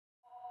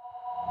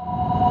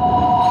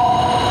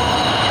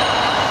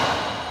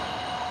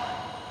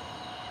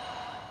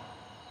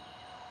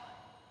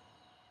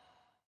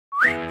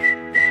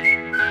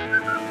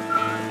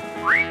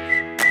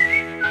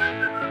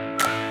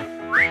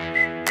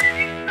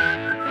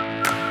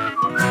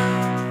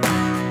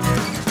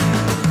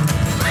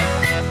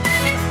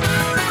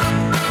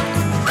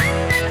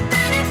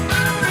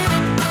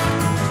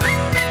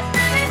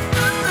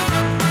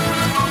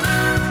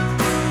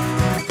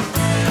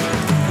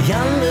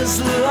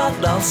yolculuğa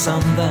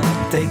dalsam da,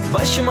 tek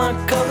başıma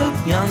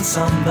kalıp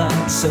yansam da,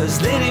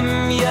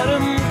 sözlerim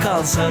yarım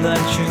kalsa da,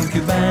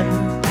 çünkü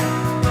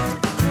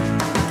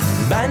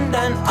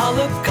benden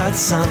alıp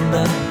kaçsan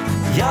da,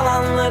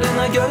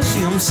 yalanlarına göz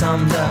yumsam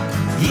da,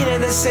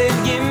 yine de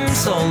sevgim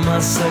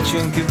solmazsa,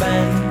 çünkü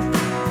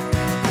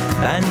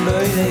ben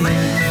böyleyim.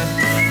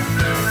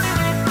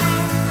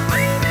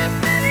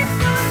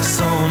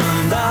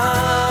 Sonunda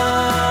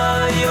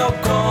yok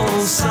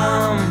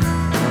olsam,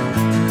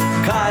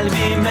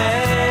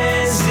 kalbime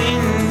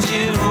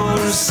zincir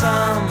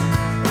vursam,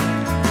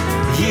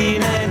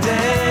 yine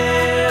de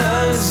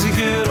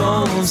özgür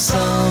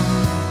olsam,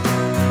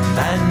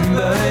 ben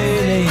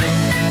böyleyim.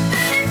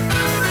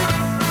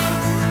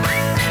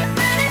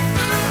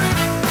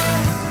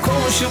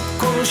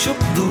 Konuşup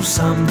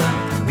dursam da,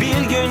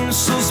 bir gün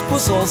sus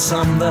pus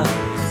olsam da,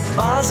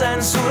 bazen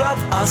surat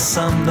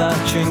assam da,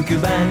 çünkü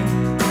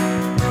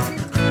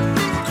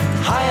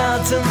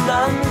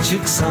hayatından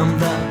çıksam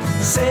da,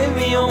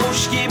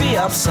 sevmiyormuş gibi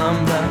yapsam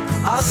da,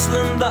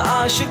 aslında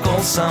aşık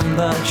olsam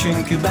da,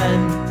 çünkü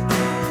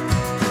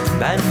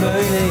ben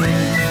böyleyim.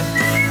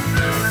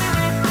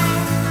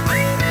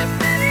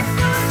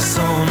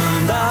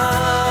 Sonunda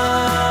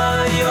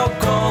yok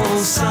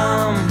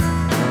olsam,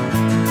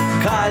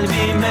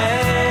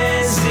 kalbime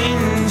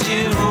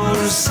zincir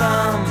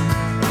vursam,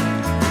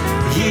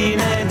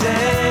 yine de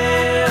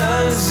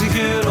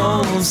özgür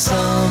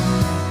olsam,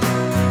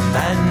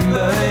 ben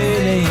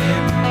böyleyim.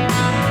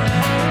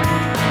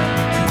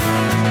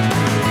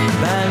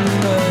 Ben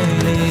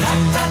böyleyim.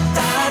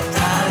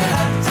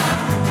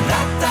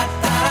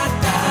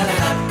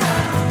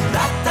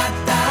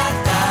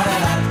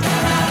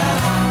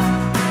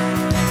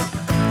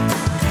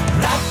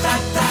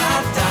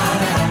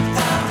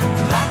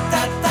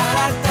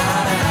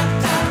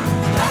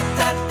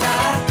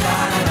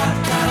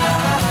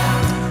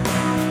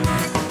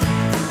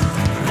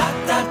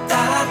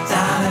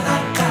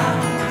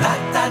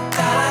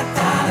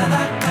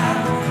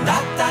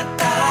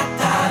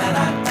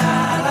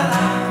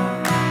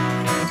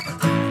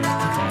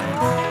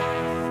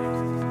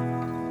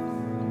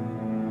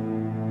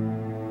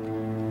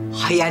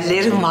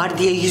 Hayallerim var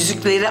diye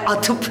yüzükleri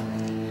atıp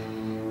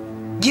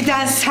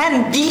giden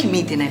sen değil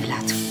miydin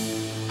evladım?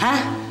 Ha?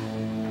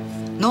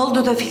 Ne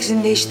oldu da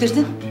fikrini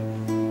değiştirdin?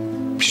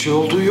 Bir şey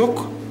olduğu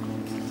yok.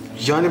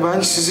 Yani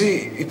ben sizi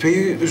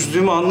İpek'i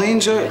üzdüğümü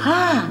anlayınca...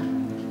 Ha,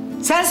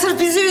 sen sırf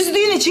bizi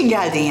üzdüğün için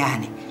geldin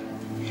yani.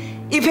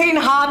 İpek'in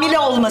hamile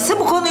olması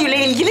bu konuyla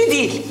ilgili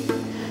değil.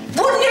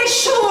 Bu ne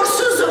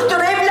şuursuzluktur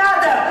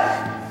evladım?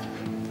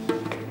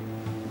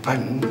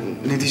 Ben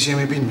ne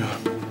diyeceğimi bilmiyorum.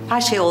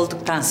 Her şey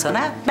olduktan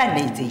sonra ben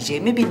ne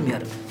diyeceğimi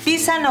bilmiyorum.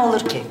 Bilsen ne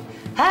olur ki?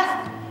 Ha?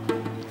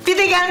 Bir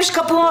de gelmiş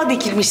kapıma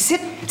dikilmişsin,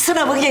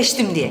 sınavı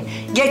geçtim diye.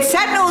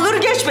 Geçsen ne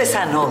olur,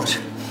 geçmesen ne olur?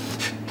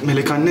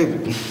 Melek anne,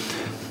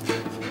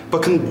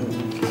 bakın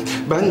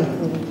ben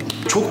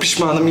çok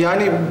pişmanım.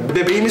 Yani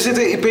bebeğimize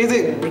de İpek'e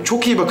de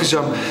çok iyi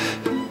bakacağım.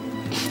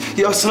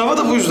 Ya sınava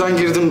da bu yüzden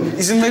girdim.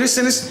 İzin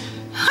verirseniz...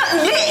 Ha,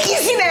 ne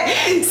izine?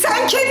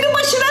 Sen kendi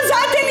başına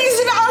zaten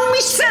izini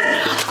almışsın.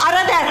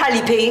 Ara derhal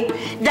İpek'i.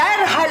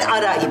 Derhal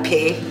ara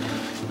İpek'i.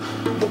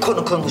 Bu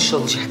konu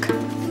konuşulacak.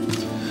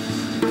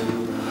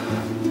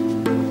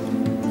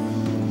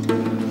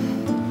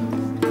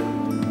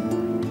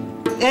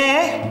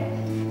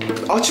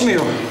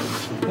 Açmıyor.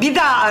 Bir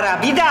daha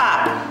ara, bir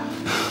daha.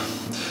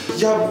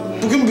 Ya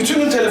bugün bütün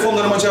gün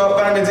telefonlarıma cevap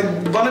vermedi.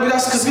 Bana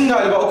biraz kızgın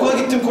galiba. Okula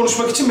gittim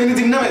konuşmak için, beni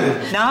dinlemedi.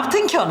 Ne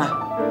yaptın ki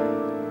ona?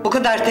 Bu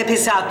kadar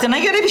tepesi attığına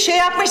göre bir şey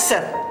yapmışsın.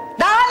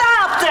 Daha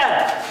ne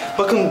yaptın?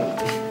 Bakın,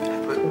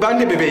 ben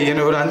de bebeği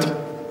yeni öğrendim.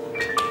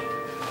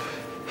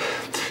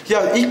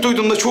 Ya ilk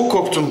duyduğumda çok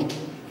korktum.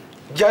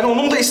 Yani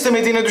onun da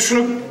istemediğini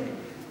düşünüp...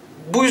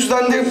 Bu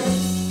yüzden de...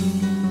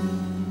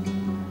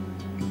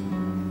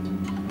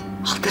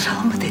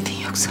 Aldıralım mı dedin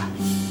yoksa?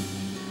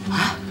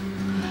 Ha?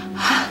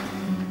 Ha?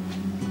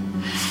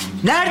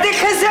 Nerede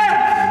kızım?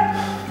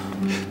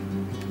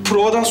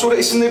 Provadan sonra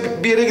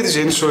Esin'le bir yere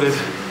gideceğini söyledi.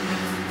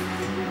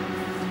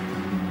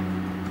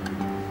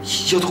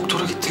 Ya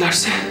doktora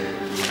gittilerse?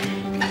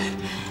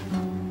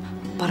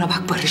 Bana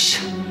bak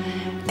Barış.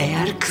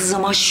 Eğer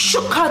kızıma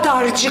şu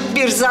kadarcık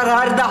bir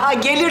zarar daha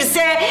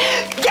gelirse...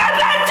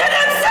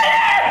 gebertirim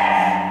seni!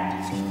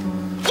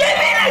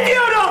 Yemin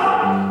ediyorum!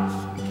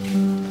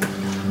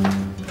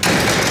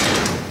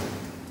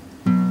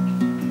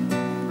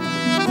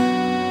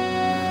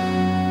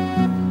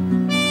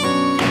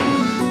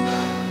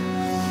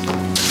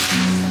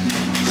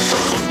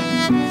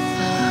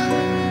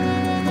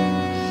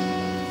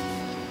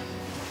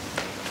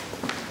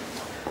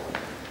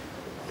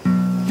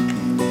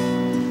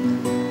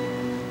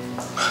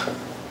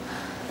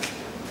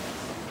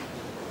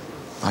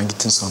 Ben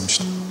gittin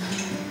sanmıştım.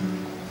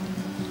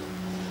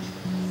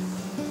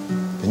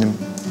 Benim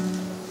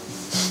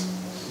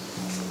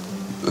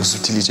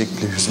özür dileyecek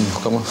bile yüzüm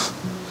yok ama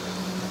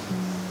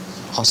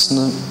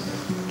aslında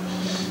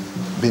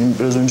benim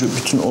biraz önce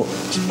bütün o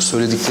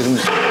söylediklerim...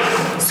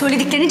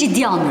 Söylediklerini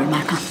ciddiye almıyorum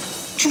Erkan.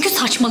 Çünkü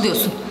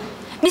saçmalıyorsun.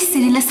 Biz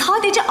seninle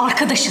sadece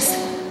arkadaşız.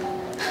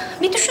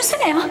 Bir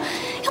düşünsene ya.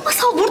 Ya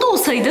Masal burada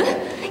olsaydı,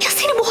 ya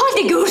seni bu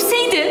halde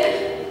görseydi.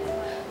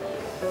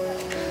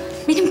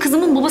 Benim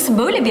kızımın babası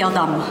böyle bir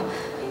adam mı?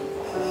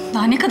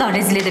 Daha ne kadar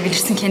rezil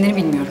edebilirsin kendini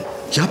bilmiyorum.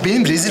 Ya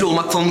benim rezil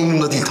olmak falan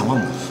umurumda değil, tamam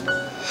mı?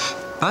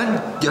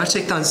 Ben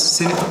gerçekten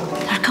seni...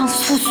 Erkan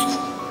sus.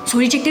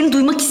 Söyleyeceklerini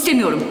duymak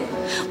istemiyorum.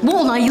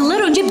 Bu olay yıllar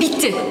önce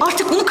bitti.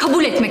 Artık bunu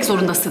kabul etmek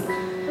zorundasın.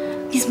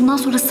 Biz bundan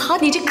sonra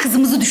sadece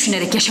kızımızı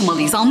düşünerek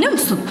yaşamalıyız, anlıyor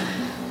musun?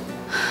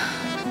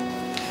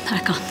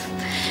 Erkan,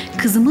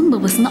 kızımın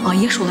babasını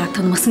ayyaş olarak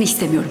tanımasını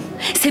istemiyorum.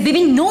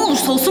 Sebebin ne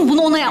olursa olsun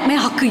bunu ona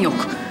yapmaya hakkın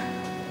yok.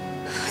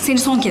 Seni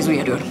son kez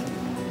uyarıyorum.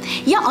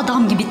 Ya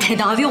adam gibi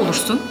tedavi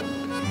olursun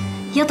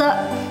ya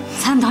da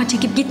sen daha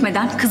çekip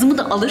gitmeden kızımı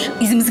da alır,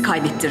 izimizi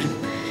kaybettiririm.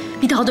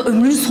 Bir daha da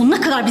ömrünün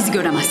sonuna kadar bizi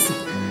göremezsin.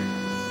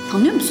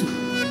 Anlıyor musun?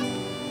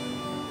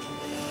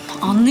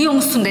 Anlıyor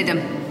musun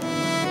dedim.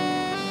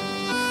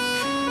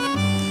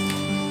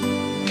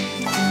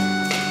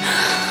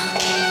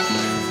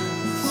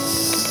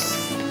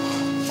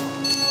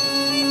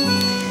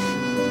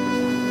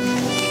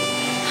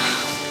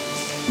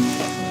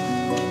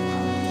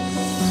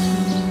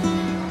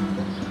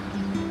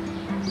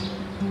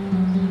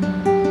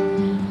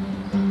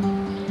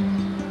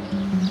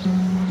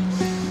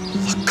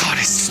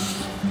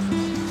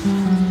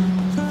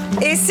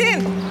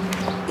 Esin,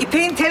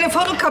 İpek'in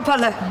telefonu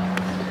kapalı.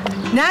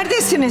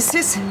 Neredesiniz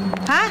siz?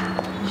 Ha?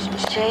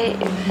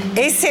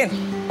 Esin,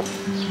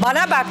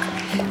 bana bak.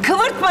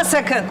 Kıvırtma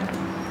sakın.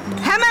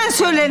 Hemen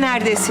söyle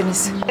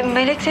neredesiniz?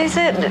 Melek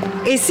teyze...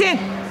 Esin,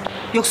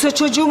 yoksa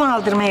çocuğu mu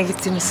aldırmaya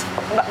gittiniz?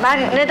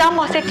 Ben neden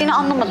bahsettiğini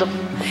anlamadım.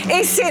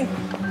 Esin,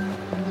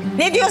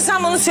 ne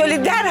diyorsan bunu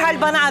söyle.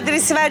 Derhal bana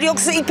adresi ver.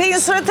 Yoksa İpek'in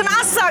suratını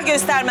asla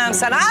göstermem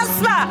sana.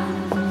 Asla.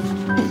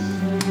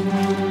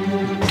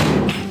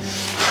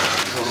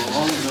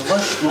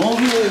 Yavaş, ne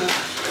oluyor ya?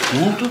 Ne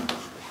oldu?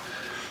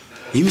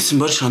 İyi misin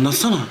Barış?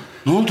 Anlatsana.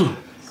 Ne oldu?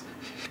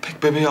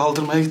 İpek bebeği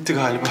aldırmaya gitti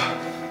galiba.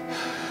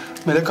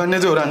 Melek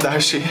anne de öğrendi her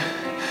şeyi.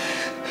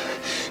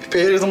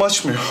 İpek'e adım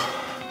açmıyor.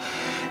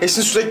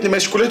 Esin sürekli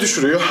meşgule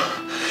düşürüyor.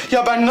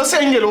 Ya ben nasıl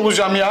engel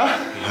olacağım ya?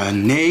 Ya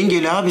ne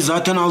engeli abi?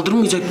 Zaten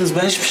aldırmayacaktınız.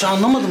 Ben hiçbir şey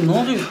anlamadım. Ne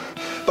oluyor?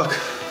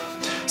 Bak,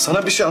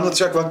 sana bir şey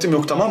anlatacak vaktim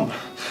yok, tamam mı?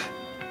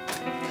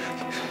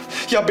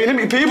 Ya benim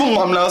İpek'i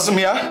bulmam lazım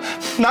ya.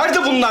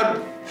 Nerede bunlar?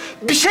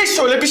 Bir şey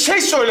söyle, bir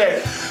şey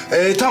söyle.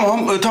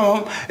 Tamam.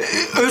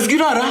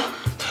 Özgür'ü ara.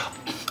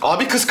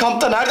 Abi kız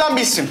kampta, nereden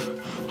bilsin?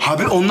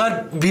 Abi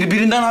onlar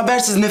birbirinden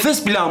habersiz,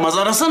 nefes bile almaz.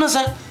 Arasana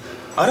sen.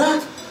 Ara.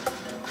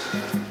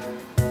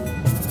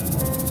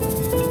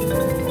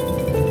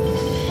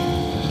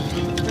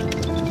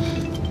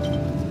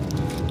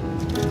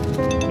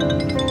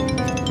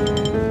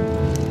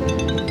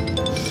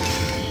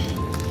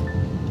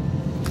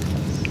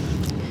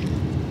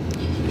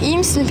 İyi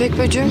misin İpek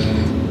böcüğüm?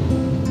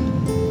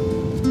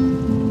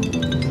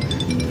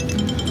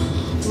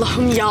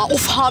 Allah'ım ya,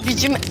 of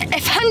abicim.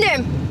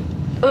 Efendim?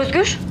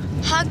 Özgür,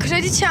 Ha,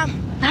 kraliçem.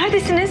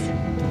 neredesiniz?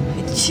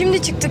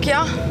 Şimdi çıktık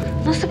ya.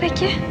 Nasıl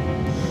peki?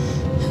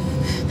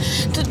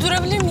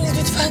 Durabilir miyiz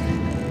lütfen?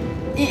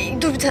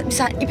 Dur bir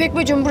saniye. İpek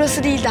böcüğüm,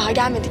 burası değil, daha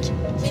gelmedik.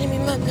 Benim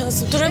inmem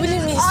lazım.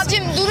 Durabilir miyiz?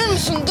 Abicim durur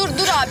musun?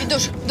 Dur abi,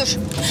 dur. Dur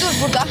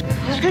burada.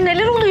 Özgür,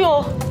 neler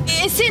oluyor?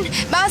 Esin,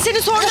 ben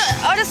seni sonra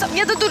arasam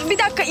ya da dur bir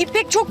dakika.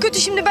 İpek çok kötü,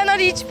 şimdi ben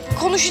arayacağım.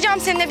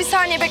 Konuşacağım seninle, bir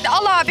saniye bekle.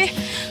 Al abi.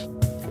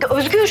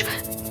 Özgür,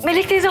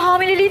 Melek teyze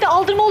hamileliği de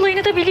aldırma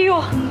olayını da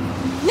biliyor.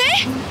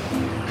 Ne?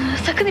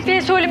 Sakın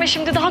İpek'e söyleme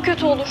şimdi, daha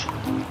kötü olur.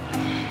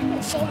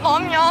 Of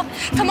Allah'ım ya.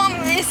 Tamam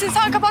Esin,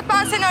 sen kapat,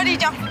 ben seni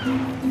arayacağım.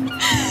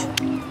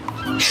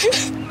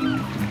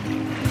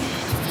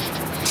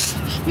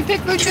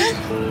 İpek böcüğüm.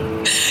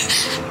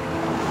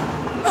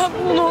 Ben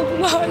bunun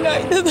olduğuna hala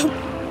inanamıyorum.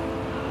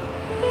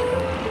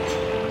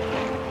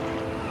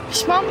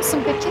 Pişman mısın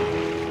peki?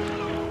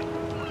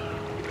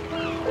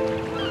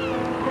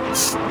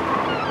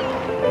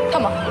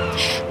 Tamam.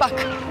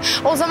 Bak,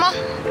 o zaman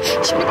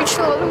şimdi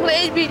güçlü olalım. Bunu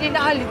el birliğiyle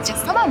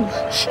halledeceğiz, tamam mı?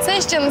 Sen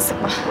hiç canını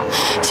sıkma.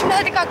 Şimdi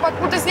hadi kalk, bak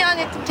burada ziyan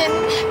ettin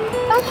kendini.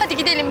 Tamam, hadi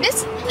gidelim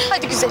biz.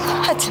 Hadi güzelim,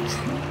 hadi.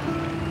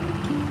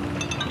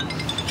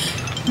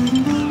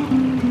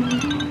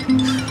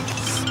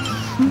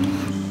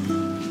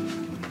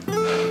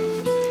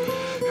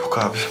 Yok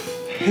abi.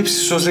 Hepsi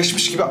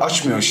sözleşmiş gibi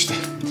açmıyor işte.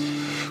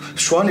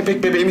 Şu an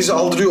İpek bebeğimizi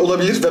aldırıyor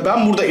olabilir ve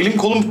ben burada elim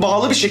kolum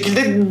bağlı bir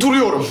şekilde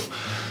duruyorum.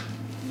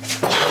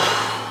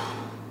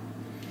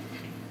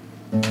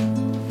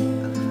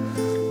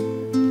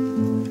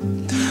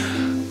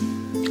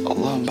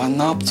 Allah'ım ben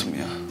ne yaptım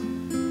ya?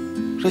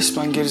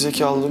 Resmen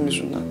gerizekalılığım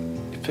yüzünden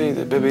İpek'i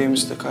de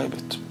bebeğimizi de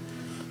kaybettim.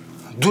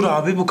 Dur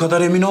abi, bu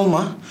kadar emin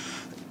olma.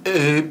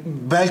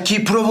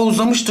 Belki prova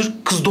uzamıştır.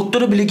 Kız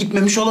doktora bile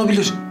gitmemiş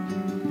olabilir.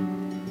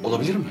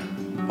 Olabilir mi?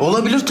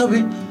 Olabilir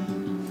tabii.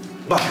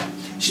 Bak,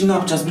 şimdi ne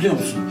yapacağız biliyor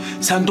musun?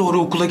 Sen doğru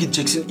okula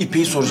gideceksin,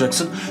 İpek'i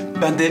soracaksın.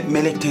 Ben de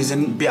Melek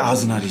teyzenin bir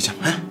ağzını arayacağım.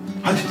 He?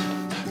 Hadi.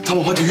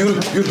 Tamam hadi yürü.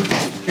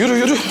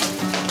 Yürü.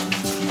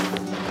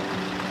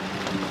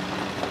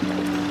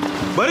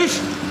 Barış!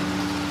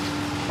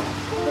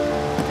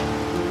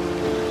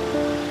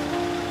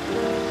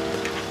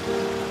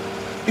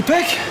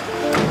 İpek!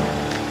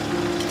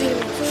 Gidelim.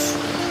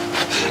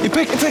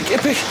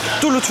 İpek.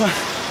 Dur lütfen.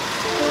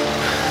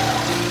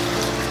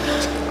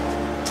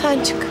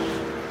 Sen çık.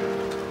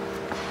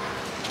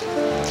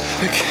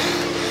 İpek.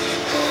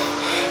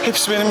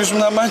 Hepsi benim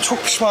yüzümden. Ben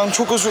çok pişmanım,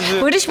 çok özür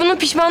dilerim. Barış, bunun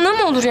pişmanlığı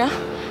mı olur ya?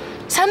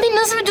 Sen beni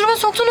nasıl bir duruma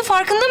soktuğunun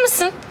farkında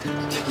mısın?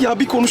 Ya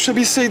bir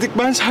konuşabilseydik,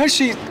 ben her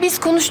şeyi... Biz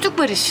konuştuk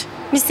Barış.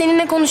 Biz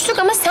seninle konuştuk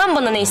ama sen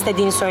bana ne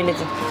istediğini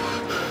söyledin.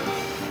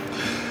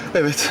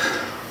 Evet.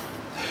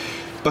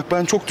 Bak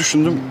ben çok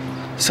düşündüm.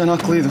 Sen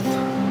haklıydın.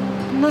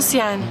 Nasıl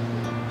yani?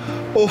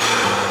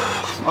 Of.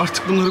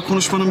 Artık bunları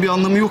konuşmanın bir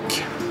anlamı yok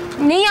ki.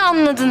 Neyi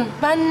anladın?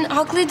 Ben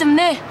haklıydım,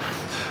 ne?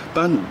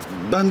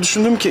 Ben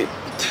düşündüm ki...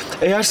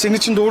 Eğer senin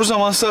için doğru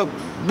zamansa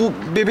bu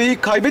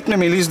bebeği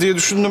kaybetmemeliyiz diye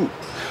düşündüm.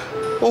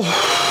 Oh.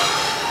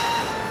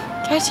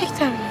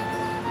 Gerçekten mi?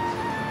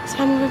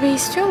 Sen bu bebeği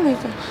istiyor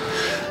muydun?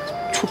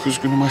 Çok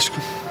üzgünüm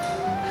aşkım.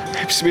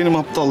 Hepsi benim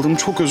aptallığım.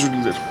 Çok özür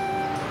dilerim.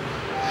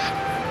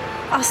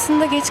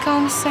 Aslında geç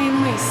kalmış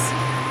sayılmayız.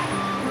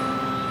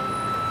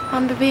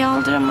 Ben bebeği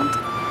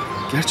aldıramadım.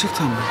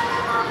 Gerçekten mi?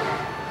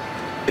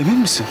 Emin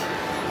misin?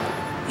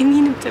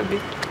 Eminim tabii.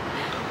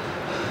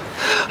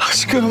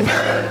 Aşkım.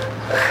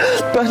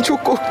 Ben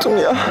çok korktum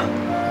ya.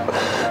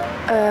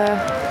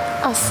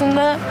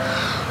 Aslında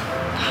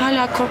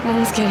hala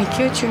korkmamız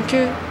gerekiyor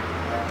çünkü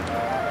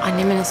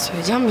anneme nasıl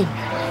söyleyeceğim bilmiyorum.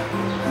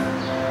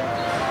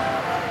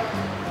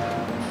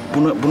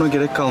 Buna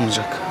gerek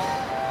kalmayacak.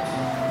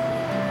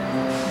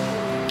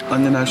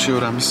 Annen her şeyi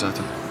öğrenmiş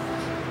zaten.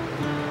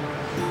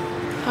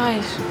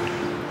 Hayır.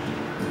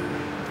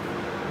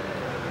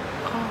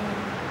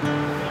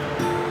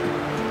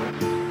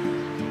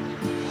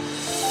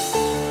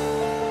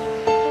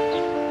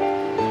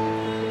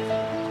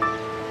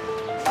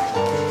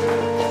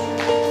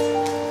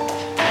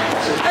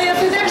 Ay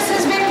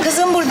affedersiniz, benim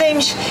kızım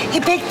buradaymış.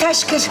 İpek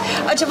Taşkır.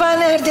 Acaba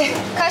nerede?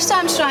 Kaç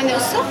tane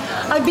randevusu?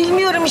 Ay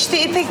bilmiyorum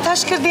işte, İpek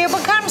Taşkır diye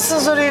bakar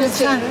mısınız oraya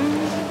lütfen?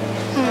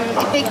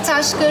 İpek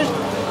Taşkır,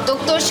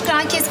 Doktor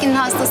Şükran Keskin'in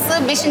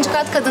hastası. 5.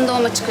 kat kadın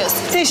doğuma çıkıyorsun.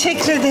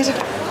 Teşekkür ederim.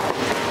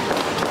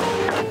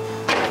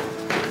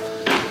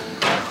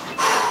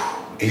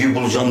 Evi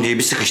bulacağım diye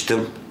bir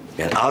sıkıştım.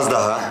 Yani az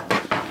daha.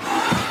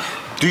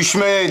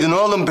 Düşmeyeydin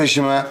oğlum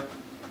peşime.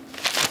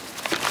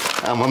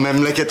 Ama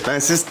memleket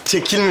bensiz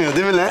çekilmiyor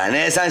değil mi lan? Ya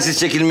ne sensiz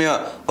çekilmiyor.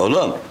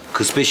 Oğlum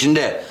kız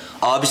peşinde,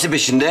 abisi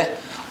peşinde.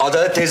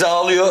 Adalet teyze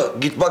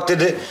ağlıyor. Git bak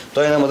dedi.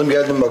 Dayanamadım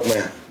geldim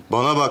bakmaya.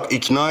 Bana bak,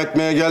 ikna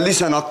etmeye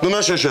geldiysen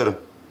aklına şaşarım.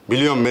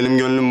 Biliyorum benim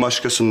gönlüm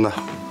başkasında.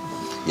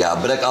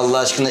 Ya bırak Allah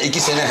aşkına, 2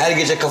 sene her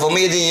gece kafamı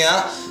yedin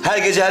ya. Her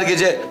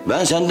gece.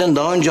 Ben senden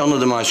daha önce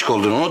anladım aşık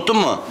olduğunu, unuttun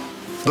mu?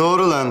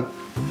 Doğru lan.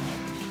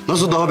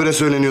 Nasıl daha bire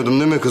söyleniyordum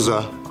değil mi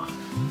kıza?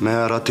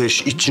 Meğer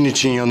ateş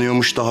için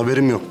yanıyormuş da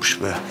haberim yokmuş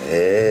be.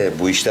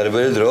 Bu işler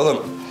böyledir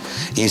oğlum.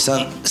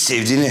 İnsan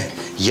sevdiğini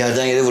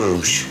yerden yere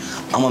vururmuş.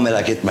 Ama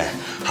merak etme,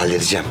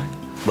 halledeceğim.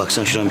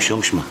 Baksana şuna bir şey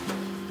olmuş mu?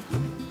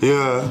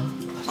 Ya.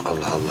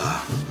 Allah Allah.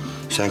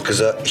 Sen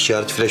kıza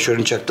işaret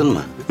flaşörünü çaktın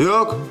mı?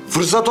 Yok,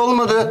 fırsat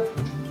olmadı.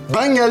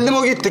 Ben geldim,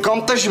 o gitti.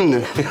 Kampta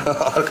şimdi.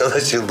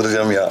 Arkadaş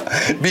çıldıracağım ya.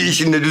 Bir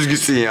işin de düz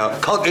gitsin ya.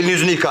 Kalk elini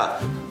yüzünü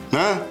yıka.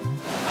 Ne?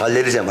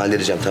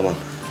 Halledeceğim tamam.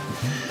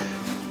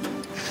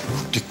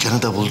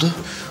 Dükkanı da buldu.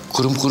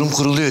 Kurum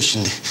kuruluyor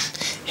şimdi.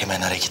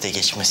 Hemen harekete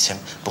geçmezsem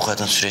bu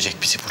kadın sürecek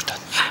bizi buradan.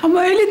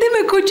 Ama öyle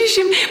deme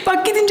kocişim.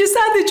 Bak gidince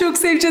sen de çok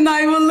seveceksin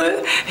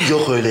Ayvalı.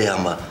 Yok öyle ya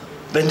ama.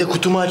 Ben de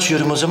kutumu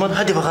açıyorum o zaman.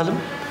 Hadi bakalım.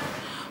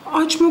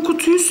 Açma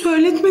kutuyu,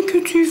 söyletme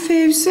kötüyü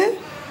Fevzi.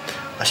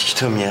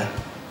 Aşkım ya.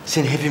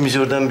 Sen hepimiz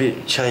oradan bir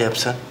çay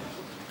yapsan.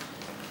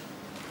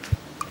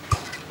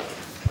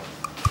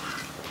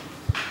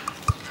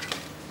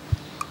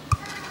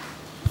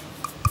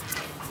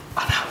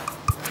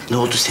 Ne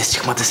oldu, ses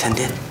çıkmadı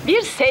senden?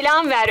 Bir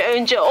selam ver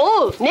önce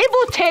oğul. Ne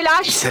bu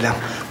telaş? Selam.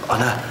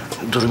 Ana,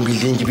 durum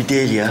bildiğin gibi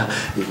değil ya.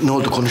 Ne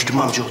oldu, konuştun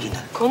mu amcaoğluyla?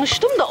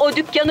 Konuştum da o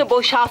dükkanı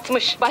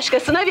boşaltmış.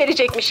 Başkasına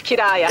verecekmiş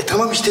kiraya.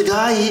 Tamam işte,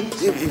 daha iyi.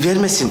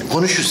 Vermesin,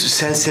 konuşuruz.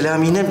 Sen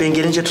Selami'yle, ben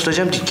gelince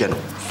tutacağım dükkanı.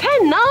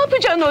 Sen ne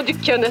yapacaksın o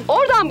dükkanı?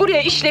 Oradan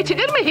buraya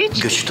işletilir mi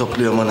hiç? Göçü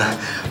topluyorum ana.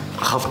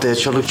 Haftaya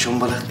çoluk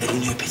çombalak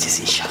elini öpeceğiz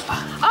inşallah.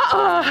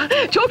 Aa,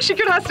 çok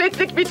şükür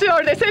hasretlik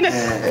bitiyor desene.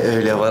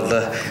 Öyle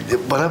vallahi.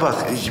 Bana bak,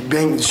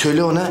 ben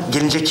söyle ona,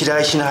 gelince kira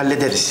işini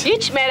hallederiz.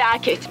 Hiç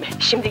merak etme.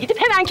 Şimdi gidip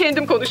hemen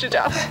kendim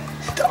konuşacağım.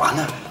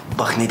 Ana,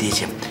 bak ne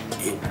diyeceğim.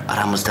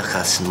 Aramızda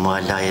kalsın,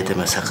 Mualla'ya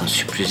deme sakın,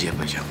 sürpriz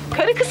yapacağım.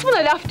 Karı kısmına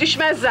laf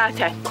düşmez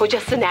zaten.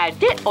 Kocası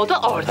nerede, o da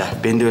orada.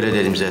 Ben de öyle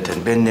dedim zaten.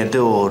 Ben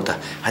nerede, o orada.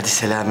 Hadi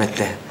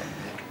selametle.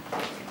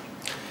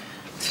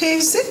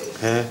 Fevzi,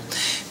 He?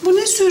 bu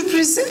ne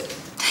sürprizi?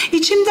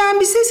 İçimden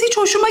bir ses hiç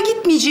hoşuma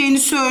gitmeyeceğini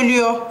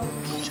söylüyor.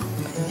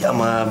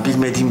 Ama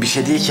bilmediğim bir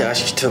şey değil ki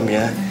aşkım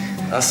ya.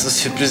 Asıl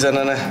sürpriz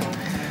anana.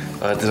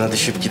 Ardına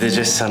düşüp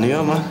gideceğiz sanıyor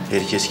ama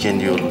herkes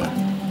kendi yoluna.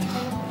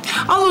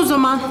 Al o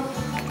zaman.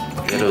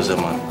 Ver o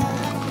zaman.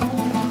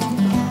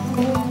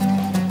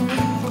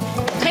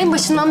 En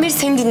başından beri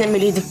seni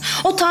dinlemeliydim.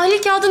 O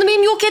tahlil kağıdını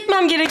benim yok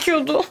etmem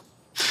gerekiyordu.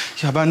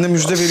 Ya ben de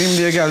müjde vereyim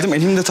diye geldim.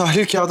 Elimde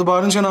tahlil kağıdı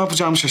bağırınca ne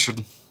yapacağımı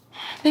şaşırdım.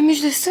 Ne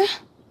müjdesi?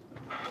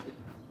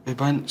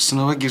 Ben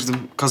sınava girdim,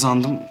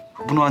 kazandım.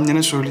 Bunu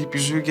annene söyleyip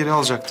yüzüğü geri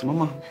alacaktım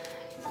ama...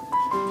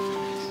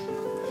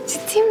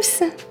 Ciddi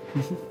misin?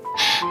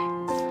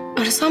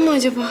 Arasam mı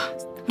acaba?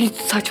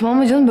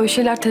 Saçmalama canım, böyle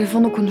şeyler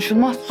telefonla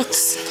konuşulmaz.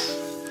 Haklısın.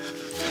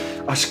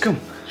 Aşkım,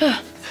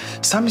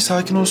 sen bir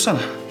sakin olsana.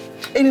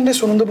 Eninde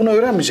sonunda bunu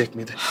öğrenmeyecek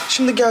miydi?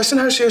 Şimdi gelsin,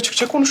 her şeyi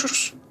açıkça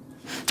konuşuruz.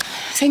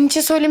 Senin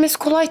için söylemesi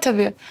kolay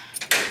tabii.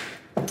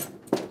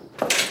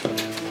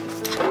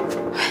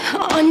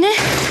 Anne.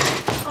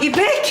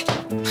 İpek!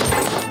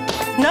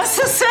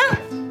 Nasılsın?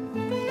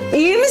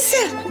 İyi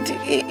misin?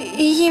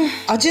 İyiyim.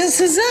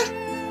 Acınsızın?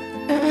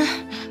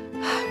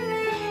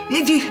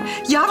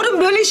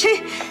 Yavrum böyle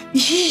şey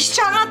hiç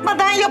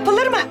anlatmadan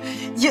yapılır mı?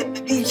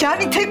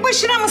 Yani tek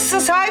başına mısın?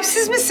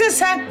 Sahipsiz misin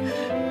sen?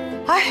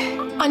 Ay.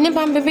 Anne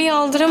ben bebeği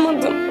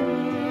aldıramadım.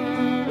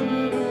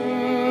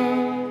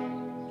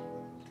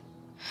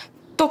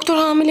 Doktor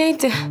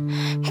hamileydi.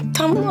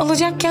 Tam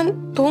alacakken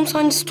doğum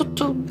sancısı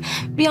tuttu.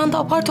 Bir anda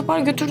apar topar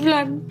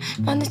götürdüler.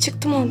 Ben de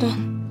çıktım oradan.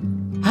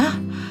 Ha?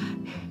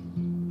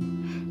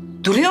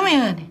 Duruyor mu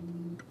yani?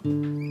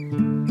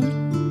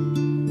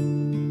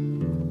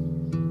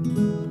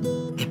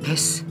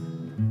 Pes.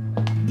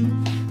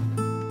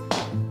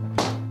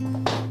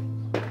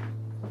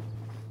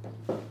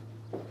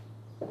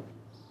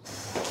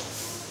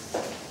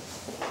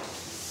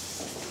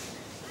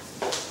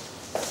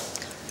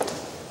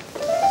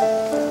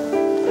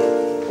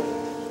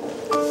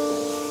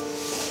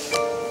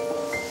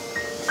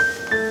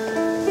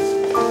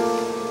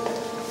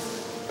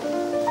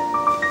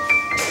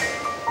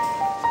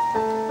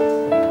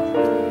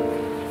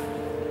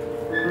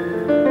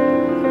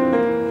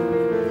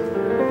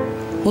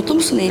 Mutlu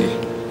musun Eylül?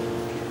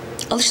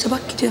 Al işte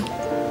bak gidiyor.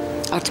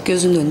 Artık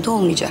gözünün önünde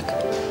olmayacak.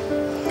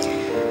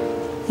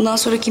 Bundan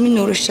sonra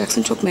kiminle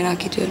uğraşacaksın çok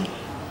merak ediyorum.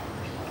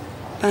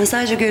 Ben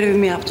sadece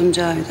görevimi yaptım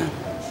Cavidan.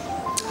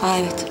 Ha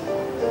evet.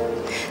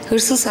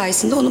 Hırsın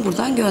sayesinde onu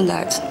buradan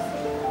gönderdin.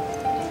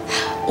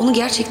 Onu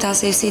gerçekten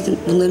sevseydin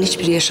bunların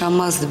hiçbiri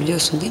yaşanmazdı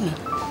biliyorsun değil mi?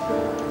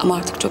 Ama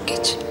artık çok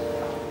geç.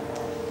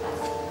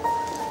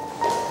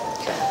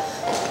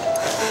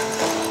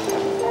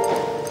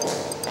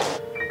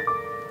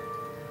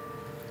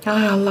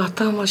 Ay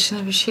Allah'tan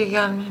başına bir şey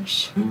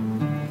gelmemiş.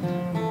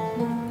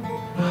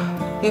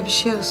 Ya bir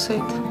şey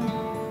olsaydı?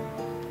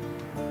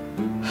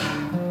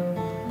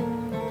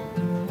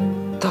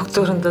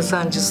 Doktorun da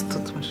sancısı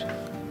tutmuş.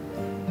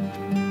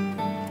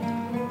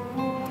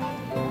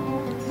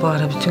 Bu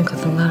ara bütün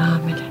kadınlar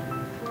hamile.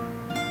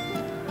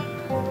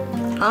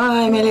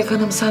 Ay Melek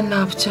Hanım, sen ne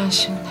yapacaksın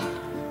şimdi?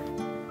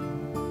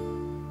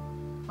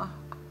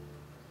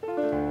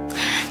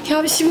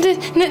 Ya şimdi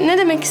ne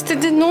demek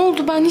istedi? Ne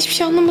oldu? Ben hiçbir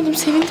şey anlamadım.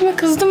 Sevindi mi,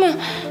 kızdı mı?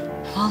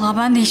 Vallahi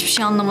ben de hiçbir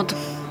şey anlamadım.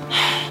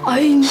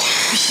 Ay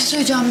bir şey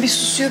söyleyeceğim. Bir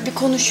susuyor, bir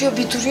konuşuyor,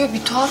 bir duruyor. Bir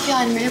tuhaf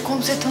yani. Melek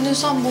komiseri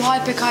tanıyorsan bu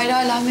hal pek hayra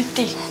alamet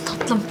değil.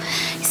 Tatlım,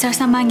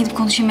 istersen ben gidip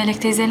konuşayım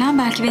Melek teyzeyle.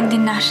 Belki beni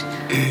dinler.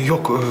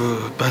 Yok,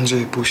 bence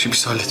bu işi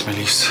biz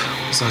halletmeliyiz.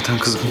 Zaten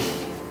kızgın.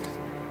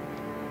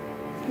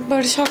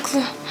 Barış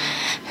haklı.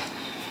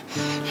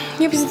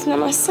 Ya bizi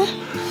dinlemezse?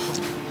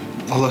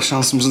 Allah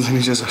şansımızı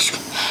deneyeceğiz aşkım.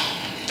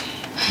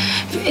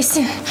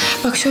 Esin,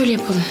 bak şöyle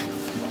yapalım.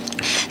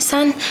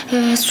 Sen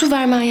su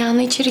verme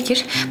ayağına içeri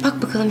gir.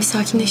 Bak bakalım bir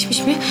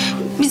sakinleşmiş mi?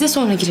 Biz de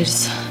sonra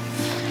gireriz.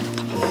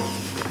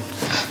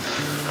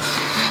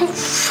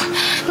 Of,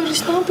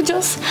 Barış ne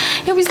yapacağız?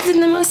 Ya bizi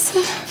dinlemezse?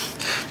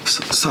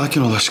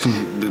 Sakin ol aşkım.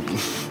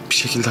 Bir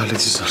şekilde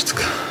halledeceğiz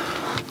artık.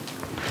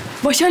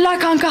 Başarılar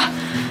kanka.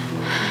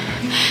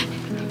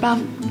 Ben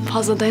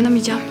fazla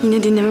dayanamayacağım.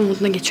 Yine dinleme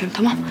moduna geçiyorum,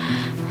 tamam?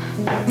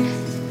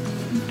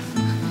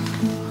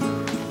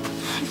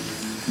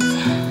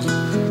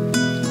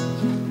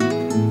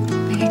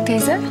 Melek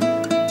teyze.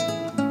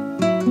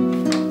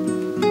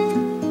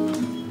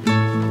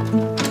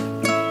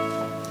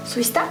 Su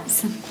ister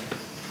misin?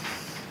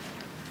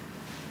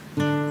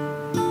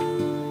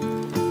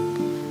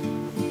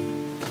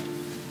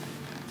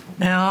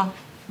 Ne o?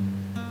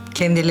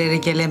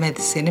 Kendileri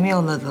gelemedi, seni mi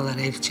yolladılar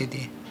elçi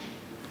diye?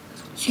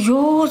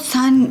 Yo,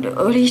 sen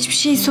öyle hiçbir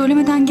şey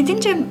söylemeden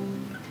gidince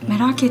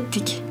merak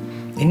ettik.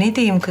 Ne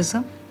diyeyim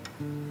kızım?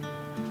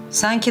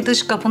 Sanki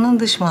dış kapının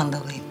dış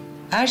mandalıyım.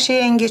 Her şeyi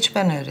en geç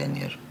ben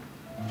öğreniyorum.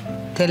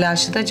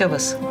 Telaşı da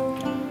cabası.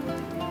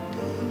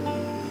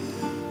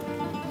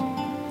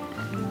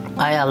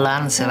 Ay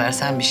Allah'ını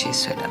seversen bir şey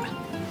söyleme.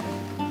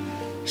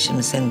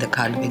 Şimdi senin de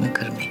kalbini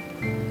kırmayayım.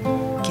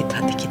 Git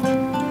hadi git.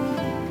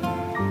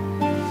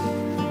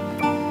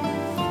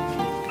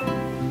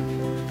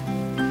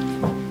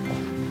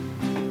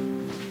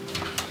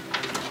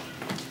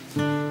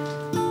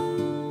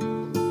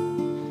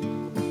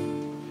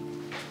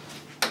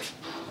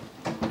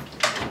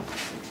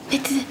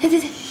 Ne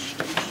dedi?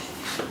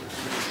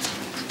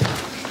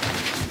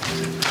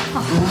 Ne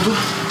oldu?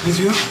 Ne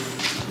diyor?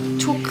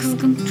 Çok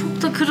kızgın,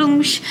 çok da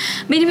kırılmış.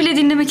 Beni bile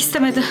dinlemek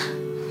istemedi.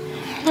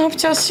 Ne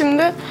yapacağız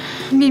şimdi?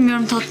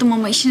 Bilmiyorum tatlım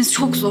ama işiniz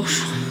çok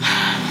zor.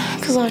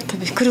 Kızar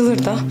tabii,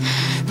 kırılır da.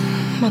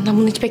 Benden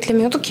bunu hiç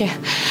beklemiyorduk ki.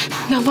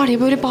 Ya var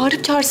ya böyle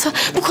bağırıp çağırsa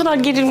bu kadar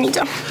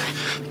gerilmeyeceğim.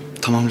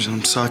 Tamam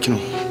canım, sakin ol.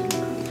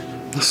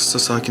 Nasılsa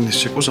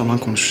sakinleşecek, o zaman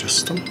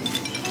konuşacağız, tamam mı?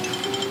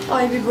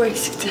 Ay bir bu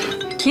eksikti.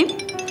 Kim?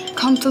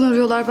 Kamptan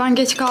arıyorlar. Ben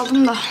geç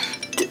kaldım da.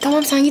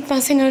 Tamam sen git, ben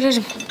seni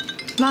ararım.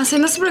 Ben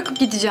seni nasıl bırakıp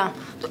gideceğim?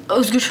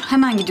 Özgür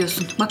hemen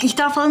gidiyorsun. Bak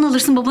ihtar falan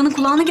alırsın, babanın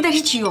kulağına gider,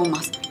 hiç iyi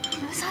olmaz.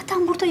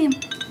 Zaten buradayım.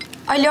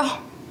 Alo.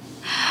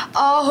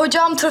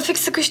 Hocam trafik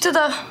sıkıştı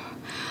da.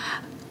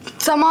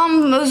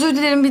 Tamam özür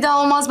dilerim, bir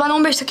daha olmaz. Ben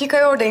 15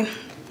 dakikaya oradayım.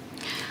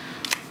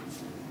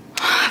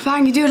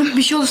 Ben gidiyorum.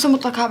 Bir şey olursa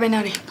mutlaka beni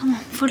arayın. Tamam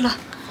fırla.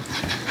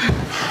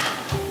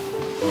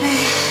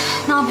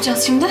 Ne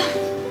yapacağız şimdi?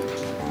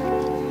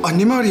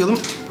 Annemi arayalım.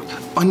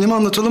 Anneme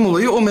anlatalım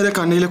olayı, o Melek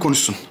anneyle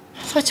konuşsun.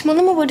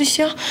 Saçmalama Barış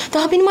ya.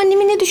 Daha benim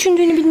annemin ne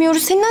düşündüğünü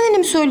bilmiyoruz. Senin annene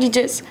mi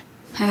söyleyeceğiz?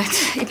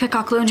 Evet, İpek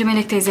haklı. Önce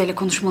Melek teyzeyle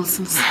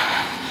konuşmalısınız.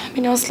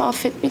 Beni asla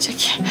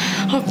affetmeyecek.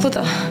 Haklı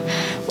da.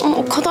 Ama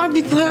o kadar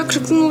büyük bir hayal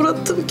kırıklığına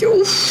uğrattım ki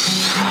of.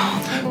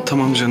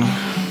 Tamam canım.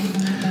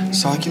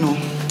 Sakin ol.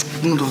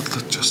 Bunu da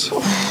atlatacağız.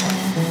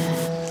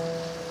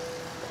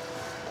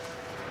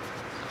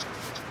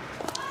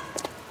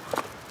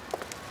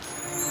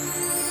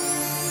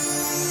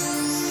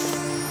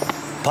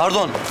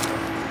 Pardon.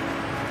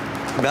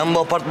 Ben bu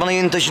apartmana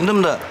yeni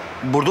taşındım da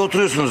burada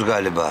oturuyorsunuz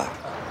galiba.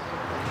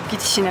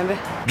 Git işine be.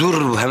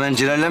 Dur hemen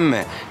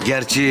celallenme.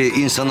 Gerçi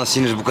insana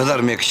sinir bu kadar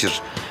mı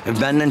yakışır?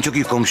 Benden çok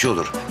iyi komşu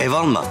olur. Ev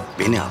alma,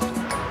 beni al.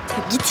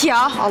 Git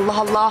ya. Allah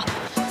Allah.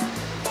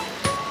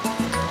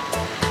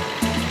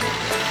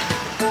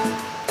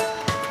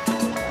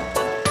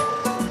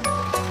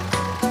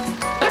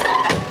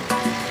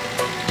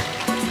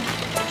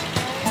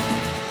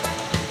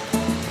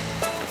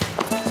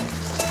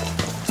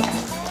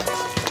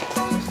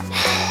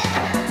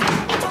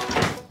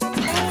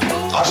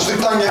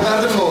 Açlıktan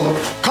geberdin mi oğlum?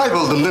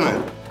 Kayboldun değil mi?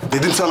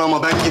 Dedim sana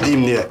ama ben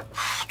gideyim diye.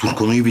 Dur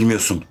konuyu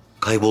bilmiyorsun.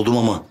 Kayboldum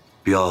ama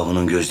bir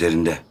avının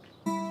gözlerinde.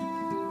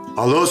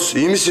 Alos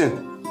iyi misin?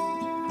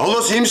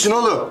 Alos iyi misin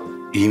oğlum?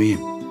 İyi miyim?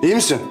 İyi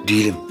misin?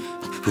 Değilim.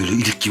 Böyle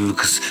ilik gibi bir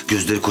kız,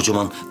 gözleri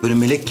kocaman, böyle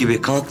melek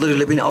gibi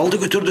kanatlarıyla beni aldı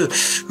götürdü.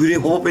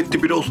 Yüreğim hop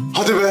etti Birol.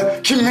 Hadi be,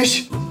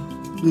 kimmiş?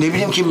 Ne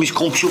bileyim kimmiş,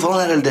 komşu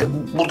falan herhalde.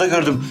 Burada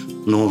gördüm.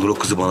 Ne olur o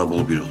kızı bana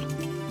bul Birol.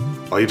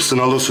 Ayıpsın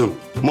Alos'um.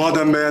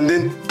 Madem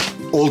beğendin,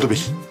 oldu bil.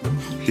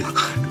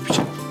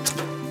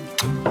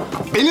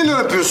 Beni ne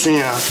öpüyorsun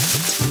ya?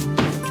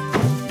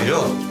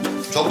 Birol,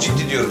 çok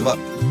ciddi diyorum bak.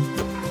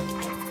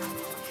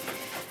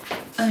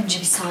 Önce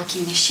bir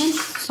sakinleşin,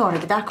 sonra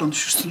gider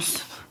konuşursunuz.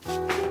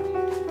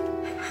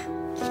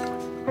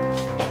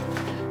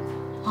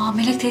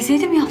 Melek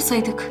teyzeyi de mi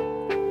yapsaydık?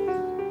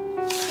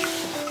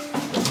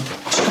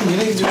 Aşkım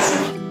nereye gidiyorsun?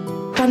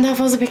 Ben daha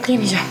fazla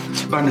bekleyemeyeceğim.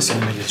 Ben de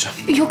seninle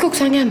geleceğim. Yok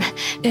sen gelme.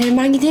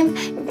 Ben gideyim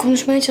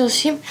konuşmaya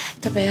çalışayım.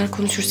 Tabii eğer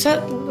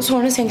konuşursa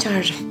sonra seni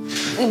çağırırım.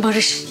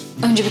 Barış,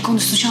 önce bir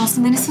konuşsun,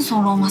 şansın denesin,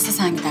 sonra olmazsa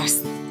sen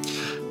gidersin.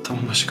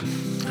 Tamam aşkım.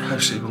 Her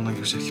şey yoluna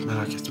girecek,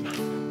 merak etme.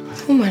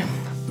 Umarım.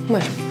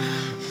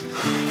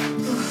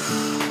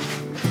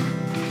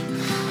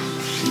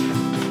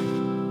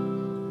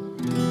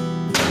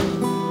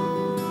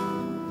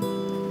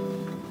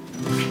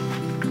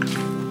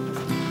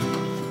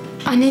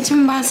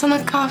 Anneciğim ben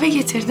sana kahve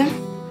getirdim.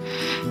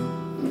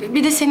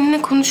 Bir de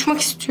seninle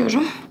konuşmak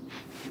istiyorum.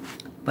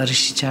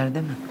 Barış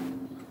içeride mi?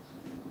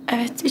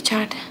 Evet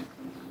içeride.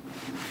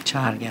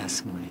 Çağır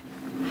gelsin buraya.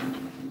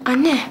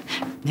 Anne.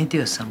 Ne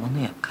diyorsam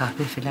onu yap.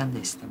 Kahve falan da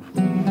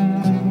istemem.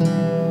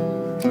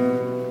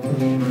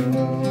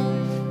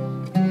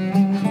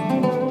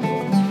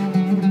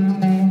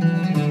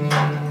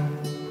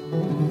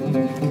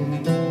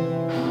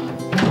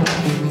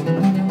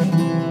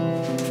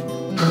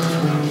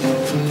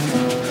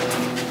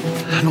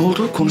 Ne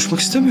oldu? Konuşmak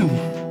istemiyor mu?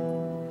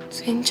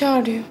 Seni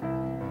çağırıyor.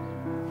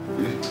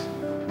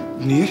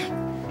 Niye?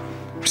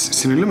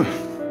 Sinirli mi?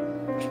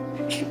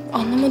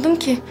 Anlamadım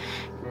ki.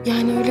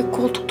 Yani öyle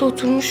koltukta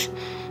oturmuş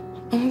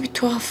ama bir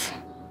tuhaf.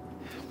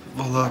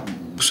 Vallahi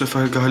bu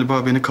sefer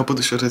galiba beni kapı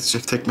dışarı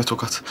edecek, tekme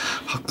tokat.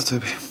 Haklı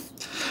tabii.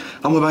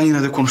 Ama ben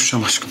yine de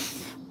konuşacağım aşkım.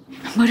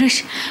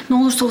 Barış, ne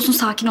olursa olsun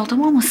sakin ol,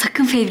 tamam mı?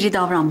 Sakın fevri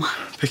davranma.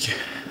 Peki.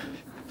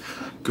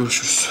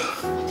 Görüşürüz.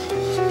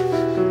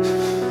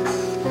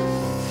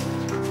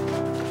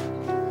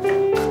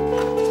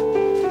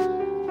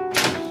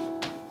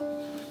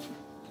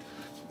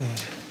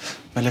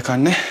 Melek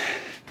anne,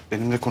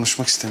 benimle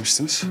konuşmak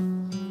istemiştiniz.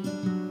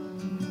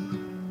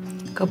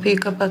 Kapıyı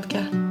kapat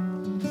gel.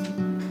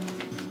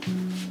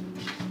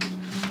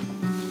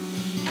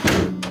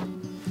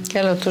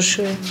 Gel otur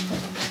şuraya.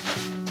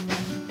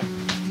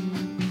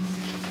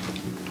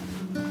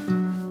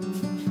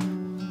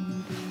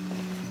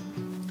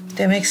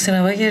 Demek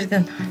sınava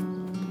girdin.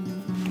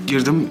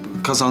 Girdim,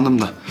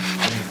 kazandım da.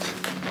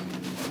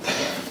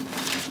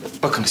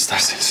 Bakın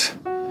isterseniz.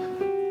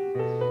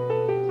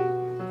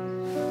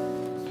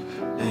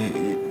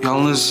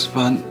 Yalnız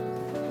ben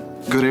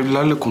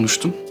görevlilerle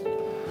konuştum.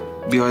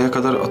 Bir aya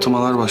kadar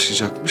atamalar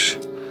başlayacakmış.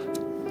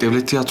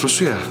 Devlet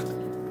tiyatrosu ya.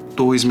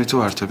 Doğu hizmeti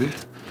var tabii.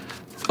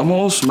 Ama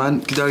olsun,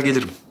 ben gider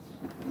gelirim.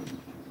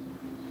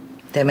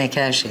 Demek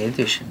her şeyi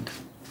düşündüm.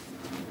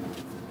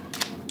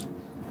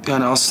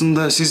 Yani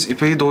aslında siz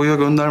İpek'i Doğu'ya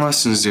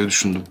göndermezsiniz diye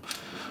düşündüm.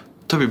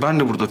 Tabii ben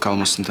de burada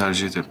kalmasını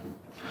tercih ederim.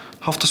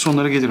 Hafta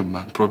sonları gelirim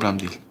ben, problem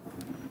değil.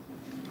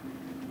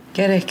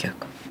 Gerek yok.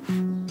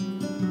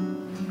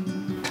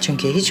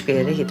 Çünkü hiçbir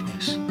yere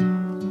gitmiyorsun.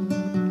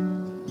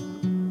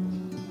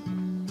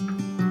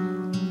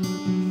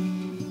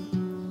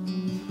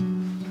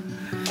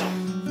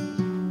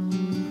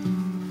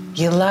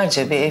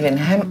 Yıllarca bir evin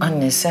hem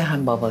annesi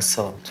hem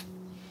babası oldum.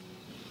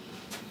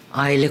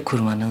 Aile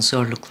kurmanın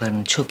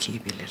zorluklarını çok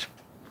iyi bilirim.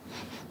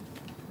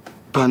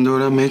 Ben de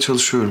öğrenmeye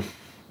çalışıyorum.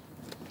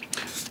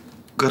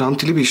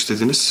 Garantili bir iş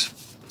dediniz.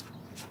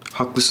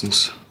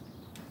 Haklısınız.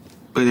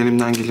 Ben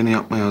elimden geleni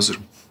yapmaya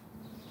hazırım.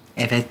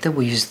 Evet de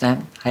bu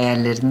yüzden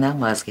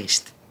hayallerinden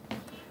vazgeçtin.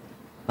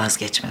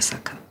 Vazgeçme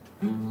sakın.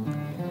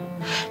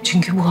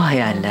 Çünkü bu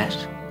hayaller,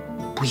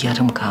 bu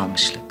yarım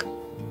kalmışlık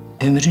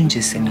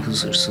ömrünce seni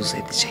huzursuz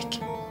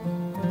edecek.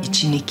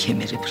 İçini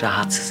kemirip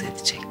rahatsız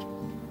edecek.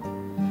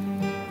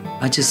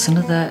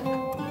 Acısını da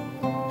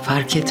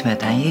fark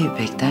etmeden ya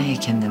İpek'ten ya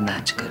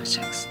kendinden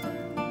çıkaracaksın.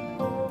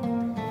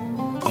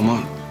 Ama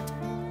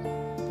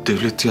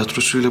devlet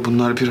tiyatrosuyla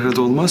bunlar bir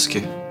arada olmaz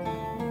ki.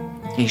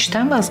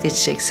 İşten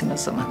vazgeçeceksin o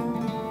zaman.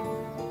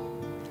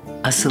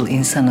 Asıl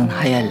insanın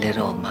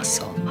hayalleri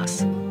olmazsa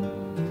olmaz.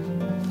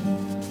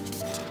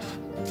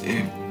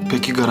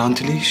 Peki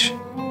garantili iş?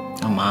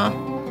 Aman,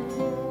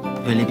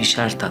 öyle bir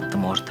şart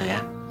attım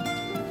ortaya.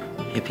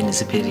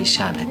 Hepinizi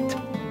perişan ettim.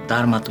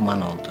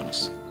 Darmaduman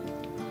oldunuz.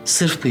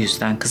 Sırf bu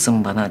yüzden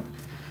kızım bana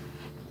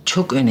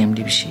çok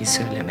önemli bir şey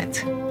söylemedi.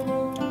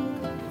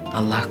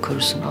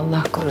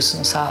 Allah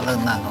korusun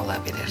sağlığından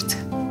olabilirdi.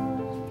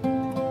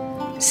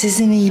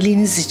 Sizin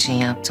iyiliğiniz için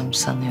yaptım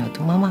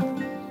sanıyordum ama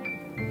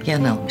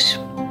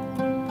yanılmışım.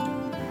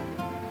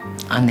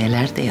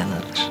 Anneler de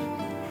yanılır.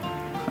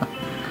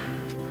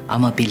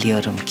 Ama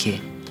biliyorum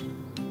ki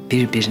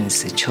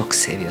birbirinizi çok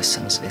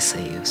seviyorsunuz ve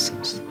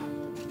sayıyorsunuz.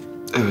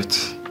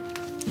 Evet,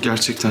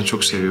 gerçekten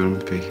çok seviyorum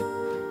İpek'i.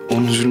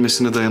 Onun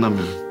üzülmesine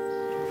dayanamıyorum.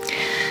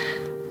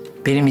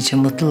 Benim için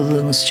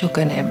mutluluğunuz çok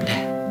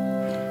önemli.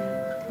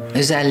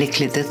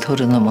 Özellikle de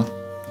torunumun.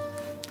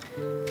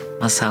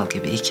 Masal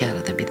gibi iki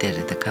arada bir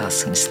derede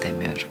kalsın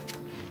istemiyorum.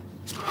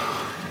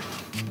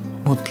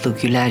 Mutlu,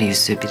 güler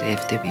yüzlü bir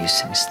evde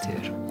büyüsün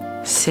istiyorum.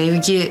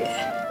 Sevgi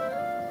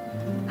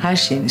her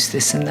şeyin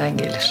üstesinden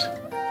gelir.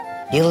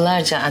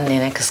 Yıllarca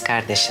annene, kız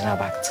kardeşine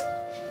baktım.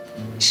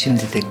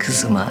 Şimdi de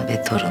kızıma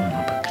ve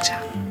torunuma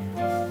bakacağım.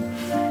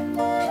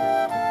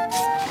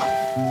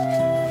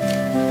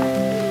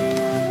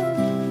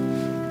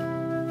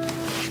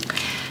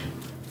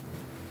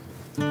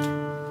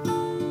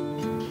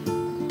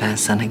 Ben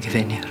sana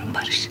güveniyorum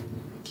Barış.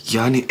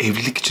 Yani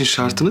evlilik için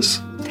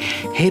şartınız?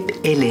 Hep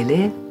el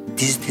ele,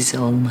 diz dize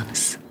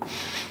olmanız.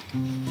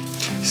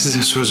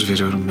 Size söz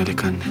veriyorum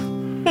Melek anne.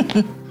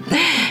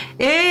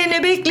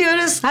 Ne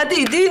bekliyoruz?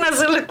 Hadi düğün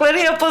hazırlıkları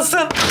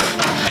yapılsın.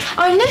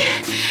 Anne,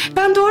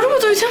 ben doğru mu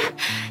duydum?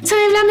 Sen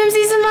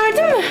evlenmemize izin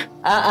verdin mi?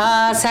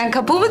 Aa, sen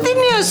kapı mı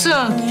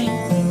dinliyorsun?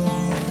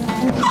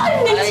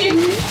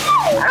 Anneciğim.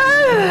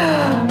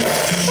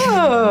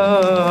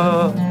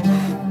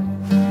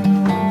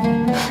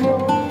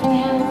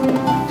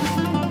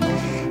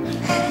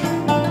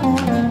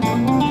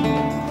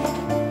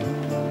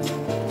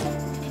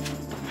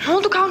 Ne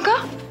oldu kanka?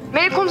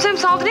 Melek komiserim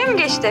saldırıya mı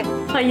geçti?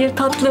 Hayır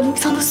tatlım,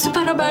 sana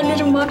süper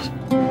haberlerim var.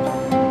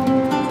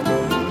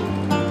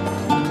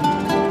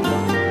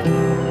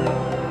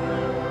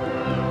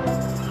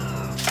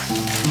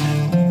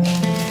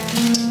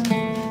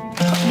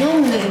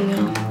 İnanmıyorum ya.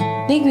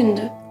 Ne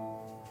gündü?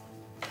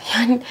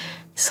 Yani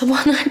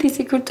sabah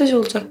neredeyse kürtaj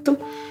olacaktım.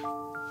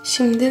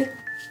 Şimdi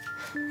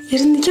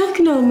yarın nikah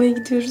günü almaya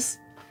gidiyoruz.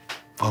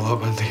 Vallahi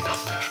ben de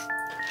inanmıyorum.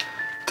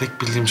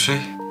 Tek bildiğim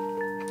şey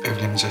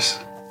evleneceğiz.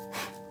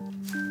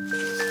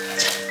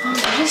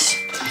 Barış.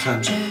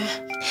 Efendim?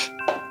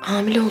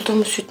 Hamile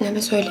olduğumu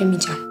Sütnem'e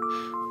söylemeyeceğim.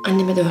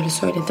 Anneme de öyle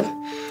söyledim.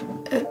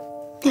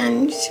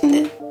 Yani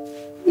şimdi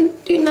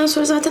düğünden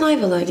sonra zaten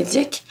Ayvalık'a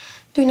gidecek.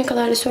 Düğüne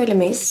kadar da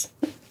söylemeyiz.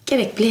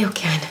 Gerek bile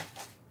yok yani.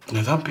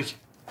 Neden peki?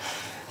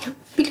 Ya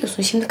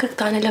biliyorsun şimdi 40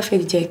 tane laf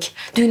edecek.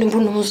 Düğünü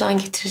burnumuzdan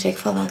getirecek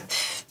falan.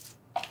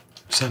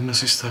 Sen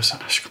nasıl istersen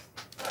aşkım.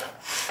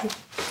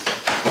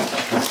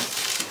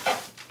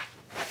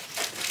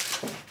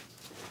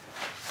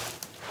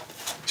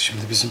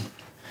 Şimdi bizim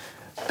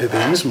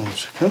bebeğimiz mi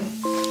olacak ha?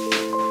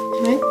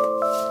 Evet.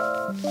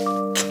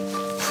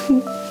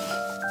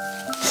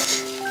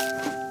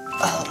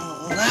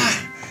 Allah!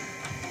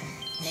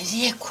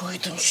 Nereye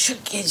koydun şu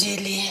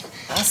geceliği?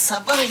 Ben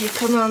sabah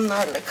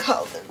yıkananlarla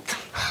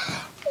kaldırdım.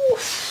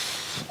 Of!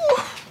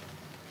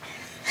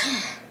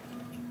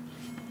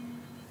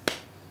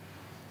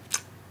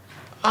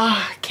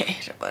 Ah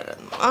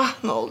Kehribar'ın, ah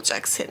ne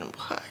olacak senin bu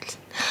halin?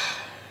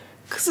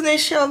 Kızın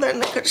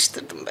eşyalarına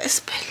karıştırdım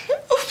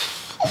besbelli.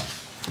 Of!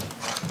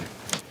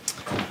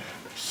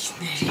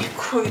 Nereye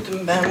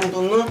koydum ben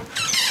bunu?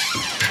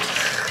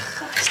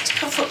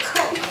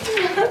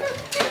 bakalım.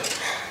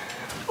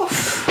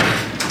 Of.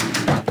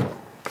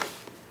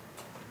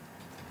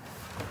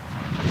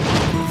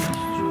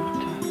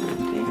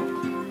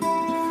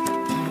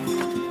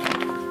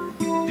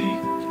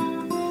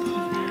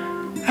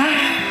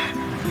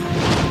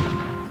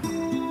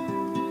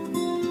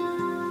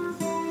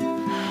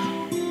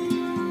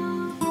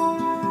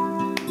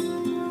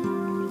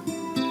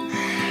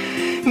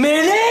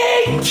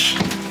 Melek!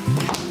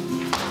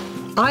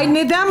 Ay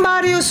neden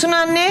bağırıyorsun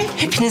anne?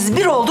 Hepiniz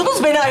bir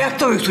oldunuz, beni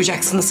ayakta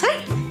uyutacaksınız ha?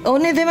 O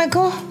ne demek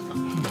o?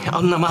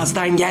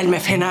 Anlamazdan gelme,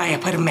 fena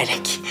yaparım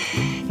Melek.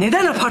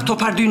 Neden apar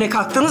topar düğüne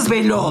kalktınız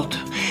belli oldu.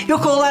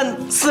 Yok oğlan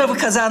sınavı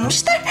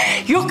kazanmış da,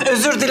 yok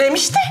özür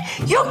dilemiş de,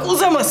 yok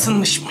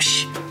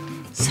uzamasınmışmış.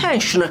 Sen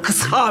şuna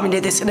kız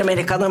hamile desene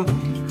Melek Hanım.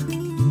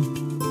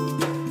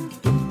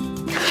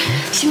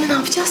 Şimdi ne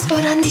yapacağız?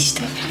 Öğrendi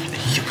işte.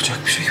 Yapacak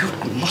bir şey yok.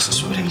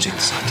 Nasıl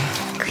öğrenecekti zaten?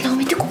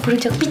 Kıyameti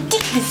koparacak.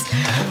 Bittik biz.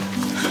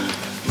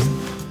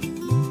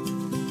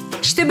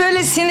 İşte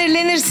böyle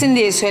sinirlenirsin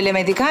diye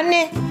söylemedik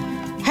anne.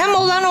 Hem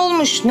olan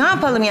olmuş. Ne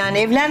yapalım yani,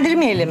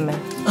 evlendirmeyelim mi?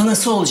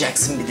 Anası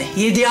olacaksın bir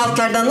de. Yediği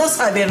altlardan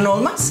nasıl haberin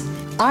olmaz?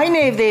 Aynı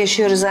evde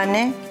yaşıyoruz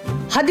anne.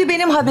 Hadi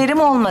benim haberim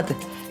olmadı.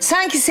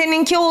 Sanki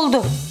seninki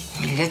oldu.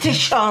 Millete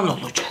şan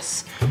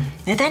olacağız.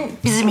 Neden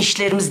bizim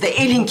işlerimizde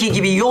elinki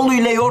gibi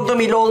yoluyla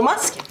yordamıyla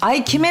olmaz ki?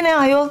 Ay kime ne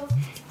ayol?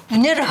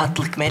 Ne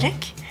rahatlık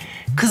Melek.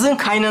 Kızın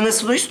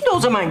kaynanası duysun da o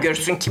zaman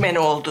görsün kime ne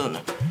olduğunu.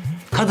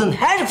 Kadın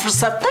her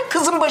fırsatta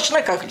kızın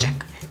başına kalkacak.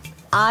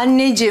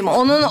 Anneciğim,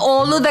 onun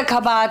oğlu da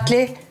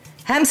kabahatli.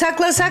 Hem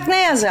saklasak ne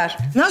yazar?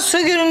 Nasıl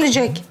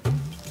görünecek?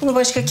 Bunu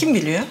başka kim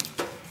biliyor?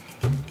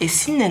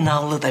 Esin'le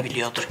Nallı da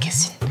biliyordur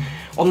kesin.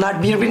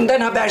 Onlar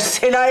birbirinden haber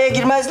selaya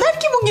girmezler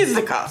ki bu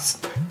gizli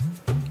kalsın.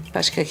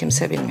 Başka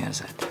kimse bilmiyor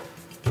zaten.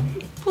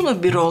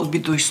 Bunu Birol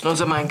bir duysun, o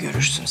zaman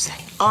görürsün sen.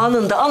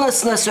 Anında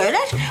anasına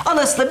söyler,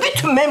 anası da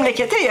bütün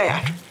memlekete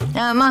yayar.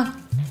 Aman,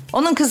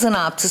 onun kızı ne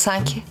yaptı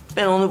sanki?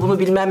 Ben onu bunu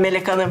bilmem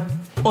Melek Hanım.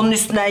 Onun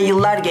üstünden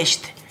yıllar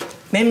geçti.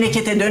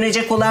 Memlekete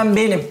dönecek olan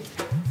benim.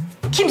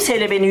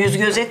 Kimseyle beni yüz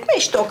göz etme,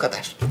 işte o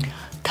kadar.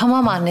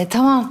 Tamam anne,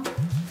 tamam.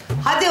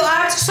 Hadi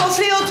artık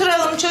sofraya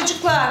oturalım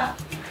çocuklar.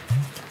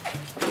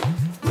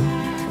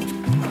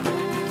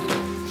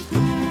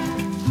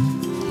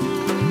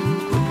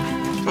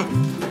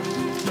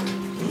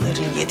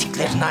 Bunların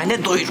yediklerin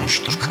hale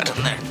doyurmuştur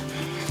karınlarını.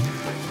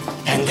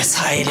 Ben de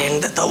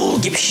sayelerinde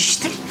davul gibi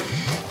şiştim.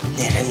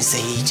 Neremize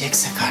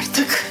yiyeceksek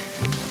artık.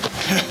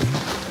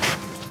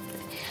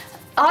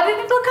 Abi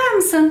bir bakar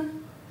mısın?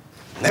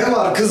 Ne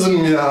var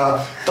kızım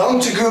ya? Tam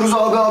çıkıyoruz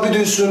abi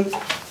diyorsun.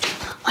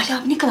 Ali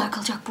abi ne kadar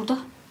kalacak burada?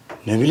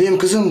 Ne bileyim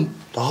kızım.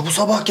 Daha bu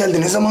sabah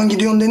geldi. Ne zaman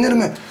gidiyorsun denir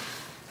mi?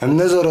 Hem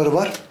ne zararı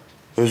var?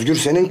 Özgür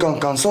senin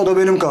kankansa o da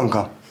benim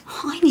kankam.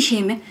 Aynı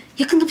şey mi?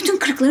 Yakında bütün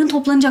kırıkların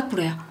toplanacak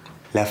buraya.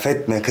 Laf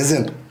etme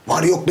kızım.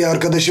 Var yok bir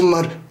arkadaşım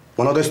var.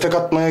 Bana destek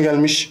atmaya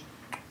gelmiş.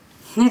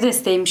 Ne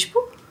desteğiymiş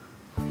bu?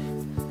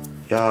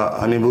 Ya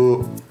hani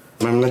bu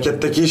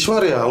memleketteki iş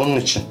var ya, onun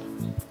için.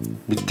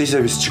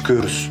 Bittiyse biz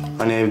çıkıyoruz.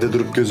 Hani evde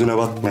durup gözüne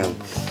batmayalım.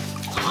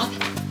 Abi.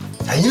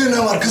 Ya yine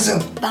ne var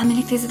kızım? Ben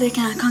Melek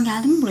teyzedeyken Erkan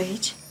geldi mi buraya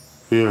hiç?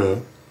 Yok.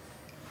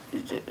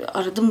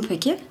 Aradı mı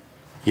peki?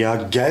 Ya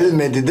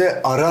gelmedi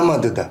de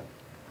aramadı da.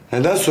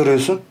 Neden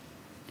soruyorsun?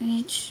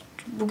 Hiç.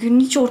 Bugün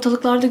hiç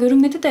ortalıklarda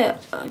görünmedi de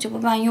acaba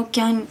ben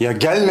yokken... Ya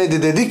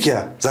gelmedi dedik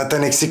ya.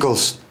 Zaten eksik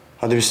olsun.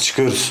 Hadi biz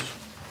çıkıyoruz.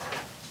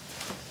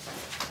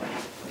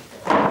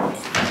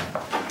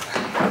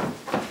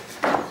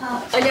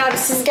 Ali abi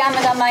siz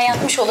gelmeden ben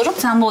yatmış olurum.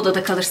 Sen bu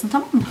odada kalırsın,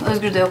 tamam mı?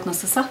 Özgür de yok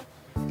nasılsa.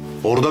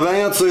 Orada ben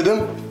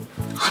yatsaydım.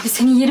 Abi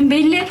senin yerin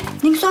belli.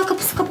 Ne güzel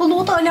kapısı kapalı,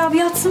 o da Ali abi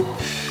yatsın.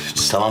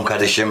 Tamam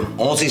kardeşim.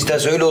 O nasıl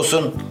isterse öyle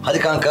olsun. Hadi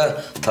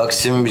kanka.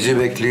 Taksim bizi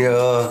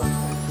bekliyor.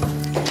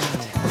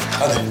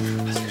 Hadi.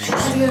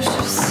 Hadi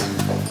görüşürüz.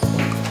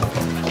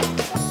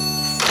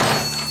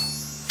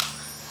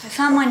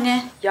 Efendim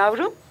anne.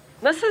 Yavrum,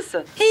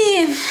 nasılsın?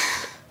 İyiyim.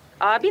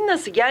 Abin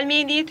nasıl?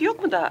 Gelmeye niyeti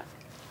yok mu daha?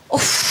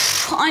 Of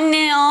anne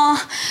ya.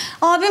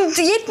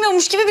 Abim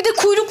yetmiyormuş gibi bir de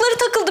kuyrukları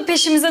takıldı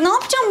peşimize. Ne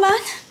yapacağım ben?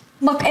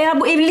 Bak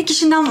eğer bu evlilik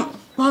işinden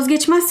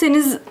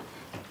vazgeçmezseniz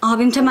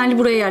abim temelli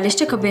buraya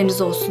yerleşecek,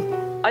 haberiniz olsun.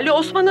 Ali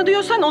Osman'ı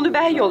diyorsan onu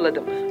ben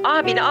yolladım.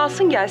 Abini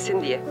alsın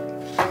gelsin diye.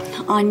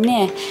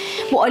 Anne,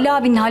 bu Ali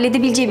abinin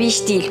halledebileceği bir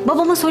iş değil.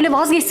 Babama söyle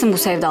vazgeçsin bu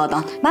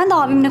sevdadan. Ben de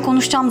abimle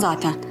konuşacağım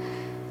zaten.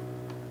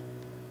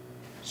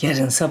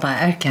 Yarın sabah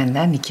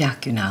erkenden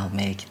nikah günü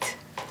almaya git.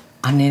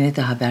 Annene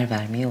de haber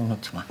vermeyi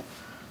unutma.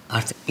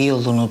 Artık bir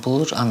yolunu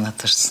bulur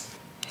anlatırsın.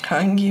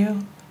 Hangi yol?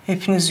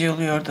 Hepiniz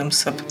yolu yordam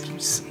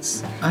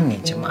sapıtmışsınız.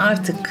 Anneciğim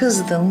artık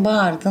kızdın,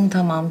 bağırdın,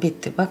 tamam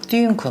bitti. Bak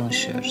düğün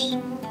konuşuyoruz.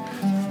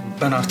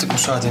 Ben artık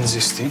müsaadenizi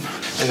isteyeyim.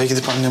 Eve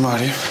gidip annemi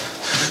arayayım.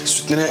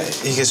 Sütüne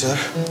iyi geceler.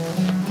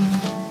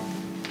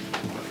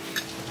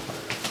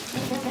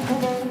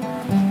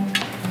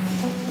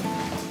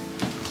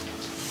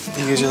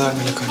 İyi geceler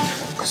Melek anne.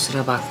 Kusura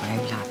bakma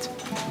evladım.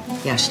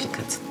 Yaşlı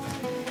kadın.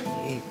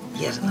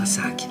 Yarına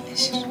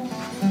sakinleşir.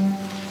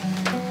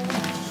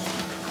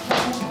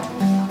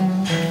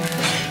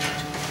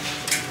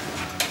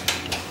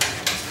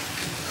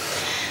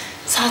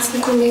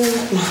 Saatini kurmayı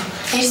unutma.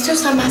 Eğer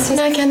istiyorsan ben seni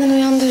erkenden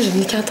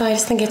uyandırırım. Nikah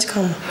tarihine geç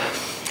kalma.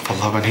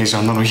 Vallahi ben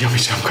heyecandan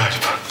uyuyamayacağım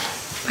galiba.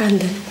 Ben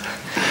de.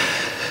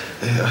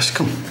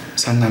 Aşkım,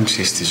 senden bir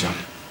şey isteyeceğim.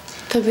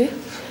 Tabii.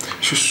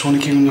 Şu son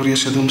 2 gündür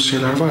yaşadığımız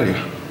şeyler var ya,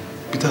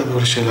 bir daha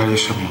böyle şeyler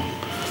yaşamayalım.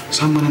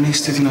 Sen bana ne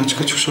istediğini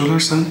açık açık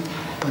söylersen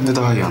ben de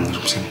daha iyi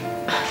anlarım seni.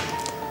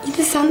 İyi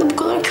de sen de bu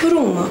kadar kör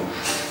olma.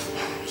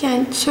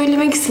 Yani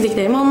söylemek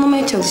istediklerimi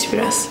anlamaya çalış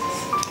biraz.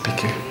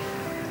 Peki.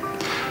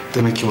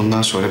 Demek ki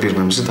bundan sonra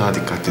birbirimizi daha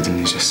dikkatli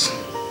dinleyeceğiz.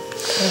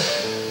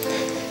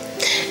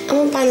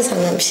 Ama ben de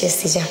senden bir şey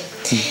isteyeceğim.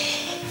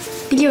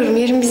 Biliyorum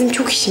yarın bizim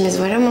çok işimiz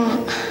var ama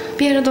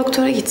bir ara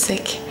doktora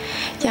gitsek.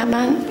 Ya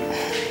ben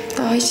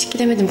daha hiç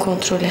gidemedim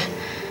kontrole.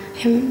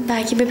 Hem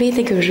belki bebeği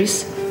de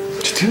görürüz.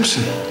 Ciddi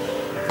misin?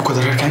 Bu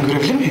kadar erken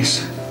görebilir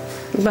miyiz?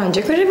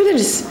 Bence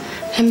görebiliriz.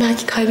 Hem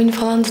belki kalbini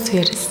falan da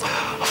duyarız.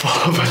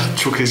 Vallahi ben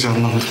çok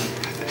heyecanlandım.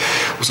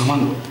 O zaman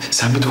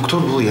sen bir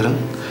doktor bul yarın.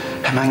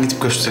 Hemen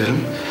gidip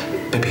gösterelim.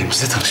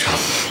 Bebeğimizle tanışalım.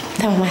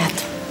 Tamam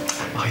hayatım.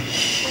 Ay,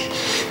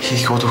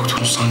 iyi ki o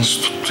doktorun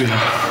sancısı tuttu ya.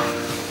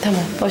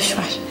 Tamam, boş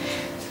ver.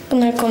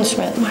 Bunları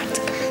konuşmayalım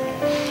artık.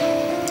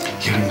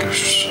 Yarın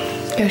görüşürüz.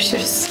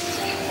 Görüşürüz.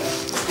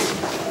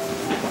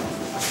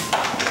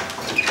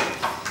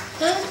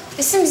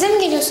 Esin bize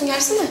mi geliyorsun?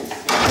 Gelsene.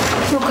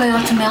 Yok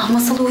hayatım ya.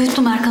 Masalı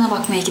uyuttum. Erkan'a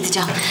bakmaya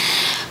gideceğim.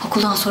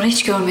 Okuldan sonra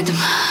hiç görmedim.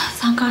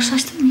 Sen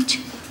karşılaştın mı hiç?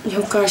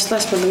 Yok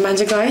karşılaşmadım.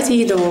 Bence gayet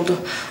iyi de oldu.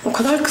 O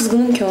kadar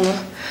kızgınım ki ona.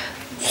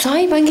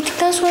 Sahi ben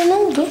gittikten sonra ne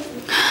oldu?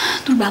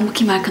 Dur ben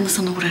bakayım Erkan'a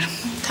sana uğrarım.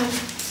 Tamam.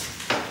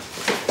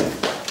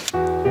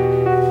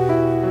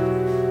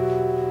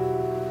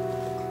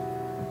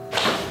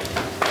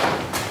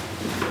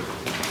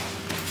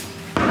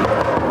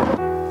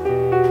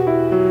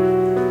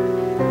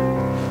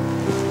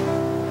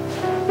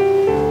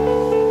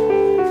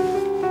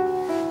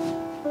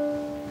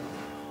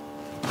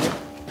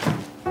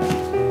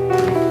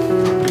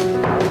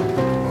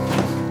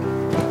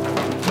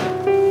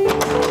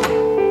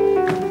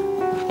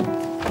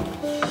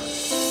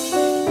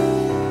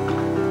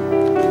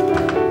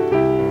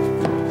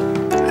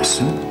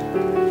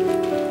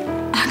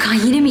 Erkan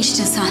yine mi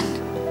içtin sen?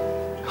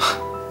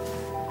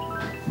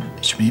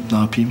 İçmeyip ne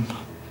yapayım?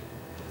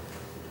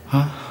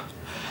 Ha?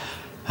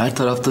 Her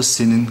tarafta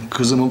senin,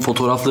 kızımın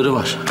fotoğrafları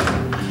var.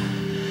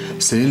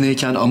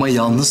 Seninleyken ama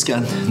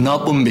yalnızken ne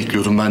yapmamı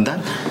bekliyordun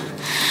benden?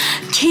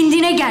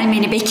 Kendine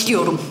gelmeni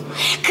bekliyorum.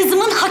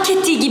 Kızımın hak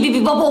ettiği gibi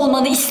bir baba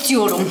olmanı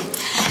istiyorum.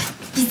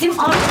 Bizim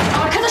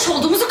arkadaş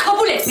olduğumuzu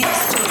kabul etmeni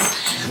istiyorum.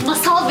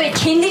 Masal ve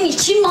kendin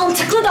için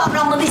mantıklı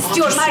davranmanı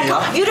istiyorum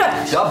Erkan. Yürü.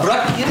 Ya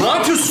bırak. Yürü. Ne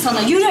yapıyorsun?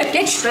 Sana yürü.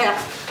 Geç şuraya.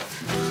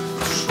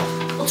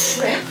 Otur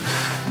şuraya.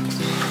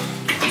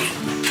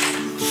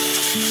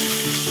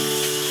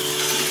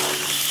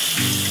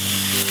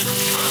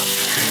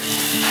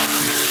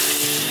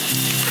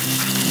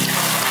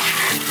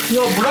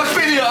 Ya bırak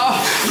beni ya.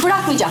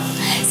 Bırakmayacağım.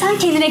 Sen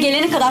kendine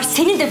gelene kadar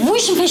seni de bu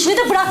işin peşini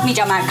de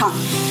bırakmayacağım Erkan.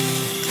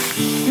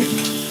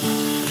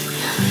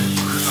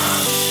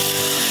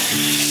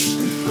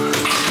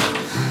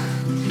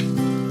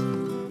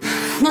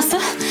 Nasıl?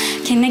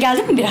 Kendine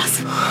geldin mi biraz?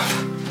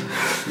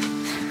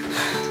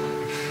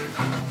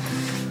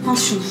 Al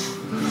şunu.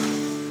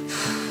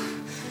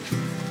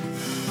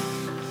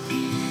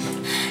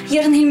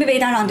 Yarın Hilmi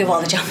Bey'den randevu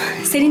alacağım.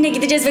 Seninle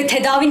gideceğiz ve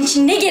tedavin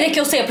için ne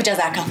gerekiyorsa yapacağız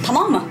Erkan.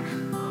 Tamam mı?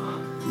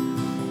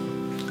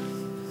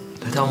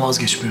 Neden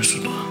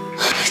vazgeçmiyorsun?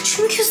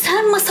 Çünkü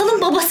sen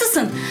Masal'ın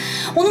babasısın.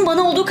 Onun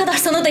bana olduğu kadar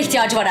sana da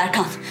ihtiyacı var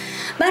Erkan.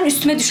 Ben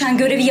üstüme düşen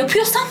görevi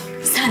yapıyorsam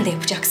sen de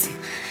yapacaksın.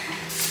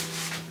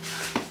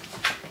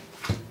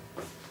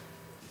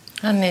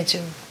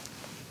 Anneciğim,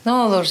 ne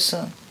olursun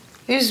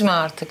üzme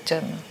artık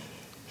canım.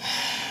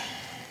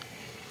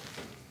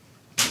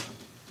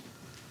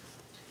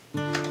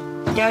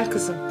 Gel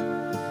kızım.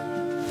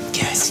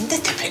 Gelsin de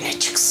tepene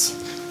çıksın.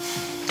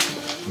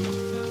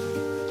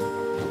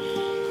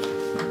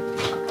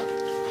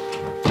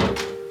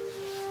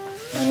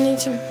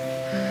 Anneciğim,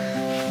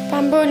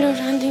 ben böyle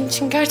öğrendiğim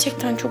için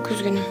gerçekten çok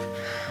üzgünüm.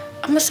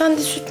 Ama sen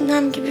de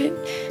sütünem gibi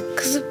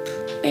kızıp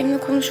benimle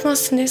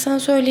konuşmazsın diye sana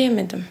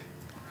söyleyemedim.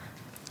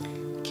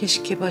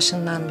 Keşke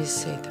başından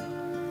bilseydim.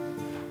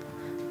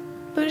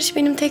 Barış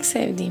benim tek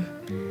sevdiğim.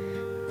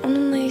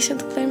 Onunla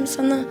yaşadıklarımı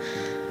sana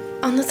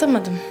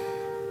anlatamadım.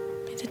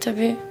 Bir de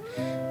tabii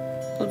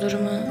bu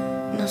duruma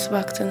nasıl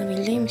baktığını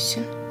bildiğim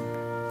için.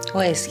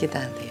 O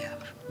eskidendi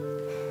yavrum.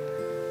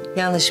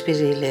 Yanlış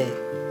biriyle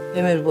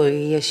ömür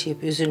boyu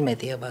yaşayıp üzülme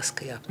diye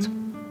baskı yaptım.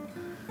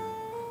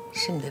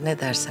 Şimdi ne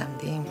dersem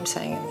diyeyim,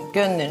 sen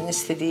gönlünün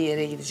istediği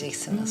yere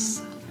gideceksin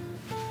nasılsa.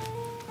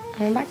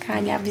 Ama bak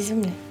hala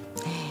bizimle.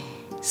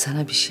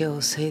 Sana bir şey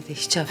olsaydı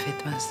hiç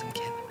affetmezdim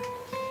kendimi.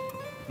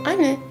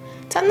 Anne,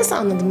 sen nasıl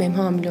anladın benim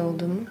hamile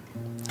olduğumu?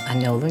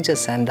 Anne olunca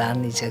sen de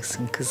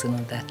anlayacaksın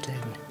kızının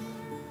dertlerini.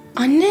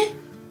 Anne,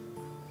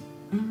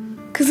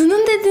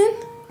 kızının dedin.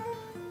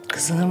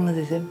 Kızının mı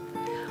dedim?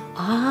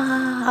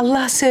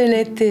 Allah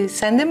söyletti.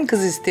 Sen de mi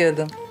kız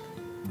istiyordun?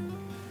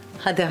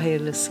 Hadi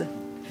hayırlısı.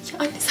 Ya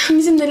anne sen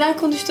bizim neler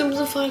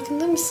konuştuğumuzun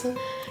farkında mısın?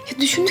 Ya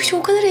düşündükçe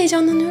o kadar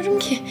heyecanlanıyorum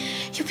ki.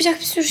 Yapacak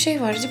bir sürü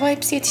şey var. Acaba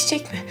hepsi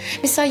yetişecek mi?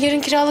 Mesela yarın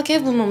kiralık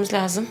ev bulmamız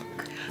lazım.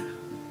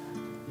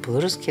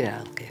 Buluruz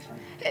kiralık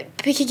ev.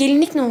 Peki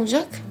gelinlik ne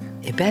olacak?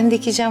 Ben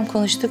dikeceğim,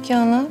 konuştuk ya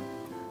onu.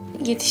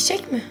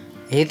 Yetişecek mi?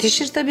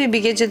 Yetişir tabii. Bir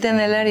gecede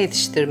neler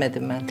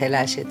yetiştirmedim ben.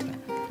 Telaş etme.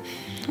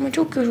 Ama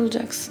çok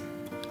yorulacaksın.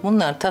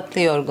 Bunlar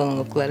tatlı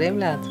yorgunluklar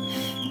evladım.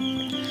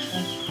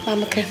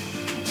 Ben bakarım.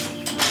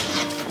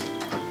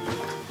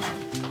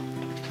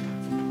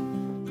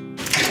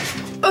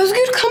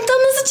 Özgür, kamptan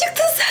nasıl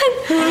çıktın sen?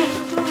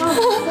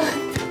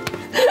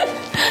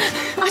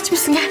 Aç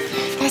mısın? Gel.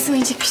 Gel sana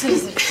yiyecek bir şeyler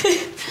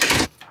hazırlayayım.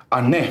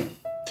 Anne,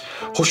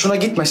 hoşuna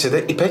gitmese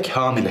de İpek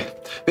hamile.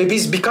 Ve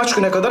biz birkaç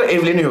güne kadar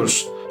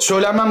evleniyoruz.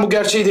 Söylenmem bu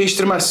gerçeği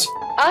değiştirmez.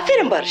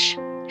 Aferin Barış.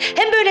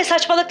 Hem böyle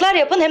saçmalıklar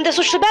yapın hem de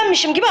suçlu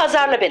benmişim gibi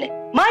azarla beni.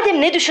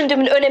 Madem ne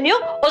düşündüğümün önemi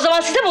yok, o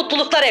zaman size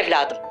mutluluklar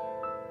evladım.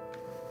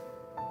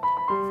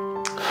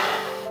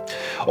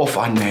 Of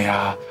anne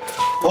ya.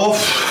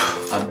 Of.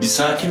 Abi bir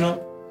sakin ol.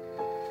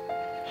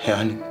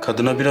 Yani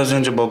kadına biraz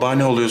önce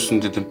babaanne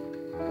oluyorsun dedim.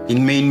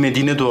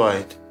 İnmediğine dua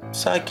et.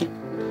 Sakin.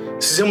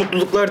 Size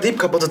mutluluklar deyip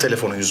kapadı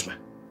telefonu yüzme.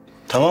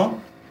 Tamam.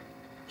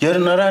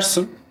 Yarın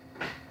ararsın.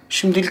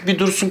 Şimdilik bir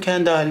dursun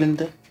kendi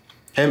halinde.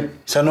 Hem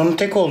sen onun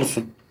tek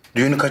oğlusun.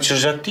 Düğünü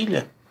kaçıracak değil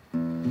ya.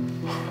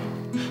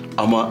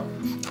 Ama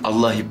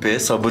Allah İpek'e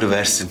sabır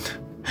versin.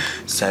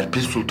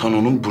 Serpil Sultan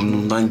onun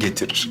burnundan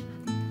getirir.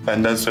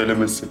 Benden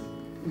söylemesi.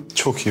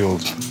 Çok iyi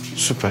oldu.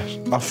 Süper.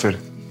 Aferin.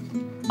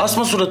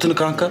 Asma suratını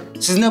kanka.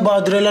 Siz ne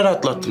badireler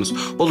atlattınız.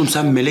 Oğlum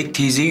sen Melek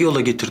teyzeyi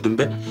yola getirdin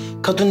be.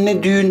 Kadın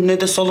ne düğün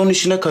ne de salon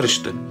işine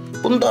karıştı.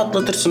 Bunu da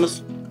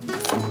atlatırsınız.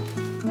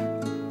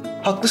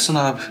 Haklısın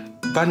abi.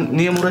 Ben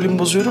niye moralimi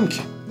bozuyorum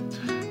ki?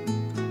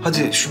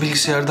 Hadi şu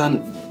bilgisayardan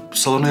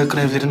salona yakın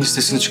evlerin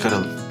listesini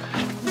çıkaralım.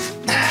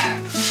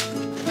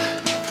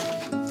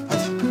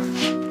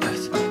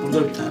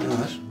 Burada bir tane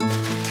var.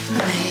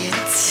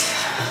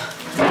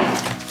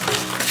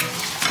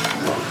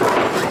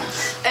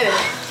 Evet.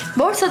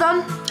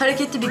 Borsadan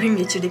hareketli bir gün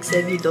geçirdik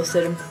sevgili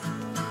dostlarım.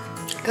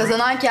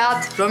 Kazanan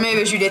kağıt Romeo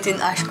ve Juliet'in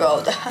aşkı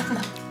oldu.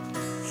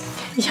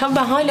 Ya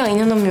ben hala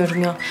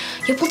inanamıyorum ya.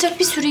 Yapılacak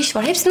bir sürü iş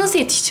var. Hepsi nasıl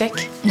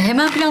yetişecek?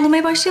 Hemen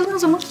planlamaya başlayalım o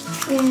zaman.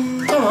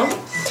 Tamam.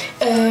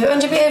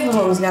 Önce bir ev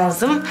bulmamız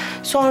lazım.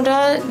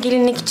 Sonra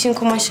gelinlik için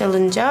kumaş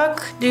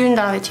alınacak. Düğün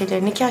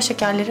davetiyeleri, nikah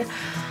şekerleri.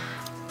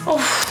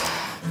 Of.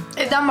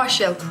 Evden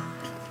başlayalım.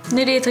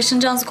 Nereye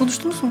taşınacağınızı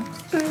konuştunuz mu?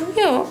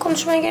 Yok,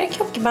 konuşmaya gerek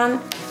yok ki. Ben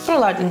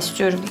buralardan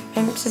istiyorum.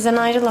 Hem sizden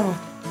ayrılamam.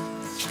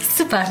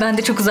 Süper. Ben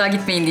de çok uzağa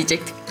gitmeyin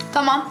diyecektim.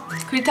 Tamam.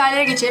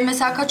 Kriterlere geçelim.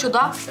 Mesela kaç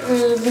oda?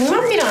 Bilmem,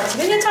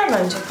 1+1 yeter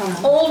bence.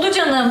 Tamam. Oldu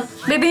canım.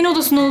 Bebeğin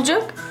odası ne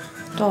olacak?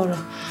 Doğru.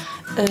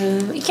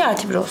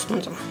 2+1 olsun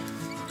o zaman.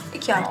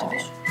 2+1.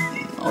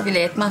 O bile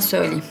yetmez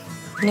söyleyeyim.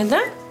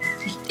 Neden?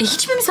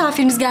 Hiç mi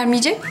misafirimiz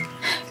gelmeyecek?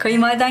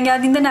 Kayınvaliden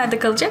geldiğinde nerede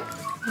kalacak?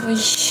 Ay,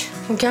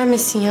 o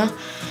gelmesin ya.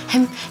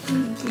 Hem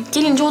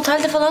gelince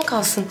otelde falan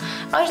kalsın.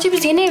 Ayrıca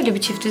biz yeni evli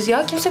bir çiftiz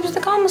ya. Kimse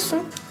bizde kalmasın.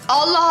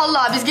 Allah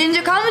Allah. Biz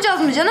gelince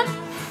kalmayacağız mı canım?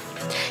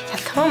 Ya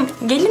tamam,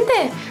 gelin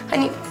de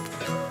hani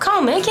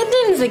kalmaya kendi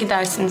evinize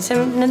gidersiniz.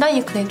 Hem neden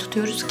yakın ev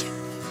tutuyoruz ki?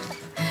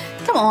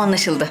 Tamam,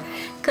 anlaşıldı.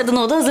 Kadına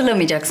oda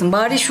hazırlamayacaksın.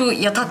 Bari şu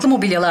yataklı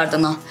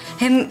mobilyalardan al.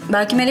 Hem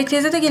belki Melek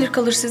teyze de gelir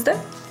kalır sizde.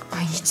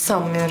 Ay hiç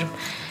sanmıyorum.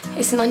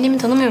 Esin, annemi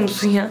tanımıyor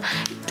musun ya?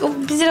 O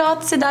bizi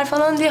rahatsız eder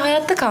falan diye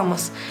hayatta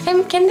kalmaz.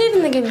 Hem kendi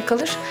evinde gelir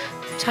kalır.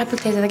 Serpil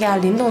teyze de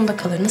geldiğinde onda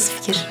kalır. Nasıl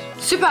fikir?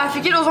 Süper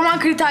fikir. O zaman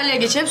kriterlere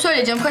geçelim.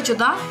 Söyleyeceğim kaç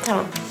oda?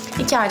 Tamam.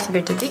 2+1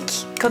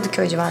 dedik.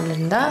 Kadıköy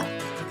civarlarında.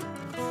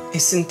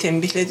 Esin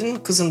tembihledin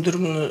mi kızın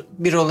durumunu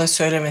Birol'a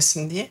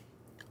söylemesin diye?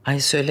 Ay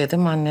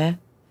söyledim anne.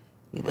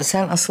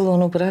 Sen asıl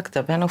onu bırak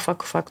da ben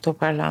ufak ufak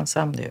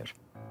toparlansam diyorum.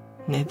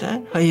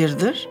 Neden?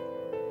 Hayırdır?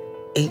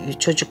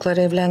 Çocuklar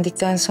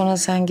evlendikten sonra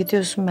sen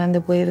gidiyorsun, ben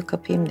de bu evi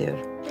kapayım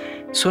diyorum.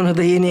 Sonra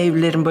da yeni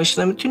evlilerin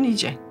başına mı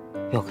tüneyeceksin?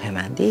 Yok,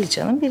 hemen değil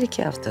canım.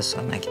 1-2 hafta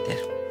sonra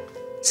giderim.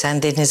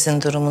 Sen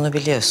Deniz'in durumunu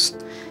biliyorsun.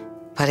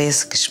 Paraya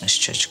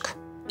sıkışmış çocuk.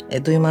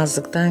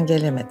 Duymazlıktan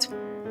gelemedim.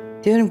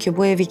 Diyorum ki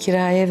bu evi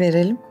kiraya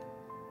verelim.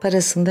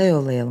 Parasını da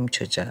yollayalım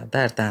çocuğa.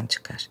 Berdan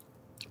çıkar.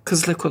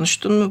 Kızla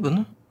konuştun mu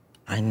bunu?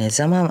 Ay ne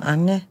zaman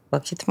anne?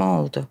 Vakit mi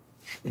oldu?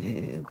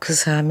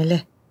 Kız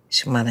hamile.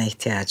 Şimdi bana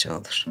ihtiyacı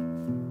olur.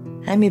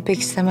 Hem İpek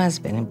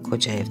istemez benim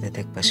koca evde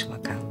tek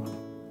başıma kalmam.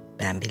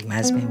 Ben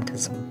bilmez miyim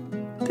kızım?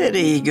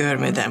 Dereyi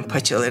görmeden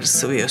paçaları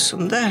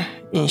sıvıyorsun da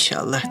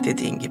inşallah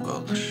dediğin gibi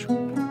olur.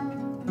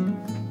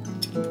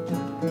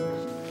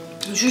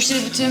 Şu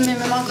işleri bitireyim,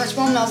 benim hemen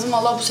kaçmam lazım.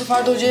 Vallahi bu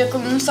sefer de hocaya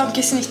yakalanırsam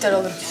kesin ihtar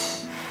alırım.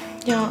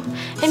 Ya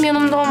hem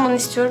yanımda olmanı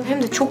istiyorum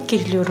hem de çok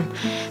geriliyorum.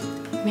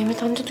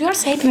 Mehmet amca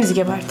duyarsa hepimizi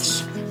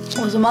gebertir.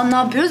 O zaman ne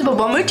yapıyoruz?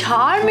 Babamı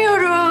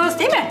çağırmıyoruz,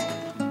 değil mi?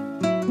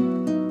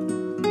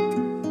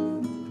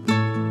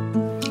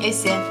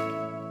 Esin.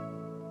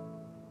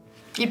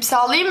 İp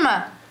sallayayım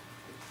mı?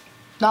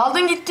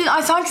 Daldın gittin.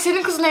 Ay sanki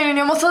senin kızın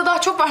evleniyor. Masada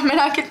daha çok var,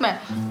 merak etme.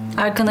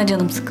 Erkan'a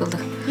canım sıkıldı.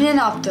 Yine ne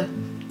yaptı?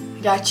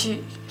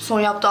 Gerçi son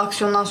yaptığı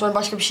aksiyondan sonra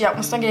başka bir şey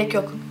yapmasına gerek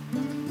yok.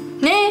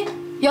 Ne?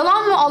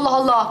 Yalan mı? Allah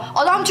Allah.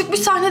 Adam çıkmış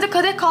sahnede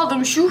kadeh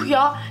kaldırmış. Yuh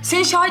ya.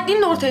 Senin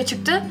şahitliğin de ortaya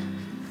çıktı.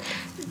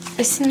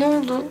 Esin ne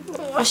oldu?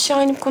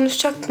 Aşağı inip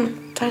konuşacaktın.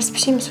 Ters bir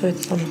şey mi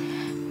söyledi sana?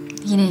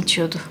 Yine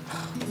içiyordu.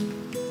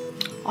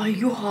 Ay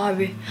yuh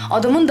abi.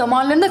 Adamın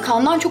damarlarında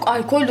kandan çok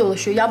alkol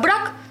dolaşıyor. Ya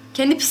bırak.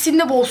 Kendi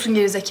pisliğinde boğulsun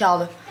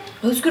gerizekalı.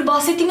 Özgür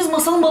bahsettiğimiz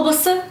masalın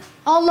babası.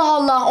 Allah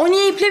Allah. O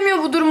niye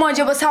iplemiyor bu durumu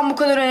acaba sen bu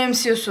kadar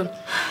önemsiyorsun?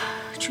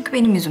 Çünkü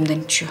benim yüzümden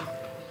içiyor.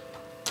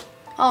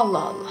 Allah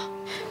Allah.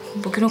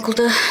 Bugün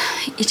okulda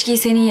içkiyi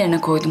senin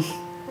yerine koydum.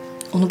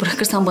 Onu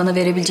bırakırsan bana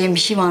verebileceğin bir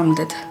şey var mı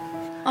dedi.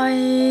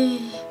 Ay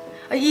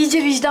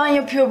iyice vicdan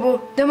yapıyor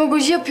bu.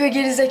 Demagoji yapıyor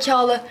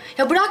gerizekalı.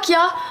 Ya bırak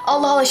ya.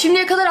 Allah Allah.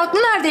 Şimdiye kadar aklı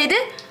neredeydi?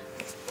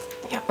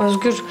 Ya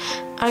Özgür,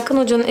 Erkan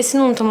Hoca'nın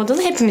Esin'i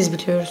unutamadığını hepimiz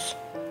biliyoruz.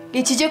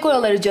 Geçecek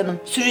oraları canım.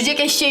 Sürecek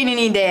eşeğinin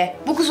ideye.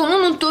 Bu kız onu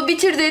unuttu,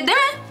 bitirdi değil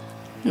mi?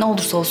 Ne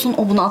olursa olsun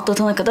o bunu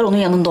atlatana kadar onun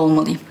yanında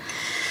olmalıyım.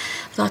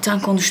 Zaten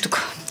konuştuk.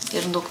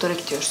 Yarın doktora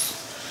gidiyoruz.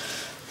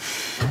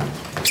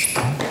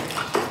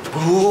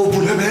 Oo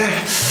bu ne be?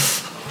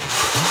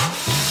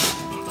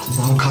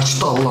 Allah'ım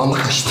kaçtı, Allah'ıma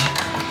kaçtı.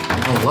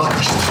 Allah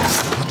kaçtı.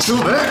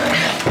 Açıl be!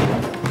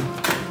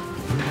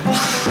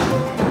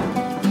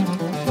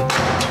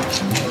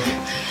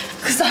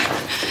 Kızlar,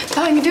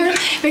 ben gidiyorum.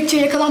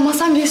 Bekçiye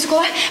yakalanmazsam gerisi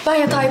kolay. Ben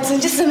yatağa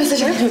yatınca size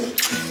mesaj atarım.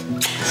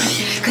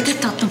 Dikkat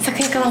et tatlım.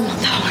 Sakın yakalanma.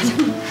 Tamam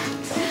hadi.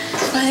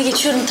 Ben de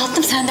geçiyorum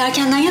tatlım. Sen de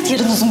erkenden yat.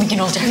 Yarın uzun bir gün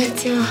olacak.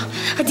 Evet ya.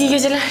 Hadi iyi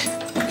geceler.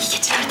 İyi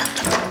geceler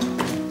tatlım.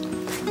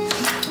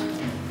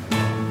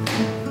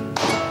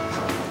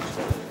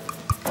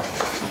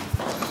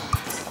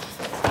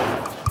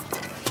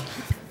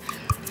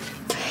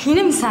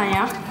 Yine mi sen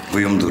ya?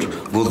 Uyumdur.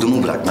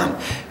 Bulduğumu bırakmam.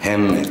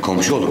 Hem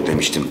komşu olduk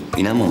demiştim.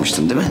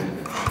 İnanmamıştın değil mi?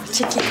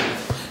 Çekil.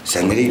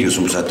 Sen nereye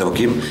gidiyorsun bu saatte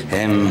bakayım?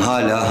 Hem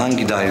hala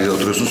hangi dairede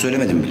oturuyorsun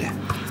söylemedim bile.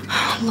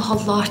 Allah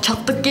Allah.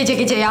 Çattık gece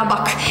gece ya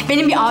bak.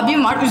 Benim bir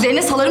abim var.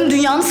 Üzerine salarım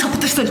dünyanı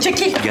sapıtırsın.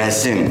 Çekil.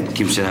 Gelsin.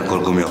 Kimseden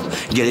korkum yok.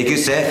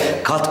 Gerekirse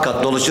kat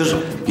kat dolaşır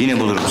yine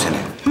bulurum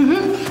seni. Hı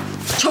hı.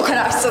 Çok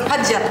ararsın.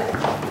 Hadi canım.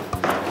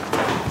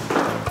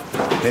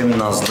 Hem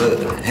nazlı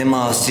hem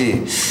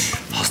asi.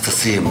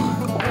 Hastasıyım.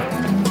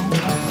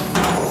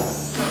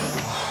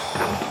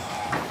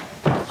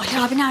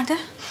 Ali abi nerede?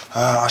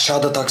 Ha,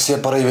 aşağıda taksiye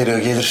parayı veriyor,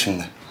 gelir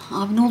şimdi.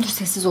 Abi ne olur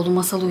sessiz olun.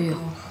 Masal uyuyor.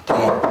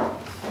 Tamam.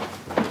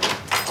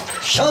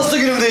 Şanslı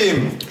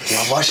günümdeyim.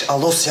 Yavaş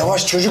Alos,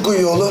 yavaş. Çocuk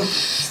uyuyor oğlum.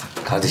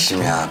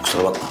 Kardeşim ya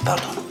kusura bakma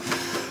pardon.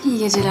 İyi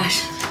geceler.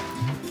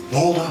 Ne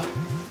oldu?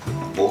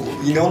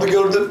 Yine onu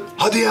gördüm.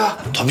 Hadi ya.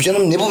 Tabii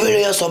canım ne bu böyle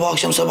ya sabah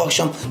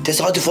akşam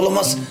tesadüf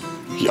olamaz.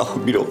 Ya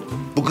Birol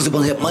bu kızı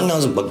bana yapman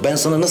lazım. Bak ben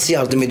sana nasıl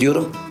yardım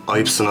ediyorum?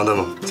 Ayıpsın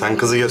adamım. Sen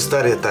kızı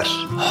göster yeter.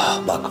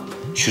 Bak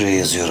şuraya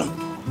yazıyorum.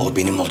 O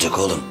benim olacak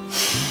oğlum.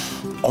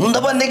 Onun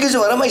da bana ne gözü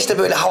var ama işte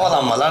böyle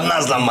havalanmalar,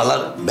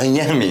 nazlanmalar. Ben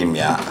yer miyim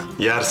ya?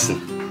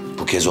 Yersin.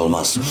 Bu kez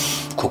olmaz.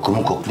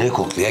 Kokumu koklaya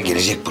koklaya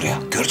gelecek buraya.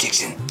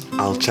 Göreceksin.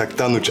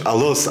 Alçaktan uç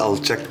Alos,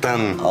 alçaktan.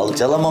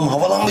 Alçalamam,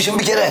 havalanmışım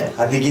bir kere.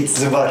 Hadi git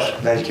zıbar.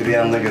 Belki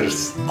rüyanda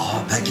görürsün.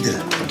 Belki de.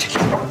 Çekil.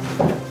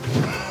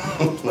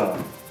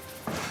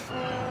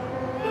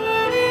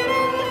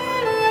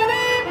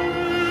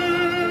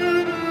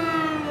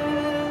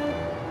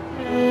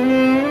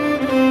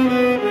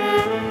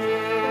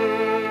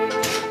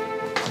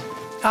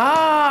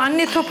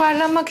 Anne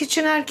toparlanmak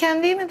için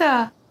erken değil mi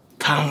daha?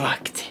 Tam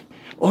vakti.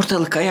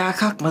 Ortalık ayağa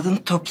kalkmadan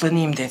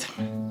toplanayım dedim.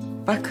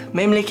 Bak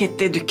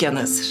memlekette dükkan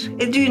hazır.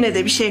 Düğüne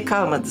de bir şey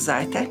kalmadı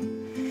zaten.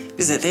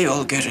 Bize de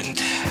yol göründü.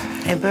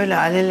 Böyle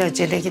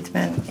alelacele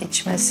gitmen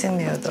içime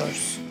sinmiyor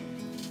doğrusu.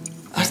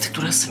 Artık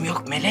durasım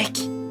yok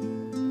Melek.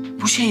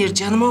 Bu şehir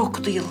canıma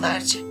okudu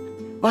yıllarca.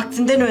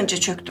 Vaktinden önce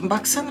çöktüm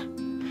baksana.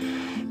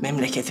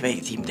 Memleketime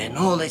gideyim de ne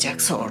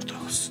olacaksa orada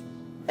olsun.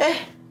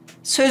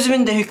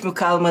 Sözümün de hükmü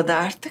kalmadı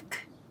artık.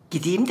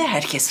 Gideyim de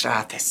herkes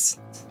rahat etsin.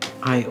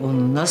 Ay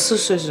onun nasıl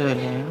söz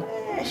öyle ya?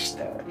 İşte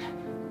öyle.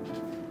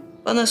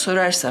 Bana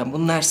sorarsan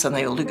bunlar sana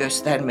yolu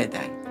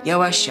göstermeden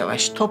yavaş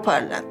yavaş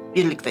toparlan.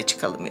 Birlikte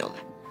çıkalım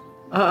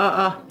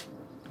yola.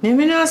 Ne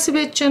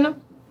münasebet canım.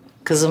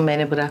 Kızım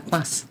beni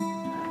bırakmaz.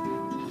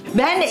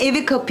 Ben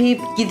evi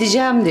kapayıp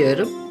gideceğim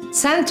diyorum.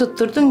 Sen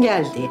tutturdun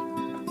gel diye.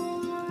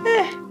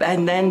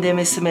 Benden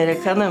demesi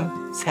Melek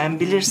Hanım. Sen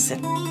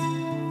bilirsin.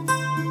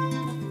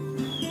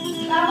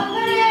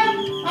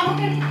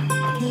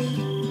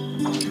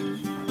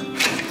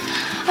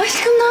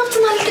 Aşkım ne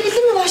yaptın?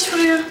 Halledebildin mi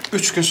başvuruyu?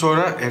 3 gün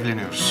sonra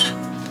evleniyoruz.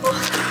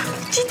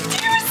 Ciddi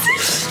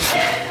misin?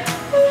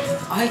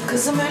 Ay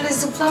kızım öyle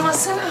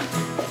zıplamasana.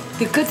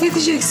 Dikkat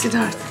edeceksin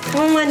artık.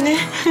 Tamam anne.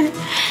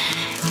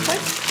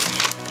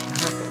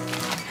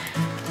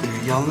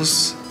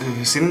 Yalnız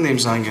senin de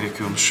imzan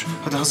gerekiyormuş.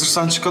 Hadi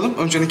hazırsan çıkalım.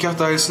 Önce nikah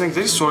dairesine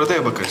gideriz, sonra da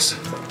eve bakarız.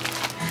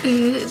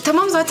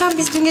 Tamam zaten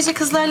biz dün gece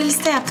kızlarla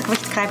liste yaptık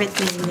vakit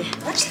kaybetmeyelim diye.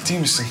 Ciddi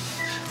misin?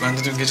 Ben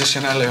de dün gece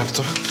Şener'le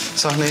yaptım.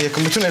 Sahneye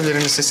yakın bütün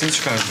evlerin listesini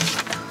çıkardım.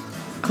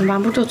 Ama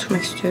ben burada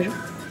oturmak istiyorum.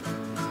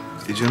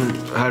 Canım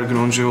her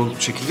gün onca yol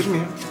çekilir mi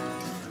ya?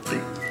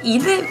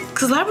 İyi de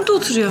kızlar burada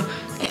oturuyor.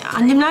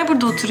 Annemler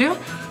burada oturuyor.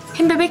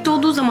 Hem bebek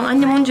doğduğu zaman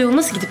annem onca yol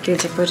nasıl gidip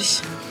gelecek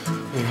Barış?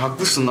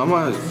 Haklısın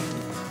ama...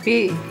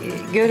 Bir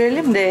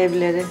görelim de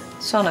evleri.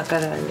 Sonra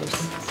karar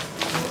veririz.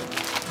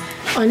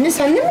 Anne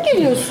sen de mi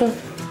geliyorsun?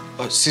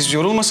 Siz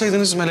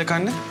yorulmasaydınız Melek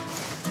anne.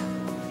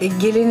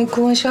 Gelinin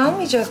kumaşı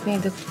almayacak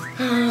mıydık?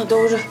 Ha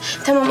doğru.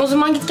 Tamam o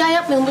zaman git gel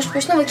yapmayalım. Boş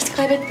boşuna vakit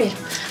kaybetmeyelim.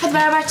 Hadi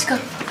beraber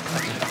çıkalım.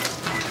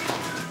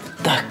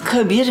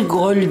 Dakika bir,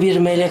 gol bir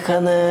Melek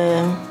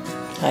Hanım.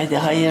 Hadi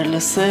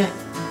hayırlısı.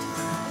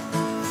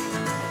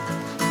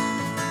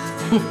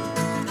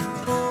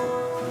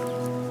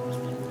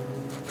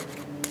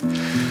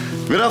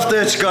 Bir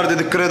haftaya çıkar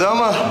dedik kredi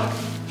ama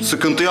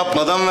sıkıntı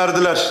yapmadan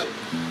verdiler.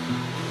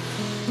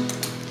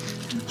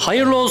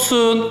 Hayırlı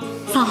olsun.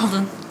 Sağ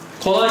olun.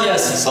 Kolay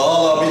gelsin.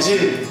 Sağ ol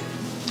abiciğim.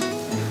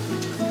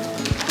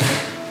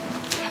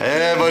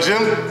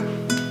 Bacım,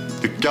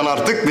 dükkan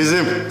artık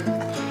bizim.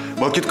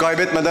 Vakit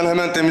kaybetmeden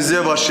hemen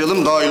temizliğe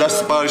başlayalım. Daha ilaç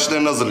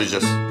siparişlerini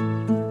hazırlayacağız.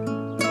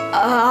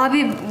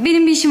 Abi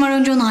benim bir işim var.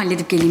 Önce onu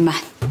halledip geleyim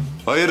ben.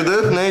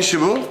 Hayırdır? Ne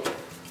işi bu?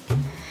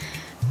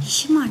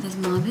 İşim var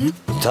dedim abi.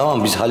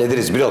 Tamam biz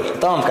hallederiz Birol.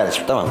 Tamam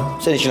kardeşim tamam.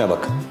 Sen işine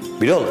bak.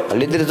 Birol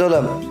hallederiz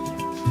oğlum.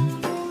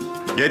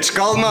 Geç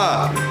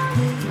kalma.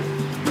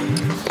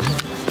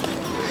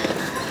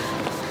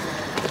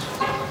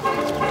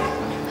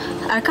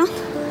 Erkan,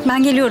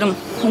 ben geliyorum.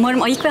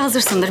 Umarım ayık ve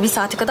hazırsındır. Bir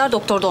saate kadar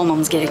doktorda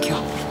olmamız gerekiyor.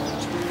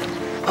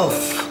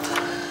 Of.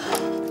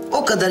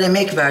 O kadar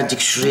emek verdik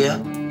şuraya.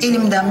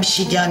 Elimden bir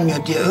şey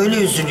gelmiyor diye öyle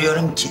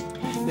üzülüyorum ki.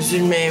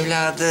 Üzülme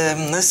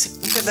evladım. Nasip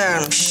bu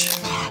kadarmış.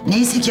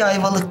 Neyse ki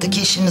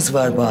Ayvalık'taki işimiz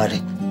var bari.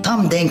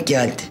 Tam denk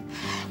geldi.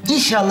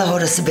 İnşallah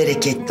orası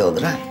bereketli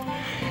olur ha.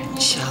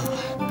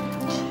 İnşallah.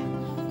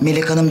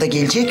 Melek Hanım da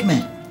gelecek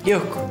mi?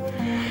 Yok.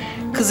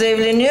 Kız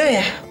evleniyor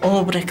ya,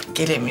 onu bırakıp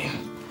gelemiyor.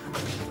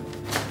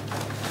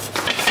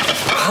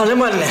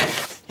 Hanım anne.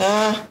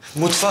 Ya,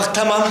 mutfak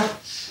tamam.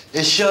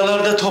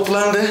 Eşyalar da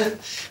toplandı.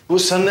 Bu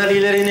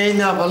sandalyeleri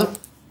ne yapalım?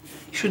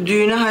 Şu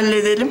düğünü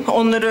halledelim,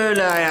 onları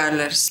öyle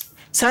ayarlarız.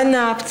 Sen ne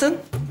yaptın?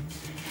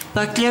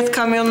 Nakliyat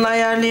kamyonunu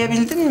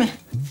ayarlayabildin mi?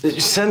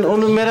 Sen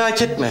onu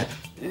merak etme.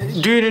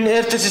 Düğünün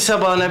ertesi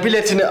sabahına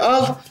biletini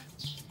al,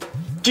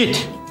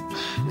 git.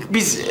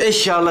 Biz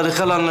eşyaları,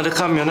 kalanları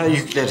kamyona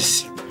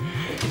yükleriz.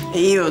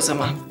 İyi o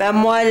zaman. Ben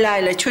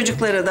Mualla'yla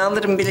çocuklara da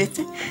alırım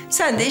bileti.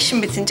 Sen de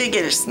işin bitince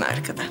gelirsin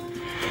arkadan.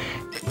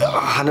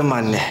 Hanım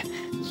anne,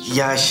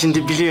 ya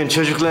şimdi biliyorsun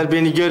çocuklar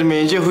beni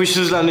görmeyince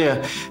huysuzlanıyor.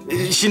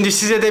 Şimdi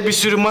size de bir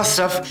sürü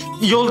masraf,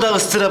 yolda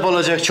ıstırap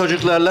olacak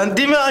çocuklarla.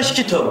 Değil mi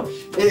Aşkitom?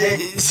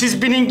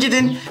 Siz binin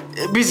gidin,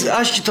 biz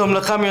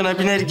Aşkitom'la kamyona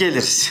biner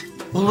geliriz.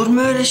 Olur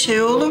mu öyle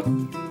şey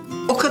oğlum?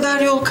 O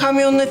kadar yol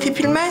kamyonla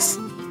tepilmez.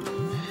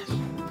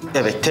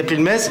 Evet,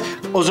 tepilmez.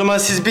 O zaman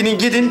siz binin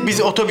gidin,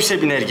 biz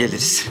otobüse biner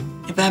geliriz.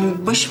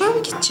 Ben başıma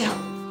mı gideceğim?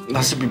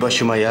 Nasıl bir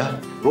başıma ya?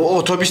 O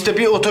otobüste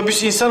bir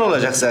otobüs insan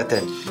olacak zaten.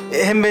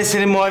 Hem ben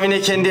seni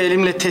muavine kendi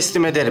elimle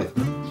teslim ederim.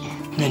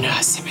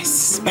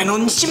 Münasebetsiz. Ben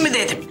onun için mi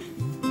dedim?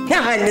 Ne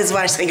haliniz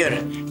varsa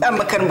görün. Ben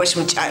bakarım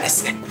başımın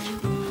çaresine.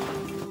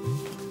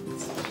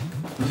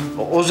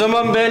 O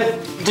zaman ben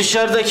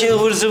dışarıdaki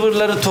ıvır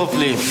zıvırları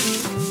toplayayım.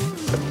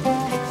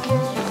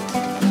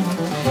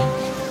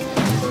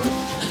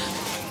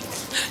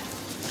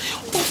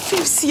 Of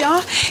Fevzi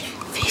ya.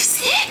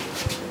 Fevzi.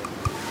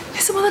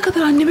 Ne zamana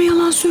kadar anneme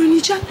yalan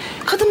söyleyeceksin?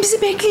 Kadın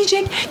bizi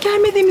bekleyecek.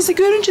 Gelmediğimizi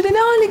görünce de ne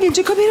hale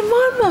gelecek haberin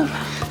var mı?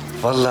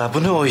 Vallahi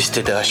bunu o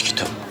istedi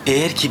Aşkitom.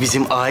 Eğer ki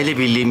bizim aile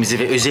birliğimizi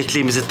ve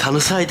özelliğimizi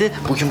tanısaydı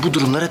bugün bu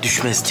durumlara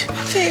düşmezdi.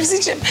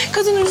 Fevzi'cim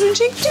kadın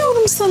üzülecek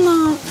diyorum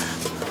sana.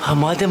 Ha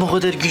madem o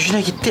kadar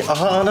gücüne gitti,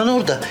 aha anan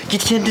orada.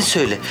 Git kendin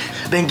söyle.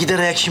 Ben gider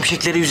ayak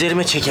şimşekleri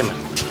üzerime çekemem.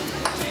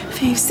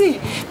 Fevzi,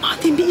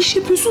 madem bir iş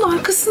yapıyorsun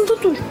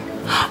arkasında dur.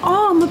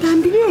 Ama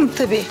ben biliyorum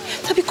tabii.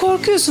 Tabii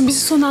korkuyorsun bizi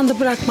son anda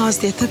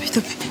bırakmaz diye.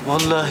 Tabii.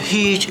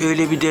 Vallahi hiç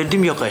öyle bir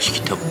derdim yok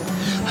Aşkitom.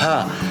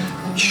 Ha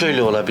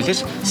şöyle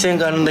olabilir. Sen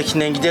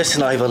karnındakinden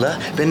gidersin Ayvalık'a.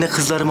 Ben de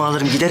kızlarımı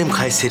alırım giderim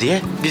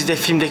Kayseri'ye. Biz de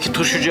filmdeki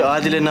turşucu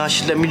Adile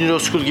Naşit'le Münir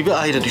Özkul gibi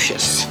ayrı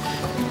düşeriz.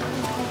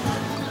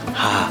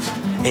 Ha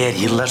eğer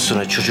yıllar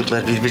sonra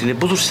çocuklar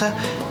birbirini bulursa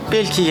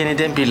belki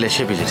yeniden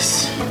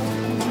birleşebiliriz.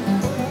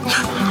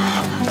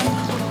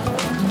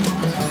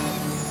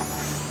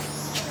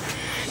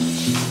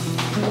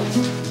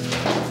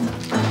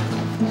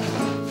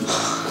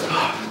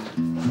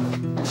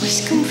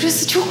 Aşkım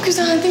burası çok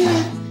güzel değil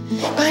mi?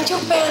 Ben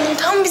çok beğendim.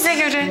 Tam bize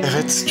göre.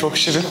 Evet, çok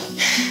şirin.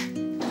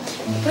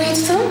 Burayı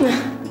tutalım mı?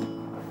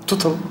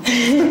 Tutalım.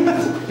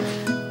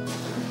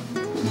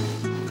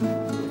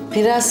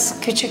 Biraz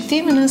küçük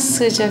değil mi? Nasıl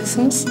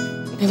sığacaksınız?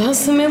 Neden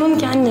sığmayalım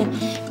ki anne?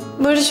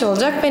 Barış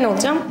olacak, ben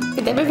olacağım.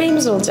 Bir de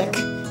bebeğimiz olacak.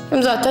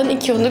 Hem zaten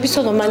 2 oda bir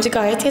salon bence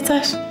gayet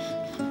yeter.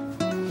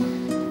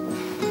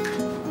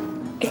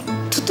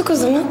 Tuttuk o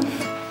zaman.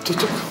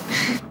 Tuttuk.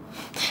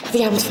 Hadi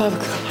gel mutfağa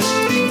bakalım.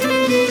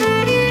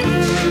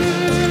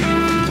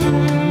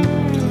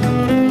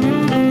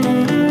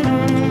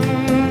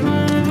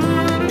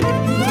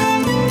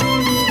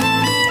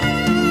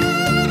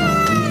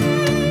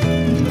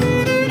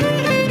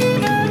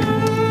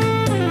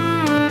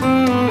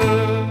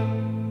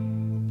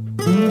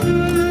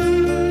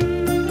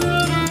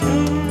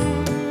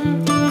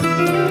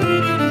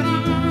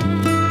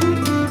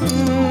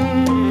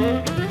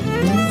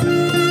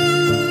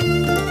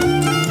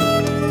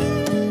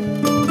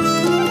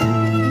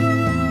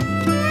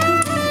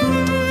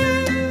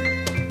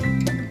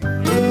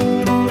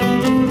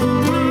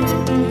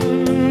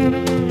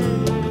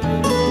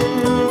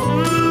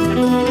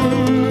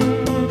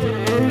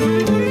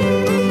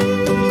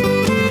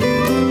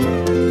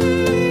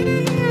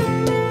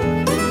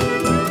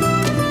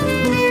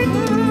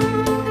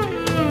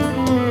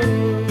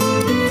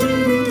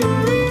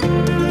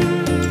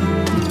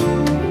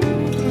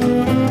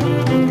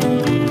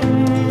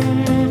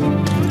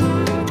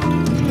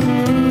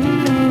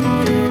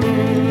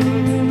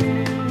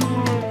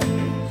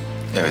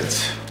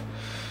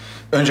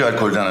 Önce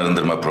alkolden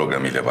arındırma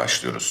programı ile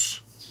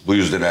başlıyoruz. Bu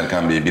yüzden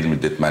Erkan Bey'i bir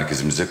müddet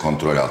merkezimize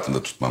kontrol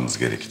altında tutmamız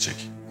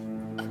gerekecek.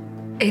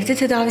 Evde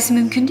tedavisi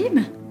mümkün değil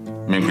mi?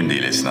 Mümkün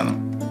değil Esin Hanım.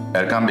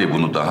 Erkan Bey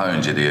bunu daha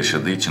önce de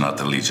yaşadığı için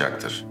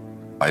hatırlayacaktır.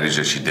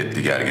 Ayrıca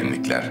şiddetli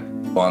gerginlikler,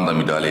 o anda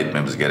müdahale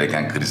etmemiz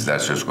gereken krizler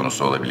söz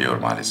konusu olabiliyor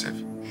maalesef.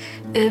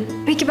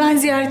 Peki ben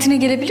ziyaretine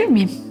gelebilir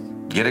miyim?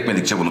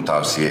 Gerekmedikçe bunu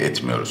tavsiye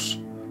etmiyoruz.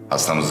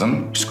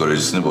 Hastamızın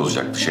psikolojisini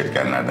bozacak dış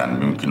etkenlerden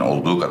mümkün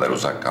olduğu kadar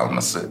uzak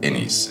kalması en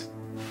iyisi.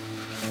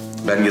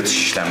 Ben yatış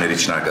işlemleri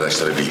için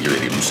arkadaşlara bilgi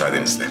vereyim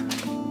müsaadenizle.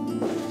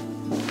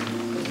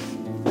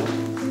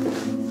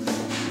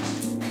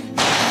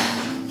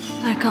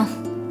 Erkan,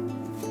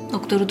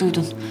 doktoru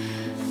duydun.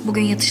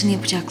 Bugün yatışını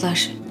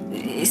yapacaklar.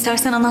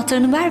 İstersen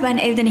anahtarını ver, ben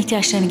evden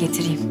ihtiyaçlarını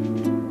getireyim.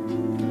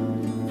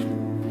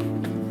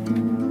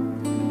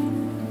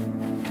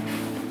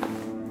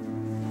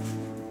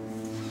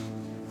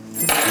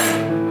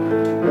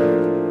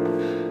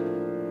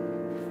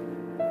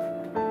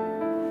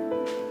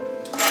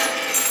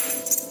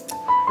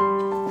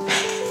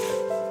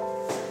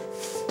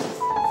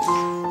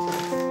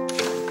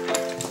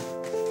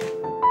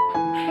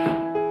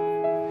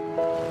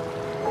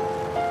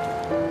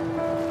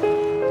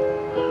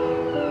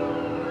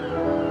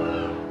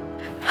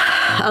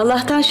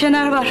 Allah'tan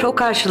Şener var, o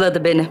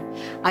karşıladı beni.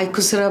 Ay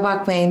kusura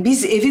bakmayın,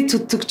 biz evi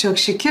tuttuk çok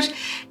şükür.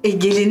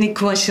 Gelinlik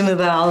kumaşını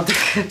da aldık.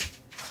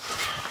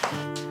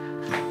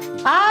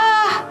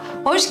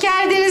 Hoş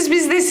geldiniz,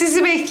 biz de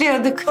sizi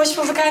bekliyorduk. Hoş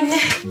bulduk anne.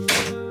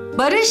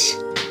 Barış,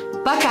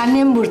 bak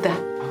annem burada.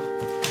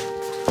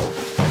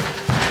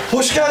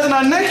 Hoş geldin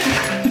anne.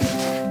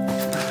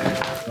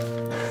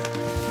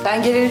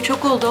 Ben geleli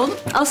çok oldu oğlum.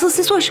 Asıl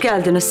siz hoş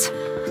geldiniz.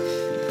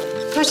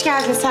 Hoş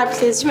geldin Serpil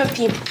teyzeciğim,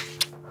 öpeyim.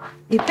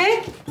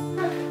 İpek,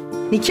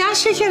 nikah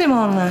şekeri mi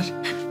onlar?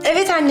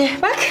 Evet anne,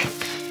 bak.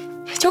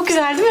 Çok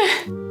güzel değil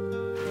mi?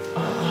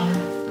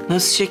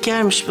 Nasıl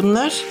şekermiş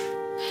bunlar?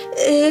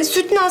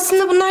 Sütün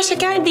aslında bunlar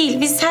şeker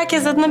değil. Biz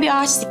herkes adına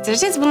bir ağaç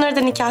diktireceğiz. Bunları da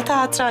nikahta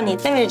hatıra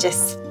niyetine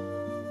vereceğiz.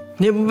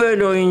 Ne bu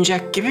böyle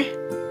oyuncak gibi?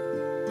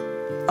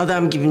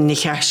 Adam gibi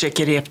nikah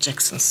şekeri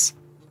yapacaksınız.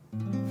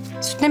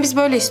 Sütüne biz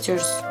böyle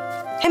istiyoruz.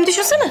 Hem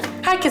düşünsene,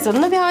 herkes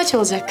adına bir ağaç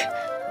olacak.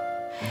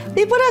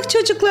 Bırak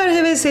çocuklar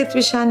heves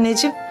etmiş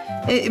anneciğim.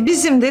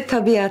 Bizim de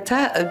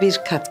tabiata bir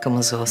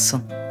katkımız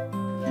olsun.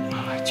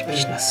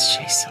 Ağaçmış nasıl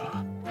şeyse o.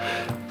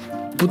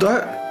 Bu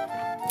da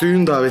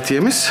düğün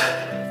davetiyemiz.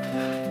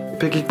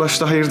 İpek ilk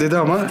başta hayır dedi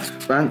ama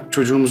ben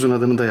çocuğumuzun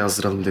adını da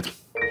yazdıralım dedim.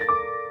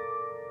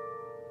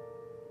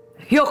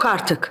 Yok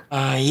artık.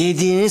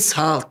 Yediğiniz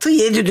haltı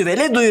 7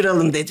 düvele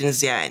duyuralım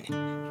dediniz yani.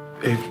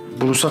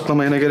 Bunu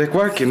saklamaya ne gerek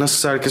var ki?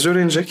 Nasılsa herkes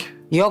öğrenecek.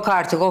 Yok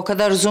artık, o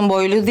kadar uzun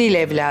boylu değil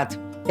evladım.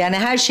 Yani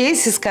her şeye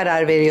siz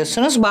karar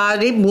veriyorsunuz.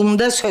 Bari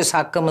bunda söz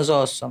hakkımız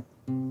olsun.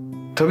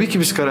 Tabii ki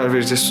biz karar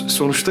vereceğiz.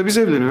 Sonuçta biz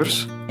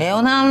evleniyoruz.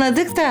 Onu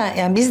anladık da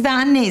yani biz de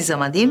anneyiz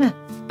ama değil mi?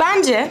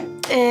 Bence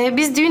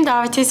biz düğün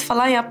davetiyesi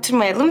falan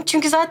yaptırmayalım.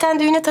 Çünkü zaten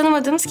düğüne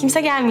tanımadığımız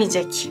kimse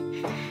gelmeyecek.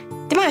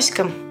 Değil mi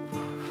aşkım?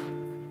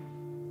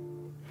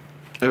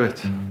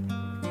 Evet.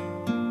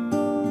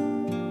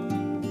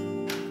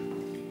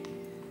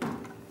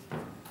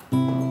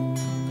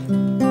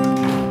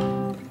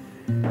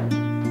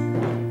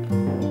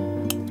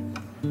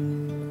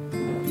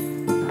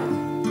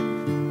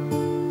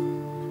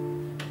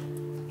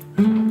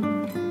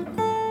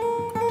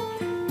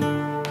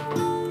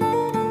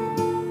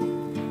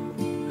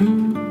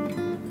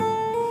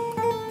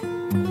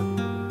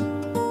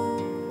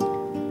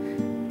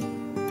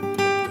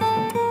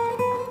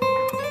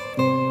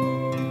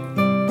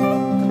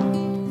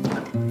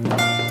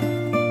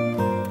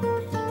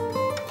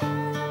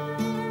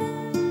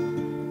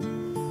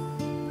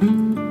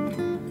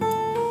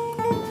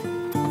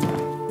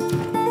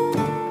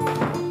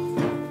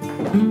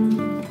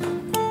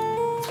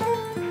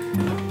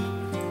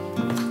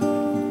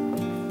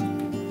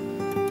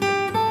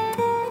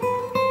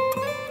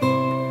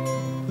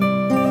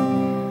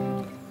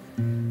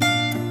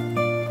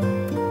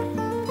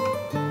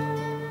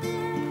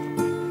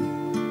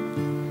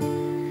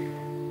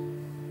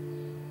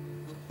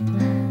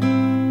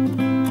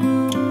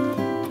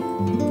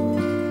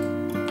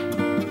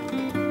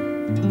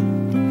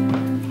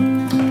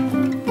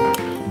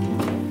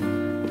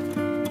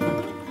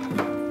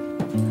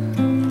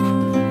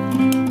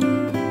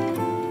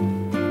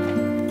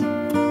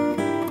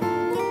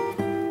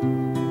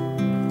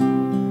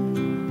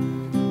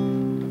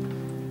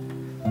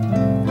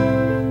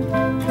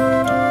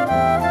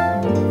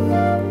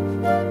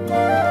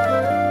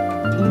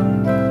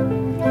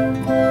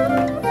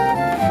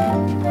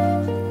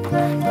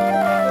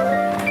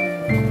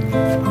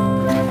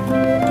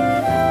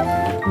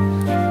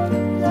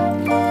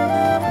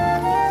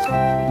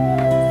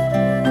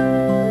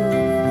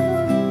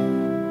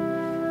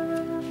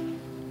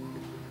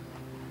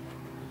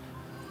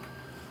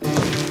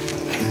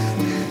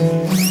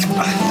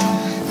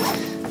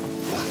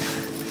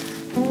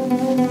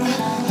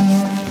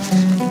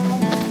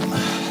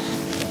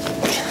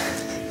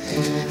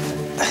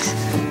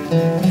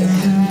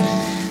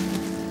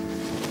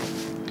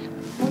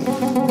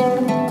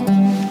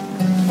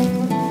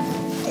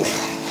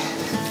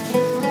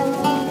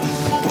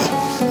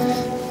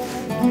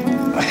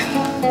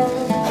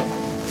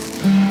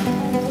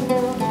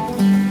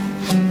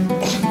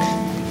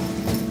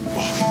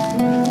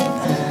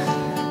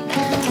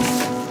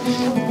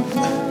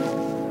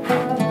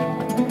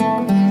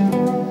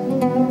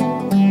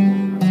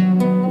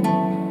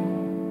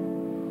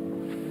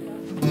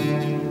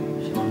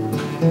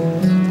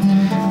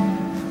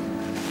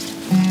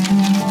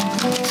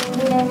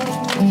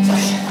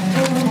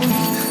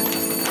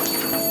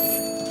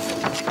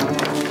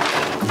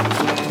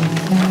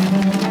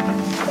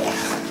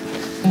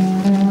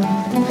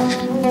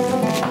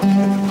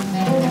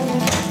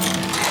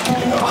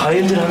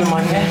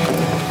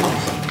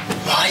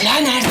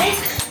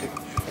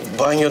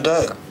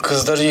 banyoda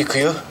kızları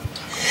yıkıyor.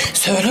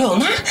 Söyle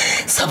ona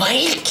sabah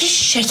ilk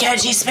iş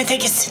şekerci İsmet'e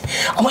gitsin.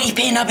 Ama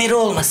İpek'in haberi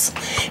olmasın.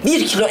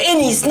 1 kilo en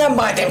iyisinden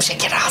badem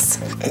şekeri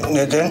alsın.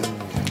 Neden?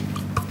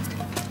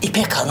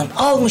 İpek Hanım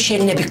almış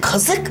eline bir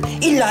kazık,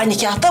 illa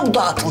nikahta bu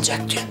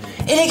dağıtılacak diyor.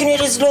 Ele güne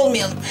rezil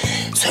olmayalım.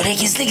 Söyle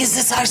gizli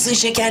gizli sarsın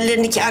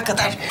şekerleri nikaha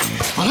kadar.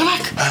 Bana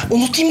bak,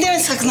 unutayım deme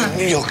sakın ha.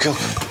 Yok yok.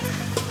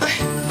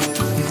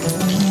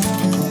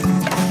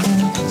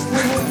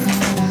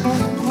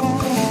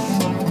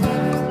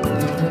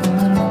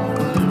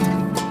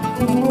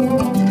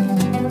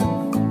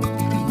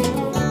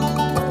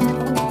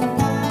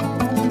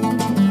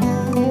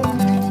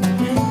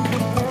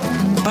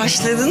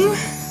 Başladın mı?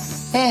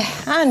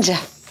 Anca.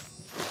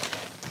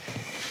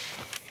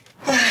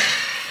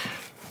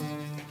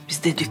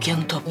 Biz de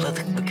dükkanı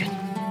topladık bugün.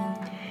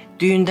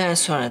 Düğünden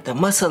sonra da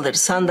masaları,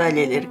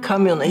 sandalyeleri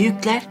kamyona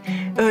yükler,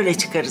 öyle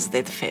çıkarız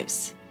dedi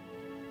Fevzi.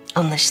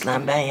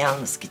 Anlaşılan ben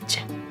yalnız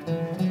gideceğim.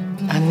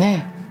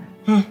 Anne.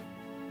 Hı?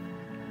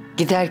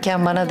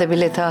 Giderken bana da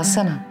bilet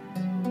alsana.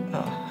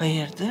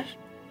 Hayırdır?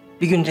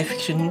 Bir günde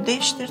fikrini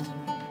değiştirdin.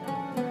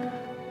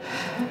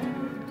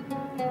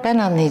 Ben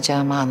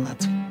anlayacağımı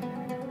anladım.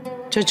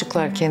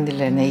 Çocuklar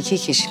kendilerine 2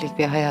 kişilik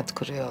bir hayat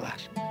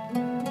kuruyorlar.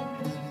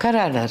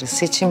 Kararları,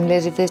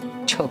 seçimleri de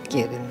çok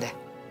yerinde.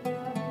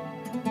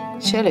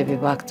 Şöyle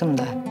bir baktım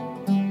da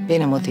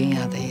benim o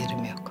dünyada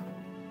yerim yok.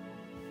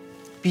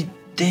 Bir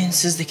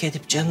densizlik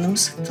edip canını mı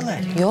sıktılar?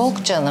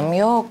 Yok canım,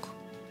 yok.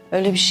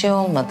 Öyle bir şey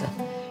olmadı.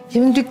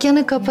 Şimdi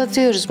dükkanı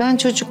kapatıyoruz. Ben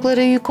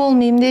çocuklara yük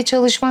olmayayım diye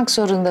çalışmak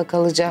zorunda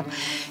kalacağım.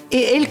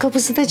 El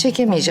kapısı da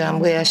çekemeyeceğim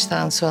bu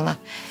yaştan sonra.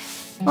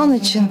 Onun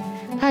için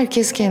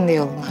herkes kendi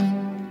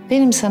yoluna.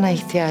 Benim sana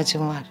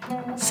ihtiyacım var.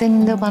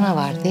 Senin de bana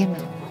var değil mi?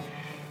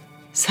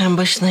 Sen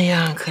başına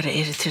yağan kara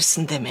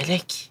eritirsin de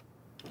Melek.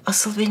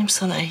 Asıl benim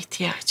sana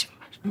ihtiyacım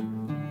var.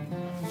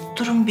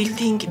 Durum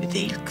bildiğin gibi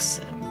değil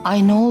kızım.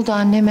 Ay ne oldu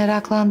anne,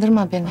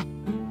 meraklandırma beni.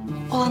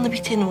 Olanı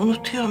biteni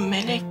unutuyorum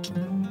Melek.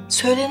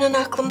 Söylenen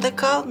aklımda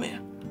kalmıyor.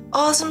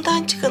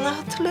 Ağzımdan çıkanı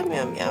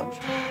hatırlamıyorum yavrum.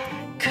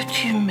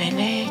 Kötüyüm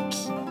Melek.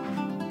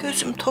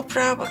 Gözüm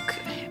toprağa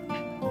bakıyor hep.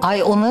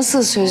 Ay o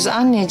nasıl söz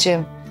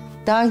anneciğim?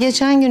 Daha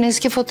geçen gün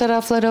eski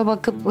fotoğraflara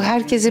bakıp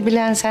herkesi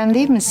bilen sen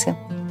değil misin?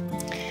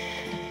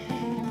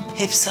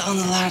 Hepsi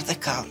anılarda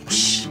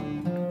kalmış.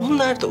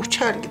 Bunlar da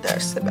uçar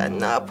giderse ben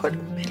ne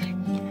yaparım Melek?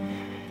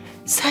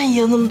 Sen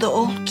yanımda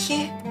ol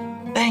ki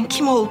ben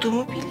kim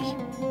olduğumu bileyim.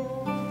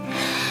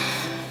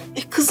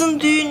 Kızın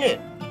düğünü.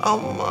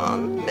 Aman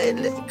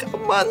Melek,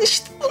 aman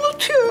işte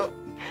unutuyorum.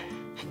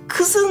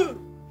 Kızın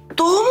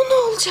doğumu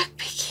ne olacak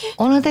peki?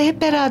 Ona da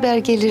hep beraber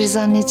geliriz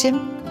anneciğim.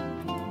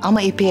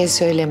 Ama İpek'e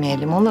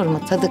söylemeyelim, olur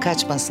mu? Tadı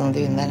kaçmasın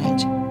düğünden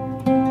önce.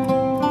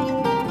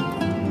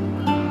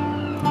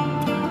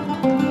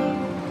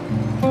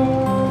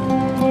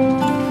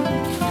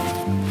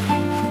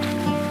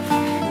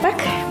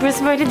 Bak,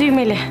 burası böyle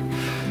düğmeli.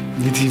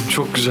 Ne diyeyim,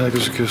 çok güzel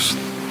gözüküyorsun.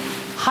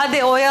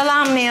 Hadi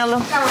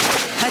oyalanmayalım. Tamam.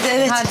 Hadi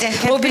evet. Hadi,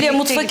 Mobilya,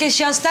 mutfak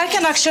eşyası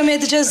derken akşam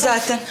edeceğiz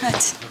zaten. Hadi.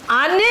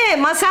 Anne,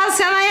 masal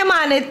sana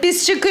emanet.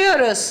 Biz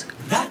çıkıyoruz.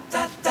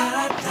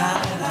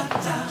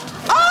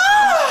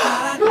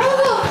 Ne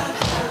oldu?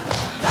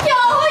 Ya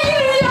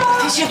hayır ya.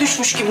 Ateşe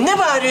düşmüş gibi. Ne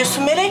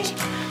bağırıyorsun Melek?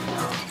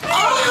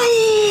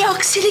 Ay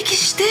aksilik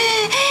işte.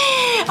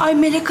 Ay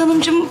Melek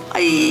Hanımcığım,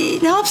 ay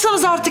ne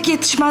yapsanız artık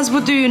yetişmez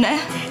bu düğüne.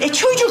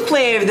 Çocukla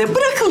evde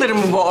bırakılır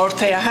mı bu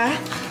ortaya ha?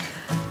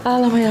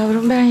 Ağlama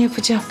yavrum, ben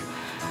yapacağım.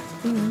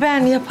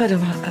 Ben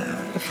yaparım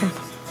efendim.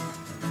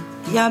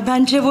 Ya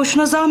bence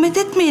boşuna zahmet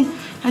etmeyin.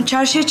 Yani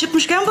çarşıya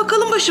çıkmışken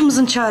bakalım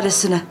başımızın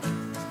çaresine.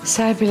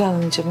 Serpil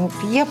Hanımcığım,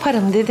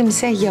 yaparım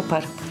dedimse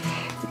yaparım.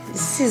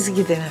 Siz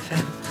gidin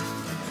efendim.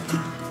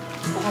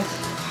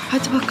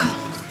 Hadi bakalım.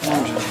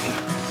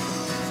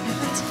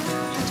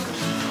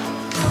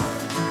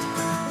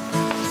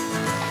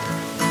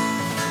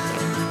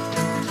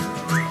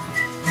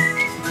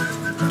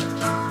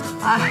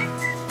 Ah.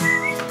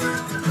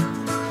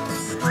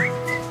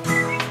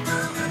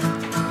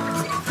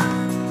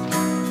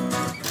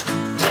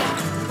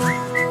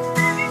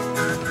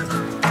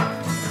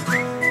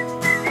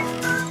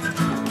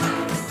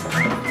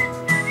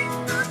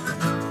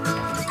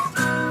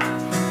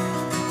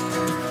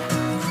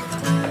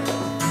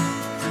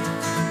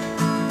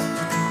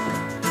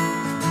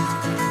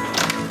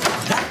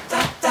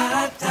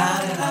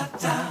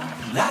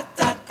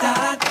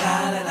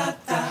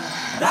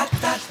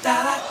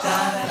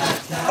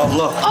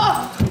 Abla.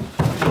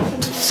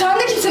 Sen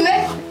de kimsin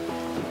be?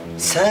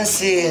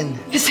 Sensin.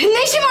 Senin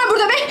ne işin var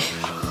burada be?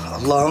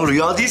 Allah'ım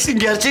rüya değilsin,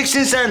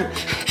 gerçeksin sen.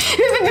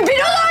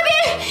 Birol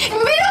abi!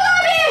 Birol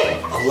abi!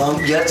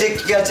 Allah'ım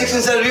gerçeksin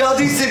sen, rüya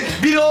değilsin.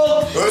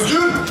 Birol!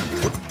 Özgür!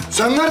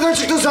 Sen nereden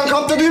çıktın? Sen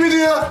kampta değil miydin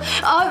ya?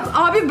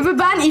 Abi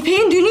ben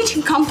İpek'in düğünü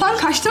için kamptan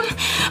kaçtım.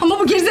 Ama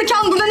bu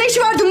gerizekalı burada ne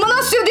işi var? Dün bana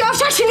asıyordu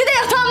yavşak, şimdi de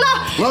yatağında.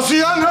 Nasıl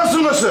ya?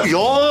 Nasıl?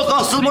 Yok,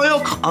 asılma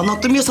yok.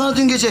 Anlattım ya sana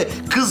dün gece.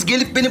 Kız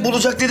gelip beni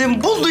bulacak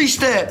dedim, buldu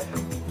işte.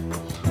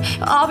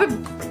 Abi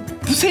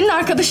bu senin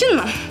arkadaşın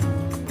mı?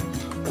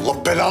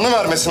 Allah belanı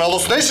vermesin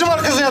Alos. Ne işin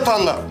var kızın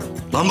yatağında?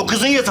 Lan bu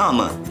kızın yatağı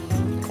mı?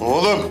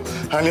 Oğlum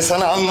hani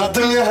sana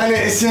anlattım ya hani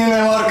Esin'in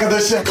ev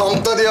arkadaşı.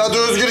 Kampta diye adı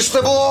Özgür işte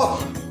bu.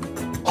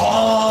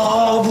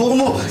 Aa bu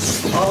mu?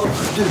 Aa,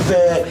 tüh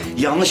be.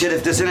 Yanlış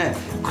herif desene.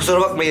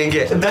 Kusura bakma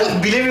yenge.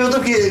 Ben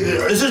bilemiyordum ki.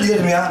 Özür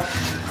dilerim ya.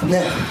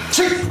 Ne?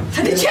 Çık!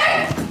 Hadi çık!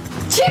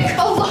 Çık!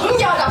 Allah'ım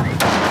yarabbim!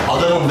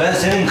 Adamım ben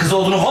senin kız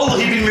olduğunu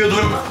vallahi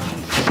bilmiyordum.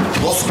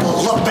 Dostum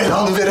Allah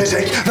belanı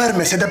verecek.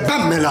 Vermese de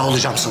ben bela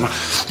olacağım sana.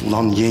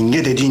 Ulan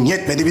yenge dediğin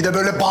yetmedi bir de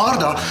böyle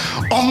bağır da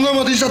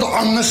anlamadıysa da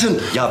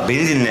anlasın. Ya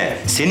beni dinle.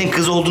 Senin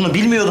kız olduğunu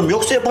bilmiyordum.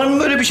 Yoksa yapar mı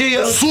böyle bir şey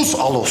ya? Sus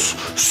Alos.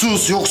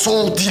 Sus yoksa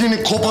o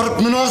dilini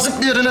koparıp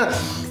münasip bir yerine... Lan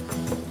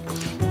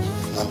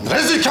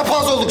rezil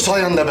kepaz olduk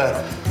sayende be.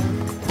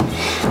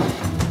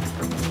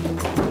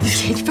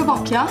 Herife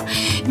bak ya.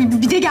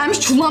 Bir de gelmiş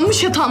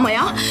çullanmış yatağıma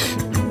ya.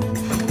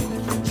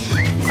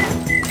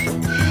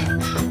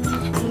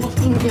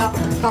 Allah'ım ya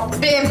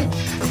Rabbim.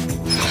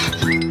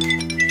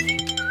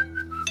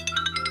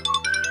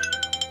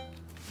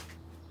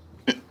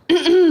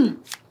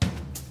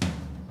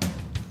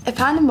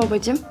 Efendim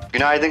babacığım?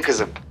 Günaydın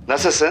kızım.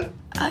 Nasılsın?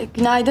 Ay,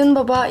 günaydın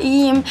baba,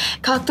 iyiyim.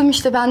 Kalktım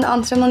işte, ben de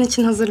antrenman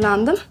için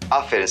hazırlandım.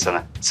 Aferin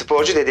sana.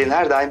 Sporcu dediğin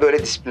her daim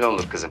böyle disiplin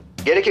olur kızım.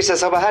 Gerekirse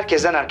sabah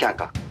herkesten erken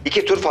kalk.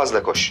 2 tur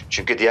fazla koş.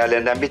 Çünkü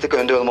diğerlerinden bir tık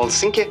önde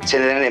olmalısın ki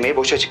senelerin emeği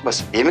boşa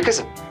çıkmasın. Değil mi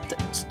kızım?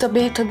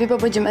 Tabii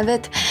babacığım,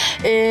 evet.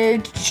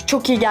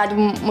 Çok iyi geldi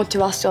bu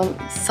motivasyon,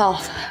 sağ ol.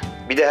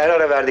 Bir de her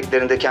ara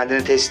verdiklerinde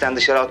kendini tesisten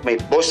dışarı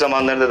atmayıp boş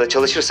zamanlarında da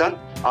çalışırsan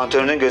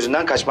antrenörün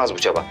gözünden kaçmaz bu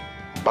çaba.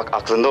 Bak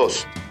aklında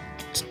olsun.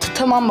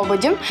 Tamam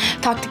babacığım.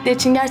 Taktikler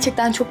için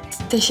gerçekten çok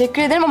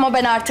teşekkür ederim ama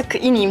ben artık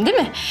ineyim değil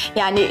mi?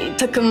 Yani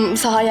takım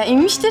sahaya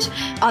inmiştir,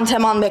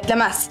 antrenman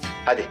beklemez.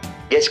 Hadi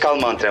geç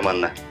kalma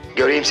antrenmanına.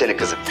 Göreyim seni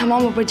kızım.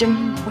 Tamam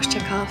babacığım, hoşça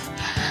kal.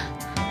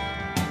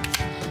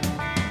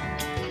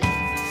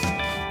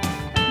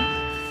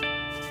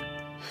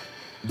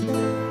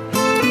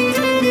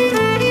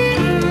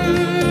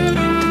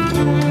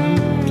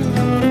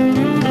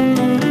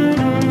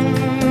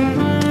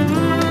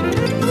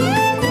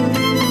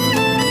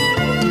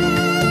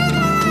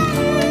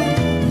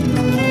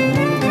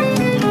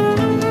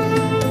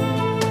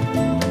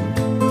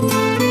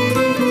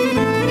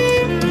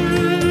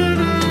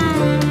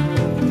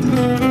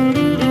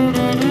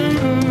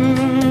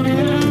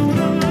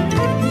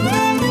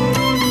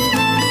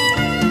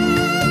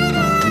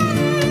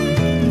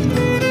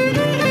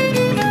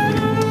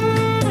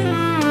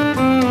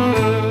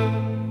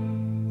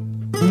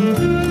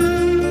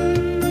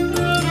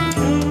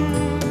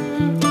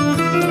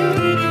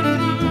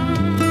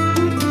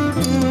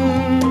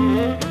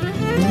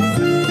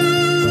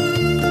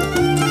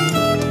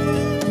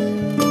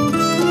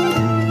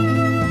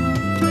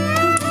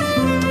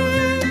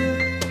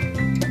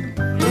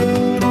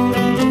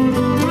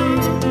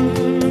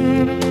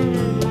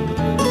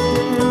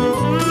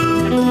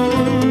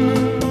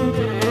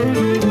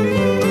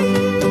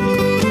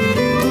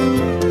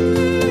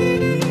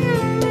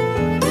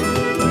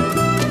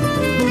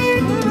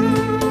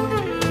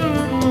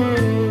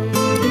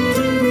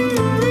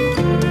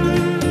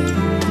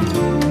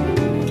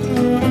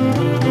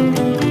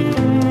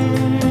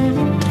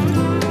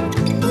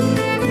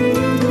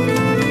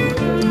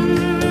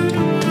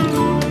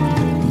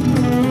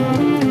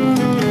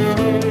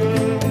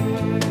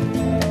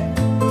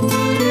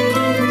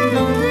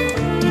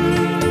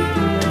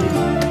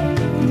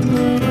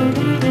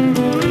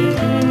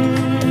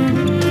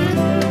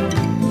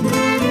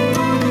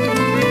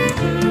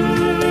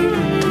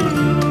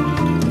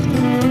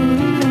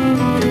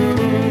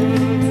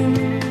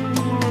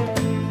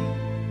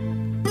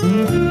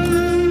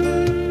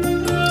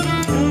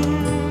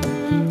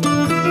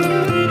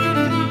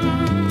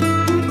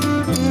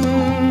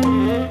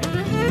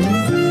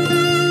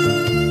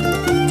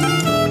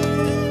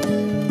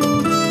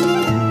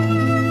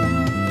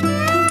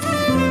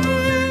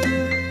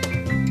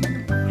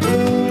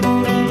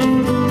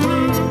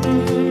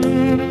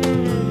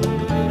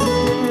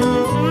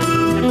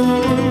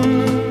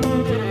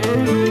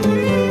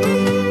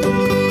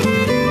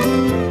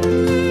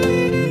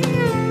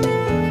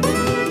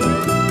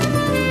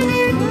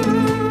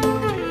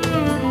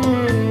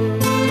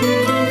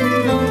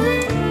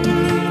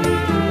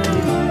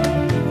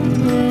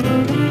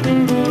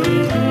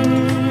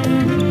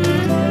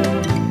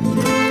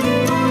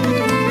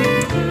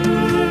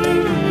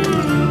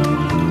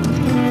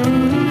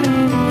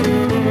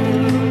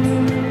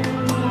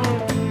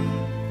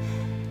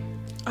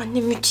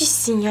 Anne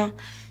müthişsin ya.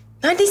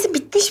 Neredeyse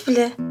bitmiş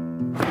bile.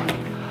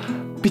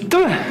 Bitti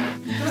mi?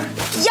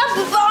 Ya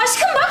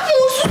aşkım bak,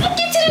 uğursuzluk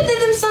getirir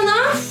dedim sana.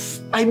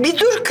 Ay bir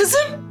dur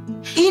kızım.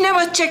 İğne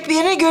batacak bir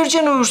yere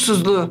göreceksin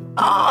uğursuzluğu.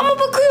 Ama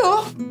bakıyor.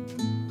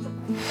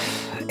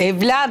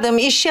 Evladım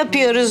iş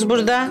yapıyoruz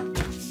burada.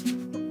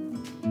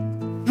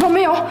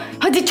 Romeo,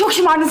 hadi çok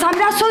şımardın sen,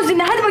 biraz söz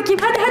dinle. Hadi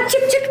bakayım, hadi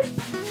çık.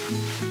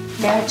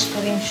 Gel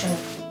çıkarayım şunu.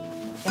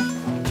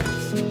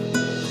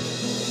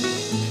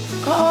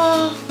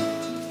 Aa,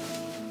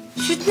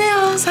 Süt ne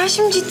ya? Sen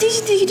şimdi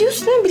ciddi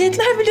gidiyorsun değil mi?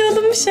 Biletler bile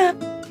alınmış ha.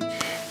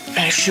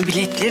 Ver şu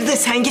biletleri de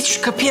sen git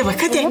şu kapıya bak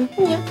hadi.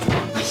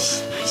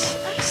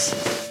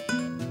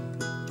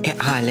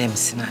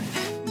 Alemsin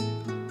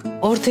anne.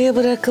 Ortaya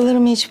bırakılır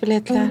mı hiç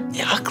biletler?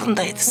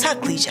 Aklındaydı,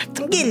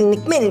 saklayacaktım.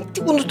 Gelinlik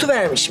melinlik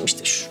unutuvermişim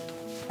işte şu.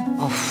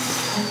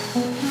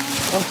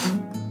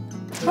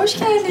 Hoş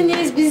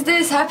geldiniz. Biz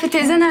de Serpil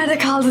teyze nerede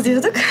kaldı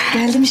diyorduk.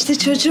 Geldim işte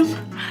çocuğum.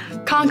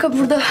 Kanka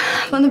burada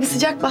bana bir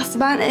sıcak bastı.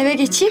 Ben eve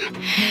geçeyim.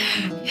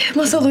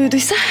 Masal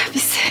uyuduysa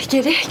biz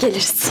geri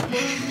geliriz.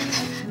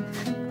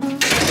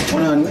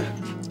 O ne anne?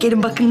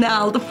 Gelin bakın ne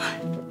aldım.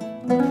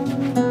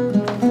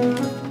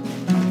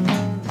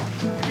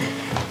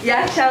 İyi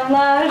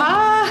akşamlar.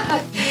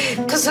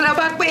 Kusura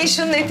bakmayın,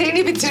 şunun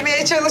eteğini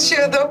bitirmeye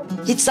çalışıyordum.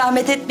 Hiç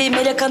zahmet etmeyin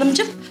Melek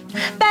Hanımcığım.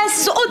 Ben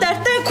sizi o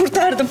dertten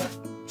kurtardım.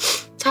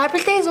 Serpil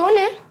teyze o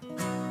ne?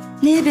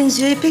 Neye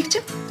benziyor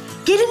İpek'ciğim?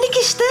 Gelinlik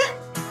işte.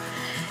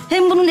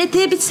 Hem bunun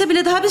eteği bitse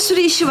bile daha bir sürü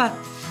işi var.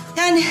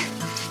 Yani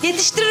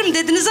yetiştiririm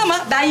dediniz ama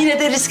ben yine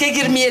de riske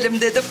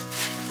girmeyelim dedim.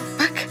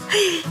 Bak.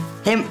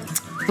 Hem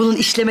bunun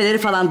işlemeleri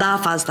falan daha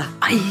fazla.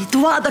 Ay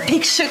dua da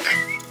pek şık.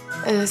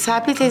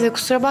 Serpil teyze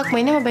kusura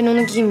bakmayın ama ben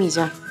onu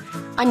giymeyeceğim.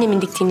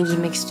 Annemin diktiğini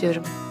giymek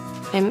istiyorum.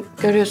 Hem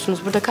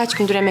görüyorsunuz burada kaç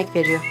gündür emek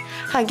veriyor.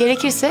 Ha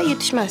gerekirse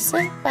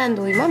yetişmezse ben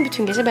de uyumam.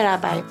 Bütün gece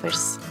beraber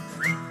yaparız.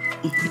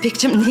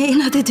 İpek'ciğim niye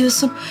inat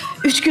ediyorsun?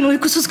 3 gün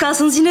uykusuz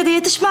kalsanız yine de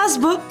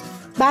yetişmez bu.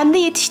 Ben de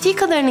yetiştiği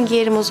kadarını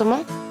giyerim o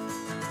zaman.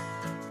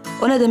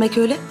 O ne demek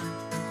öyle?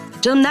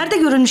 Canım nerede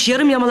görülmüş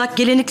yarım yamalak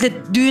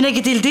gelinlikle düğüne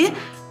gidildiği?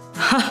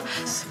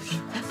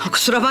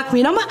 Kusura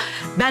bakmayın ama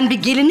ben bir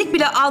gelinlik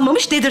bile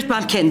almamış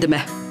dedirtmem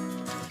kendime.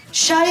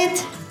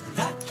 Şayet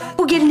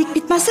bu gelinlik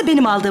bitmezse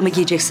benim aldığımı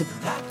giyeceksin.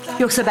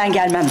 Yoksa ben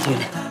gelmem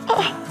düğüne.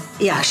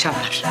 İyi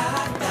akşamlar.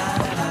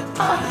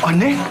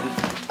 Anne!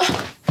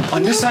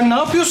 Anne sen ne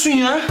yapıyorsun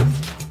ya?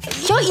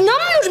 Ya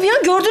inanmıyorum ya.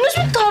 Gördünüz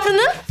mü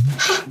tavrını?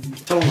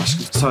 Tamam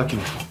aşkım, sakin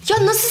ol.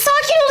 Ya nasıl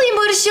sakin olayım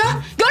Barış ya?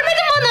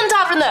 Görmedin mi annenin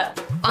tavrını?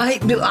 Ay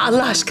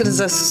Allah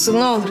aşkınıza susun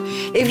ne olur.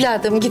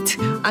 Evladım git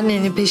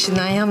annenin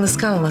peşinden, yalnız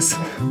kalmasın.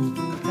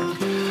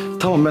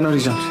 Tamam ben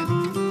arayacağım.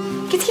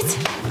 Git.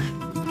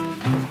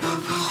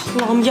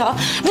 Allah'ım ya.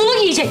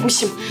 Bunu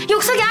giyecekmişim.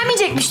 Yoksa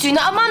gelmeyecekmiş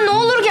düğüne. Aman ne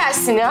olur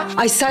gelsin ya.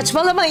 Ay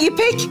saçmalama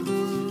İpek.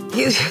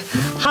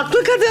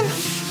 Haklı kadın.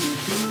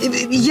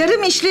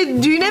 Yarım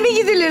işle düğüne mi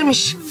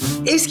gidilirmiş?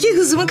 Eski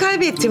kızımı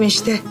kaybettim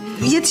işte.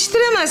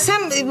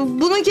 Yetiştiremezsem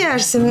bunu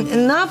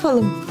giyersin. Ne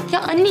yapalım?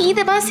 Ya anne iyi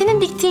de ben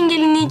senin diktiğin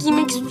gelinliği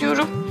giymek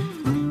istiyorum.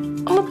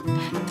 Ama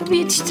tabii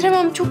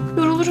yetiştiremem, çok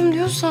yorulurum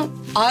diyorsan.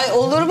 Ay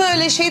olur mu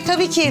öyle şey?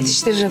 Tabii ki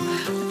yetiştiririm.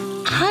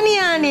 Hani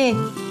yani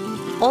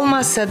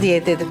olmazsa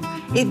diye dedim.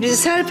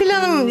 Serpil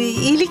Hanım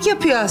iyilik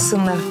yapıyor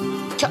aslında.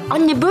 Ya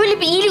anne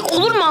böyle bir iyilik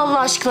olur mu Allah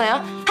aşkına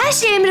ya? Her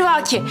şey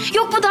emrivaki.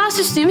 Yok bu daha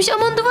süslüymüş,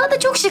 aman duvar da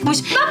çok şıkmış.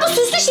 Ben bu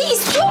süslü şeyi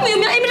istiyor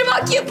muyum ya?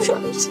 Emrivaki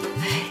yapıyormuş.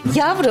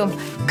 Yavrum,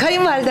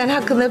 kayınvaliden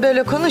hakkında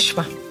böyle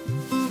konuşma.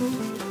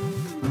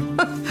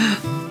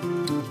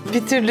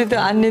 Bir türlü de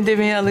anne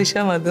demeye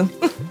alışamadın.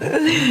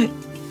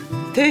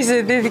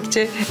 Teyze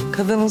dedikçe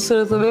kadının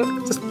suratı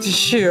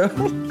düşüyor.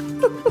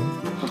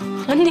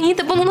 Anne iyi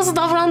de bana nasıl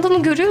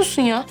davrandığını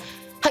görüyorsun ya.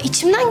 Ha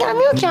içimden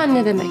gelmiyor ki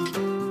anne demek.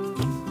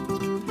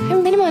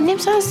 Hem benim annem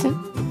sensin.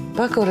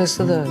 Bak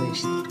orası da öyle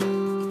işte.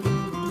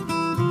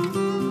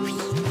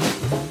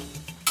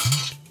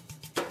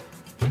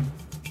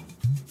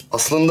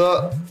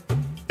 Aslında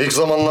ilk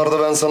zamanlarda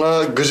ben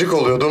sana gıcık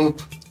oluyordum.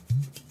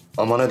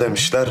 Ama ne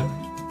demişler?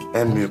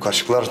 En büyük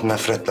aşklar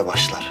nefretle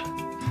başlar.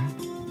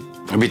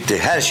 Bitti.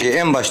 Her şeyi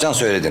en baştan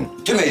söyledin.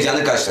 Tüm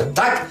heyecanı kaçtı.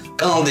 Tak,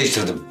 kanal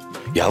değiştirdim.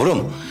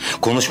 Yavrum,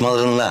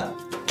 konuşmalarınla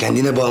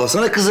kendine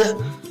bağlasana kızı.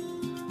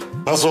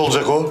 Nasıl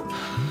olacak o?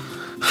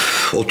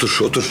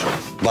 Otur.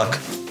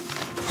 Bak,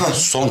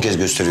 son kez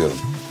gösteriyorum.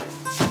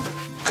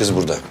 Kız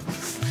burada.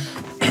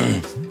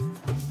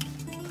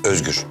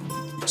 Özgür,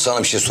 sana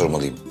bir şey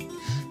sormalıyım.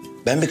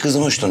 Ben bir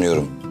kızdan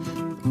hoşlanıyorum.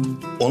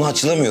 Ona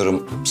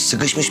açılamıyorum.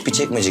 Sıkışmış bir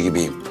çekmece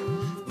gibiyim.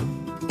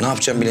 Ne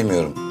yapacağım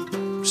bilemiyorum.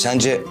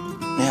 Sence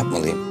ne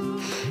yapmalıyım?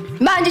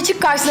 Bence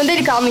çık karşısına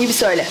delikanlı gibi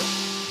söyle.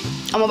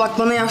 Ama bak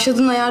bana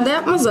yaşadığın ayarda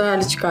yapma,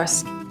 zararlı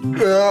çıkarsın.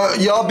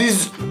 Ya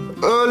biz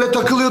öyle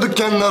takılıyorduk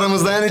kendi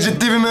aramızda. Yani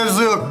ciddi bir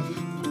mevzu yok.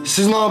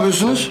 Siz ne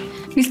yapıyorsunuz?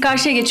 Biz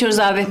karşıya geçiyoruz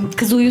abi.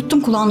 Kızı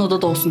uyuttum, kulağın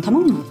odada olsun,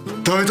 tamam mı?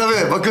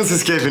 Tabii. Bakın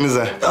siz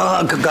keyfinize.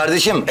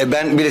 Kardeşim,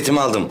 ben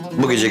biletimi aldım.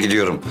 Bu gece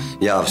gidiyorum.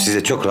 Ya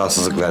size çok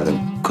rahatsızlık verdim.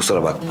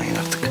 Kusura bakmayın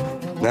artık.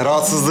 Ne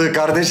rahatsızlığı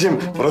kardeşim.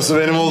 Burası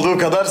benim olduğu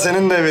kadar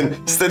senin de evin.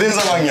 İstediğin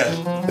zaman gel.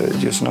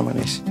 Öyle diyorsun ama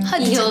neyse.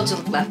 Hadi iyi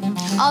yolculuklar.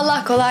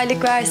 Allah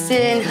kolaylık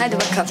versin. Hadi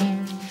bakalım.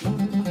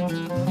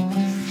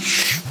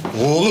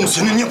 Oğlum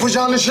senin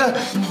yapacağın işe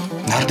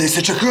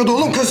neredeyse çakıyordu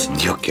oğlum kız.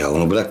 Yok ya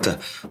onu bırak da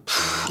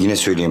yine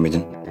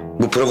söyleyemedin.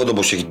 Bu prova da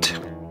boşa gitti.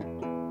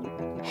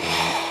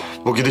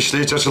 Bu gidişle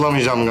hiç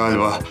açılamayacağım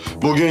galiba.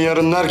 Bugün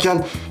yarın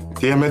derken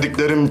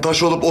diyemediklerim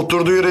taş olup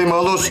oturdu yüreğime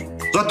Alus.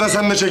 Zaten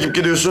sen de çekip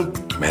gidiyorsun.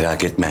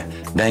 Merak etme.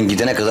 Ben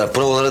gidene kadar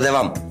provalara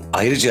devam.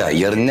 Ayrıca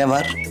yarın ne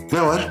var?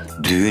 Ne var?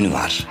 Düğün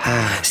var.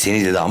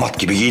 Seni de damat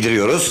gibi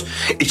giydiriyoruz.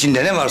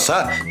 İçinde ne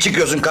varsa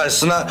çıkıyorsun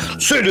karşısına,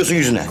 söylüyorsun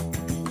yüzüne.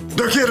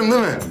 Dökerim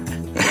değil mi?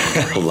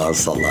 Ulan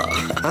salla.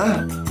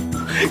 Ha?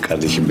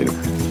 Kardeşim benim.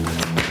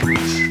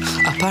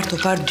 Apar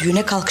topar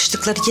düğüne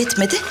kalkıştıkları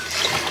yetmedi.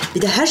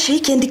 Bir de her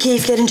şeyi kendi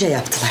keyiflerince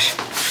yaptılar.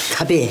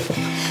 Tabii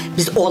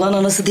biz oğlan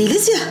anası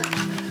değiliz ya.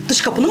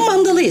 Dış kapının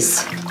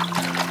mandalıyız.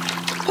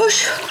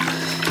 Hoş.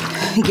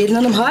 Gelin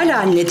hanım hala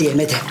anne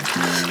diyemedi.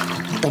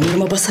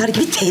 Damarıma basar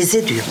gibi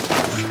teyze diyor.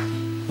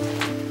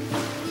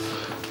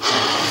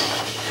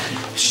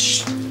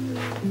 Şşt.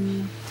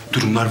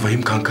 Durumlar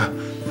vahim kanka.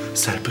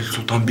 Serpil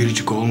Sultan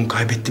biricik oğlumu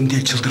kaybettim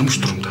diye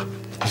çıldırmış durumda.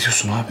 Ne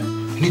diyorsun abi?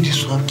 Ne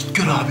diyorsun abi? Git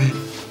gör abi.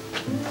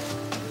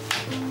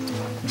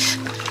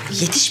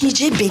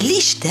 Yetişmeyeceği belli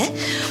işte.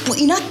 Bu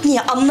inat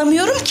niye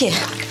anlamıyorum ki.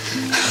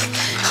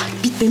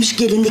 Bitmemiş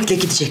gelinlikle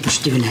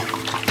gidecekmiş düğüne.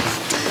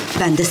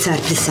 Ben de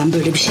Serpil'sem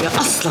böyle bir şeye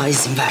asla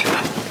izin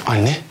vermem.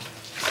 Anne,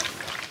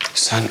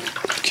 sen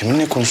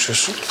kiminle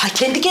konuşuyorsun? Ha,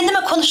 kendi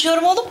kendime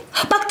konuşuyorum oğlum.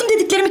 Baktım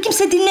dediklerimi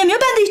kimse dinlemiyor.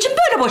 Ben de içim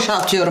böyle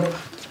boşaltıyorum.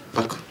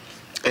 Bak,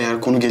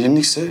 eğer konu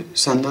gelinlikse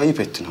sen de ayıp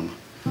ettin ama.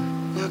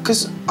 Ya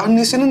kız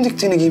annesinin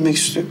diktiğini giymek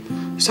istiyor.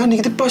 Sen de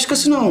gidip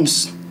başkasını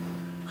almışsın.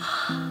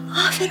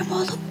 Aferin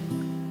oğlum.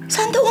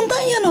 Sen de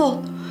ondan yana ol.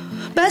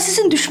 Ben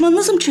sizin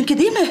düşmanınızım çünkü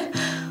değil mi?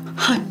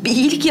 Ha, bir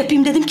iyilik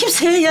yapayım dedim,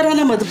 kimseye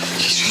yaranamadım.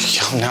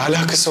 Ya ne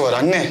alakası var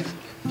anne?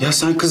 Ya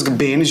sen kız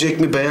beğenecek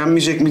mi,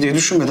 beğenmeyecek mi diye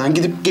düşünmeden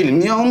gidip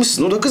gelinliği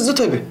almışsın. O da kızdı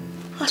tabii.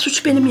 Ha,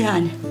 suç benim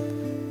yani.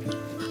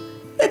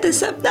 Ne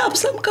desem, ne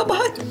yapsam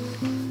kabahat.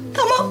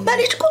 Tamam, ben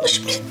hiç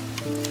konuşmayayım.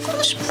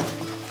 Konuşmayayım.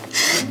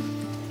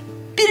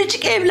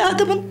 Biricik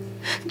evladımın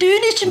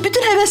düğün için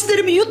bütün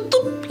heveslerimi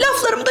yuttum.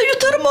 Laflarımı da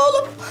yutarım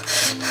oğlum.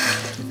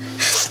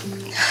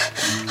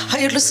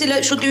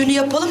 Hayırlısıyla şu düğünü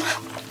yapalım.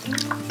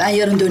 Ben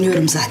yarın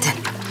dönüyorum zaten.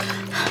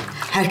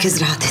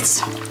 Herkes rahat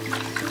etsin.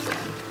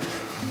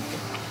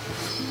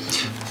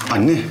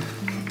 Anne,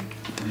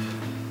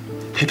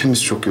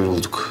 hepimiz çok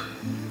yorulduk.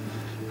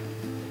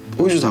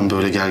 O yüzden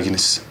böyle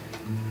gerginiz.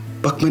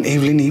 Bak ben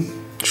evleneyim,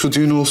 şu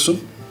düğün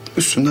olsun.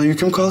 Üstünden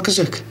yüküm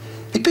kalkacak.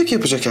 İpek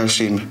yapacak her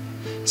şeyimi.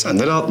 Sen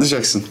de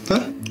rahatlayacaksın.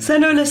 Ha?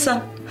 Sen öyle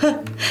san.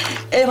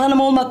 Ev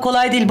hanımı olmak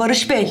kolay değil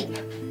Barış Bey.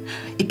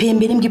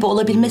 İpek'in benim gibi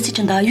olabilmesi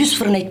için daha 100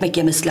 fırın ekmek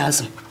yemesi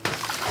lazım.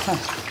 Ha.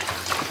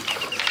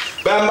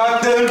 Ben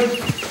baktım.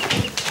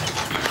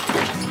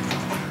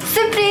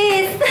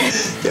 Sürpriz.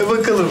 Ya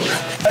bakalım.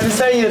 Hani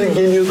sen yarın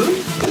geliyordun.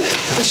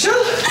 Işıl.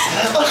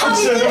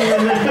 Ah canım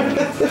benim.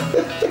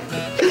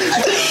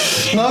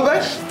 Ne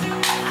haber?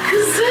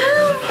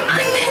 Kızım.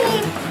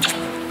 Annem.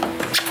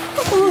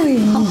 Oy.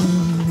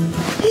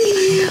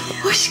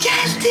 Hoş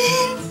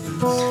geldin.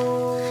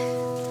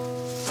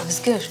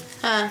 Özgür.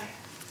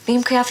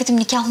 Benim kıyafetim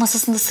nikah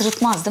masasında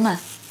sırıtmaz değil mi?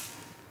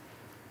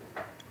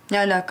 Ne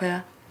alaka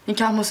ya?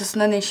 Nikah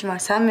masasında ne işin var?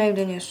 Sen mi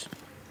evleniyorsun?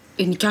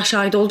 Nikah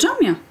şahidi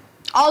olacağım ya.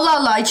 Allah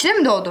Allah, içine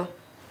mi doğdu?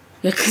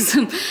 Ya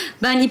kızım,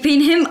 ben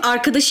İpek'in hem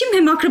arkadaşıyım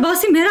hem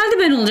akrabasıyım. Herhalde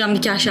ben olacağım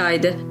nikah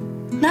şahidi.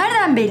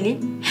 Nereden belli?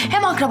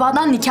 Hem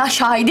akrabadan nikah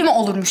şahidi mi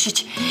olurmuş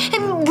hiç?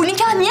 Hem bu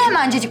nikah niye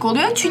hemencecik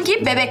oluyor?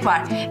 Çünkü bebek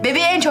var.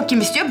 Bebeği en çok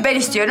kim istiyor? Ben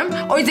istiyorum.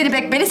 O yüzden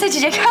İpek beni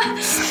seçecek.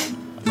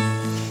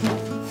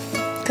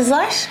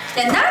 Kızlar.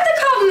 Ya nerede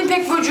kaldın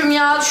İpek bacım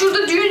ya?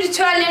 Şurada düğün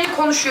ritüellerini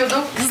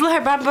konuşuyorduk.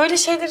 Kızlar ben böyle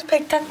şeyleri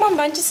pek takmam.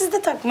 Bence siz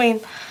de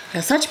takmayın.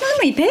 Ya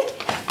saçmalama İpek.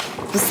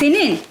 Bu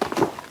senin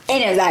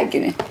en özel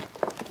günün.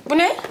 Bu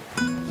ne?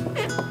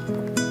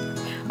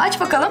 Aç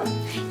bakalım.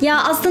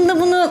 Ya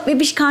aslında bunu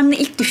bebiş karnına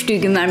ilk düştüğü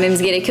gün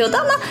vermemiz gerekiyordu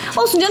ama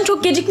olsun canım,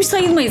 çok gecikmiş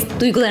sayılmayız.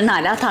 Duyguların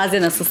hala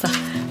taze nasılsa.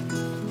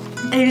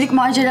 Evlilik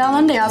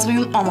maceralarını da yazmayı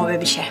unutma ama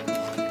bebişe.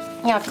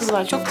 Ya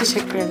kızlar çok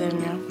teşekkür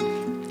ederim ya.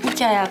 İyi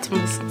ki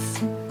hayatımdasınız.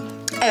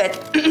 Evet.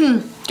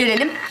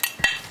 Gelelim.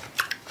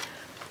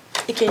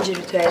 İkinci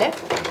ritüele.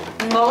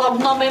 Vallahi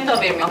bundan benim de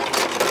haberim yok.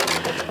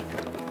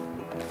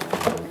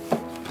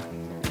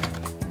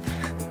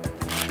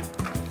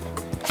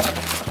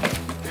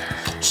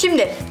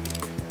 Şimdi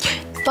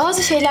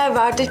bazı şeyler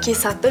vardır ki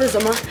saklarız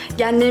ama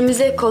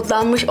genlerimize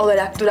kodlanmış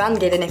olarak duran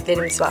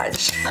geleneklerimiz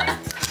vardır.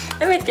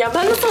 Evet ya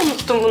ben nasıl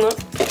unuttum bunu?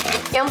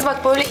 Yalnız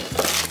bak böyle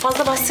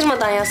fazla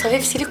bastırmadan yaz.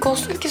 Hafif silik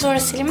olsun ki sonra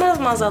silinmez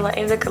maazallah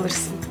evde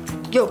kalırsın.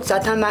 Yok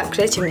zaten ben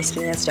kraliçemin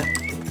ismini yazacağım.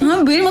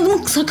 Ha, benim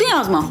adımı sakın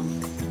yazma.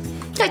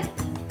 Ya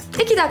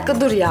 2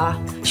 dakika dur ya.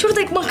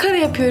 Şurada makara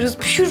yapıyoruz.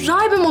 Şu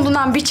rahibe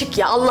modundan bir çık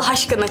ya. Allah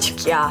aşkına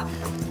çık ya.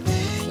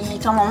 İyi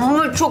tamam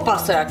ama çok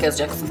bastırarak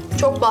yazacaksın.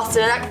 Çok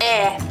bastırarak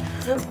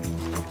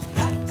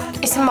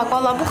Esin bak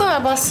vallahi bu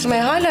kadar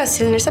bastırmaya hala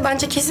silinirse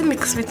bence kesin bir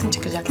kısmetin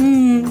çıkacak.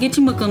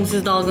 Geçin bakalım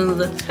siz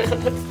dalganızı.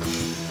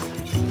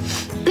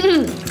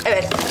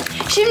 Evet.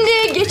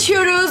 Şimdi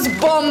geçiyoruz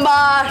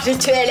bomba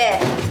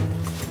ritüele.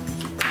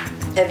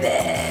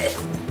 Evet.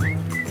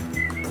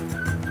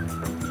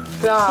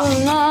 Ya.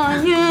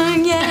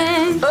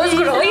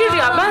 Özgür hayır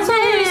ya ben sana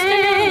bunu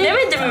istemiyorum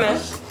demedim mi?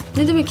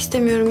 Ne demek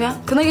istemiyorum ya?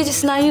 Kına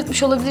gecesinden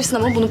yırtmış olabilirsin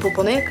ama bunu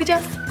popona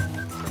yakacağız.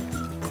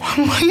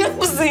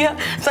 Manyak mısın ya?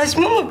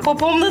 Saçma mı?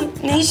 Popomda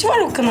ne işi var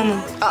o kınanın?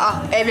 Aa,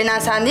 evlenen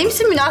sen değil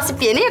misin?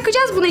 Münasip bir yerine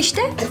yakacağız bunu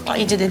işte.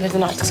 Ay, iyice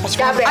delirdin artık,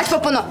 saçma. Gel buraya. Aç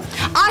poponu.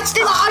 Aç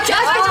dedim. Aç dedim.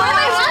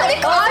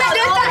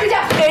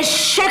 Aç.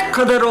 Eşek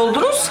kadar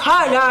oldunuz,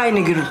 hala aynı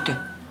gürültü.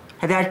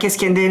 Hadi herkes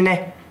kendi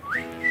evine.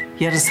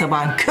 Yarın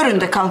sabahın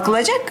köründe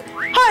kalkılacak,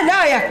 hala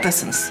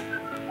ayaktasınız.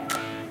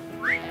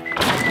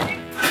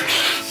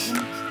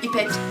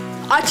 İpek,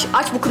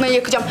 aç bu kınayı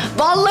yakacağım.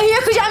 Vallahi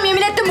yakacağım,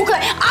 yemin ettim bu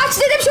kınayı. Aç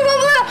dedim şu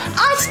poponu.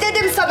 Aç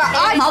dedim sana.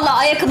 Aç. Vallahi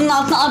ayakkabının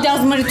altına ad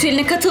yazma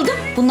ritüeline katıldım.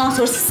 Bundan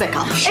sonrası size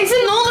kalmış.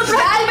 Esin ne olur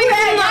bırak.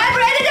 Gel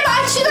buraya dedim,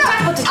 aç şunu.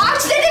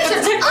 Aç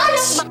dedim.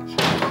 Aç.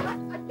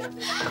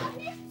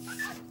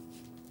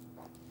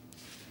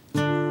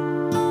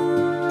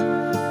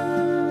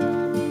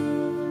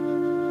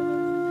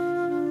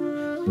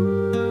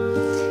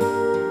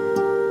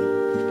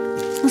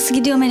 Nasıl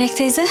gidiyor Melek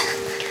teyze?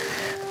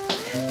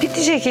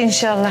 Bitecek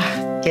inşallah.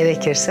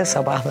 Gerekirse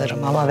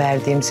sabahlarım ama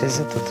verdiğim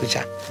sözü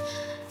tutacağım.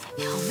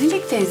 Ya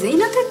Melek teyze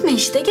inat etme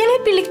işte. Gel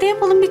hep birlikte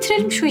yapalım,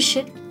 bitirelim şu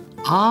işi.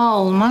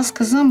 Olmaz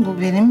kızım,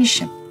 bu benim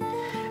işim.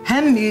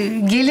 Hem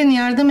gelin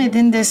yardım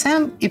edin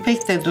desem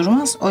İpek de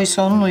durmaz.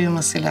 Oysa onun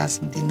uyuması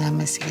lazım,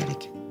 dinlenmesi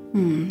gerekiyor.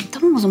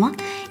 Tamam o zaman.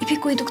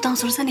 İpek uyuduktan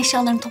sonra sen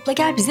eşyalarını topla,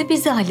 gel bize,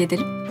 biz de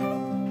halledelim.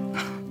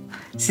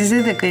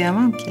 Size de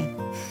kıyamam ki.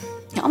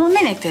 Ya ama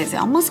Melek teyze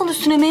ya, masal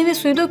üstüne meyve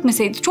suyu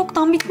dökmeseydi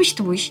çoktan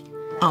bitmişti bu iş.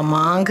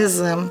 Aman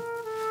kızım.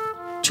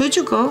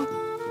 Çocuk o.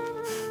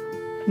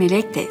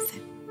 Melek teyze,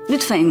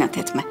 lütfen inat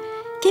etme.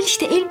 Gel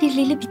işte el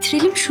birliğiyle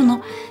bitirelim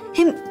şunu.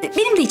 Hem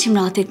benim de içim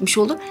rahat etmiş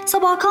olur.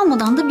 Sabaha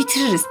kalmadan da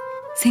bitiririz.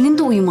 Senin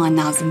de uyuman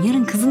lazım.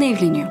 Yarın kızın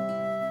evleniyor.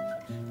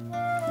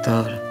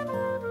 Doğru.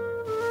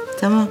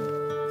 Tamam.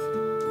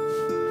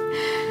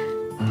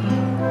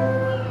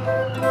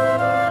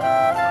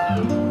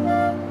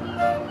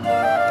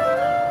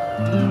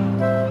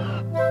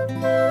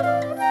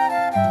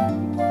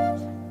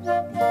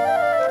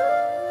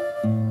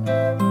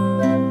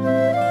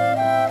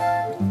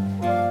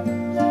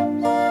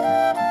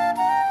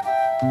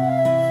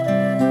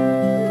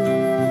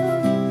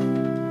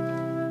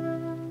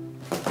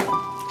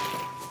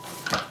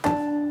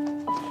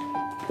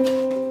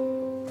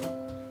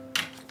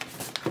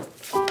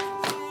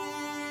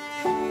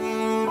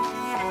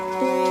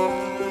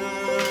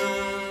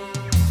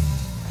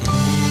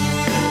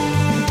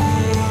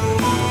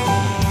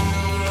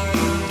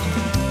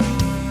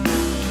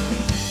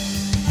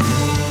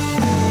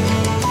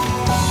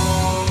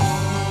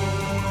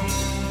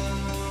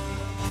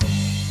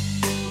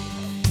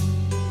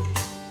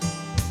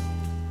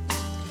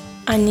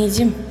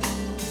 Anneciğim,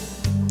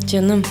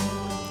 canım,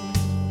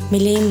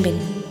 meleğim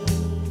benim.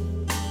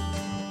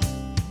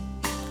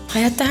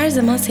 Hayatta her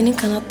zaman senin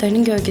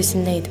kanatlarının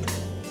gölgesindeydim.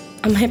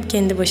 Ama hep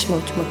kendi başıma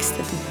uçmak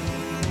istedim.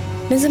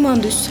 Ne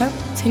zaman düşsem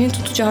senin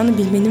tutacağını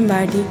bilmenin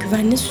verdiği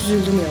güvenle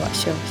süzüldüm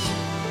yavaş yavaş.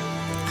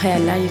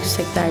 Hayaller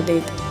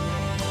yükseklerdeydi.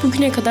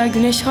 Bugüne kadar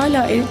güneş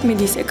hala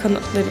eritmediyse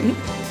kanatlarımı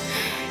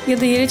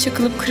ya da yere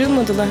çakılıp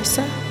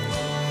kırılmadılarsa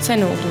sen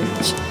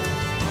olduğun için.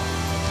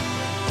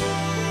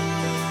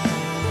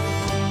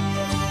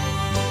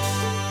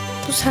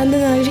 Bu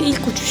senden ayrı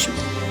ilk uçuşum.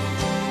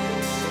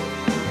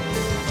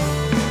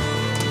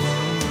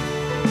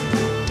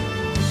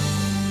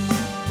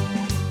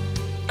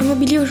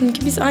 Ama biliyorum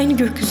ki biz aynı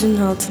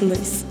gökyüzünün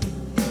altındayız.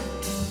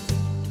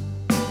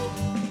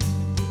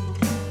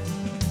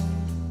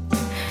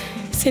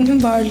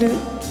 Senin varlığın,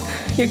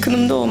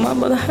 yakınımda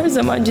olman bana her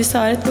zaman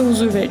cesaret ve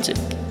huzur verecek.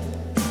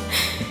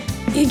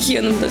 İyi ki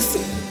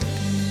yanımdasın.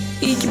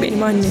 İyi ki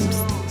benim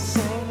annemsin.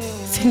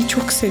 Seni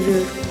çok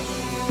seviyorum.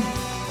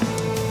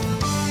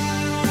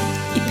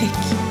 İpek.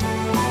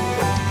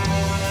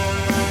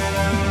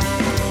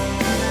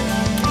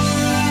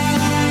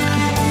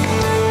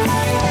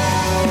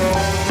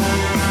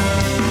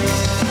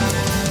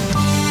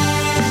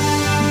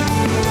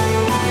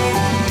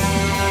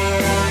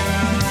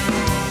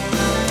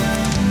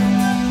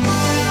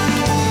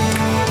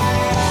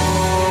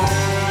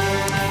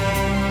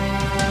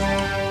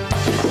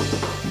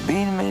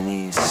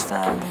 Bilmeni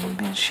isterdim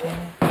bir şey,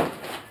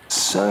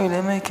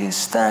 söylemek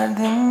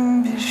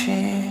isterdim bir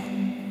şey.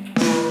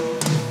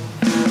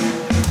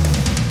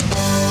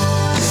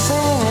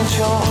 Seni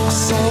çok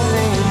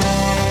sevdiğimi,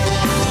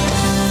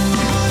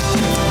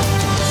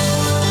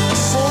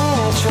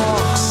 seni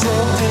çok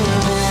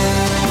sevdiğimi,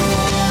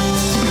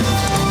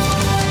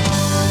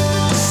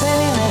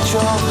 seni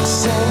çok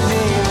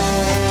sevdiğimi,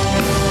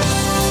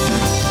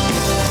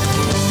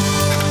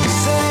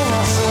 seni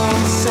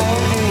nasıl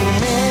sevdiğimi.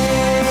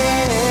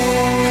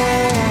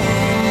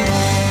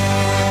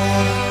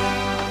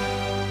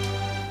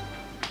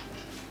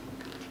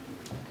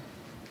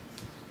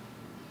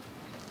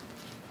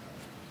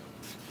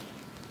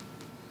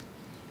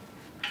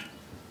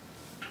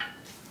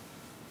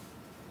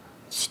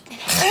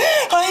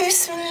 Ay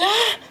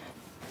bismillah.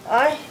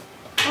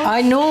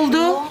 Ay ne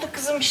oldu? Ne oldu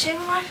kızım, bir şey mi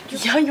var?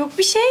 Ya yok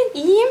bir şey,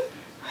 iyiyim.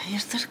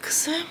 Hayırdır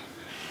kızım?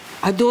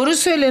 Ay doğru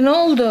söyle, ne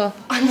oldu?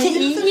 Anne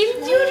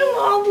iyiyim diyorum,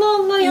 Allah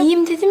Allah.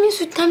 İyiyim dedim ya,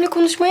 Sütlem'le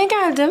konuşmaya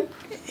geldim.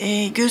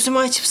 gözümü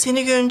açıp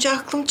seni görünce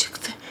aklım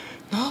çıktı.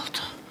 Ne oldu?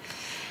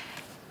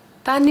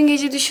 Ben dün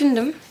gece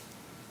düşündüm.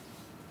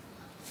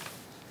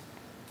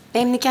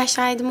 Benim nikah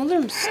şahidim olur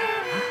musun?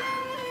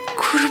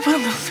 Kurban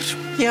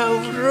olurum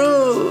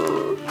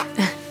yavrum.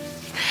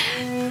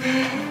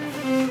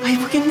 Ay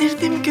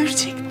bugünleri de mi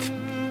görecektim?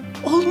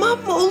 Olmam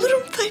mı?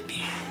 Olurum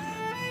tabii.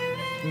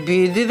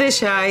 Büyüdü de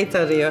şahit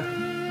arıyor.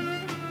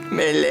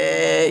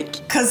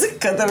 Melek,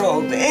 kazık kadar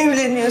oldu.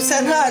 Evleniyor,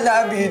 sen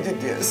hala büyüdü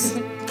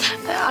diyorsun.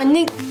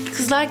 Anne,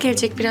 kızlar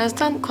gelecek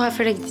birazdan.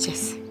 Kuaföre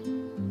gideceğiz.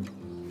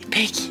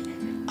 İpek,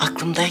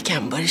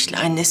 aklımdayken Barış'la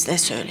annesine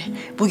söyle.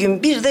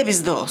 Bugün bir de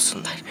bizde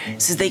olsunlar.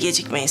 Siz de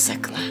gecikmeyin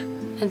sakın ha.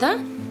 Neden?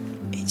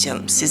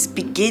 Canım siz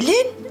bir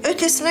gelin,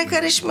 ötesine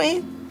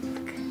karışmayın.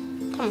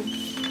 Tamam.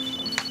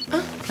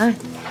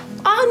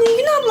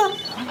 Nilgün abla.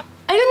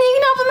 Alo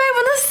Nilgün abla,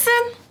 merhaba,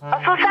 nasılsın?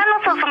 Asıl sen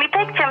nasılsın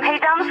İpek'ciğim?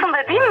 Heyecanlısın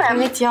da değil mi?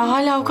 Evet ya,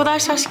 hala o kadar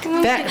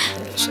şaşkınım ki.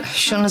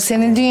 Şunu,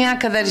 senin dünya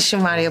kadar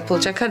işin var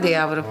yapılacak. Hadi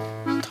yavrum.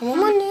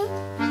 Tamam anne ya.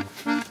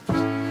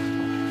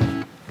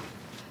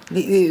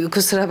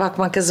 Kusura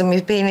bakma kızım,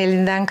 İpek'in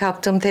elinden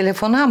kaptığım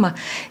telefonu ama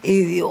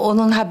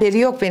onun haberi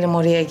yok benim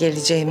oraya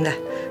geleceğimden.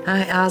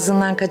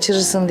 Ağzından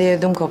kaçırırsın diye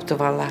ödüm koptu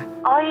vallahi.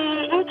 Ay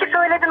iyi ki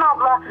söyledin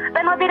abla.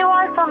 Ben haberi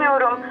var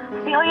sanıyorum.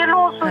 Bir hayırlı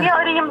olsun diye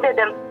arayayım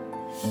dedim.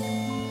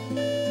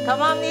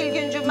 Tamam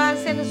Nilgüncüm, ben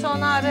seni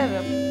sonra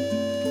ararım.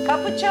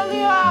 Kapı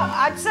çalıyor,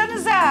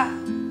 açsanıza.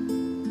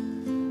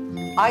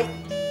 Ay,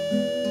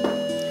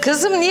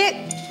 kızım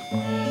niye...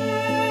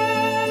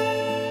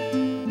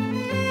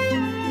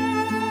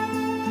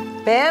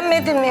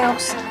 Beğenmedin mi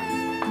yoksa?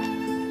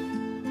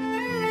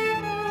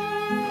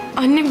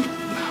 Anne,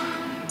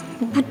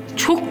 bu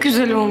çok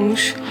güzel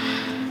olmuş.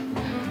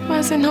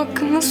 Ben senin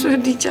hakkını nasıl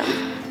ödeyeceğim?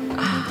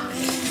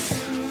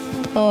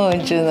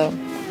 Oh canım.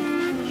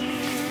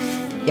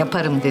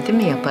 Yaparım dedi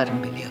mi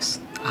yaparım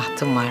biliyorsun.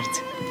 Ahtım vardı.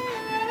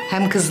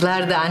 Hem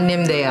kızlar da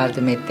annem de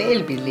yardım etti.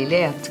 El birliğiyle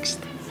yaptık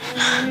işte.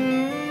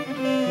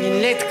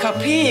 Millet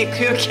kapıyı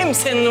yıkıyor,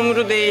 kimsenin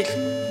umuru değil.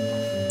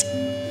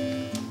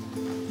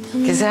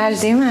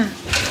 Güzel değil mi?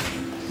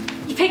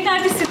 İpek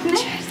neredesin?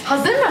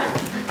 Hazır mı?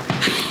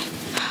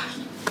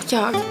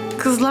 Ya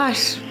kızlar,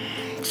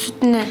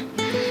 süt ne?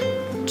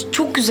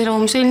 Çok güzel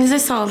olmuş, elinize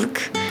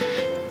sağlık.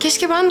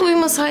 Keşke ben de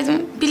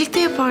uyumasaydım, birlikte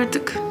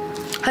yapardık.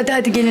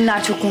 Hadi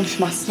gelinler çok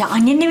konuşmaz. Ya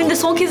annenin evinde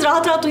son kez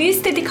rahat rahat uyu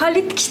istedik.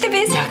 Hallettik işte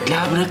biz.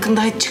 Ya bırakın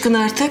da hadi çıkın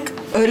artık.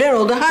 Öğlen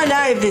oldu,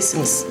 hala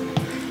evdesiniz.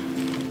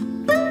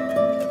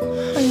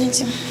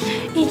 Anneciğim,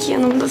 iyi ki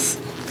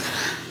yanımdasın.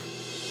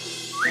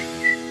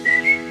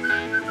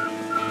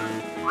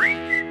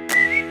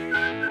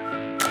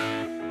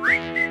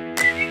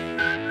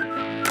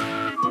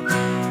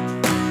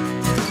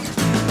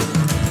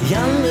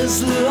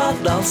 Yalnızlığa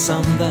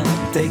dalsam da,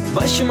 tek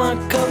başıma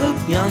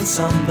kalıp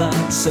yansam da,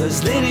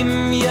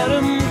 sözlerim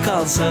yarım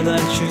kalsa da,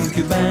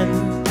 çünkü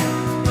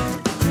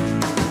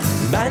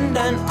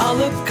benden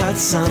alıp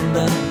kaçsan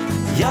da,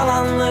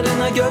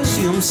 yalanlarına göz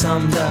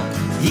yumsam da,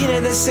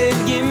 yine de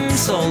sevgim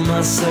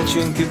solmazsa,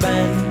 çünkü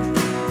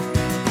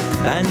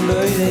ben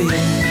böyleyim.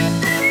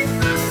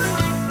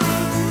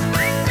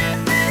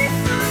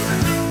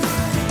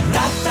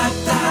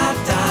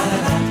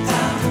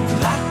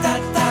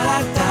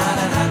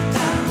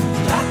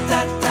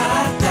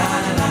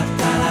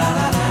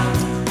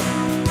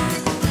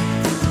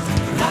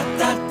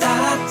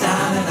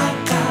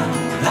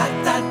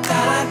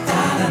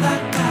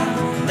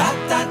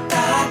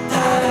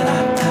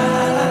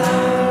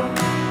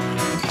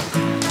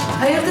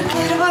 Hayırdır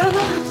Kehribar'ın?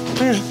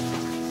 Buyurun.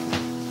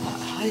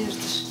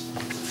 Hayırdır?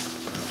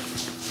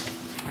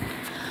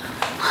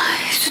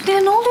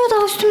 Sütüne ne oluyor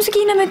daha üstümüzü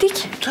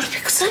giyinemedik? Dur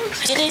bir kızım,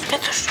 acele etme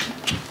dur.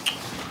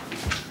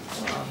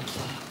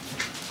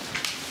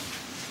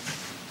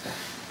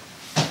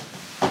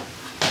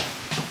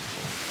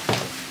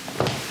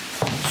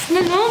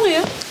 Sütüne ne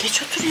oluyor?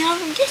 Geç otur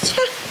yavrum, geç.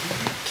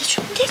 Geç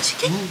otur, geç.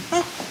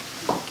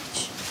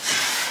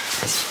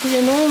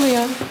 Sütüne ne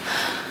oluyor?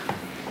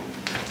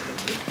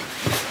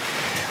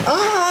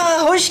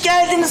 Hoş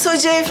geldiniz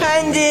hoca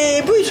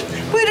efendi.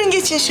 Buyurun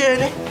geçin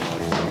şöyle.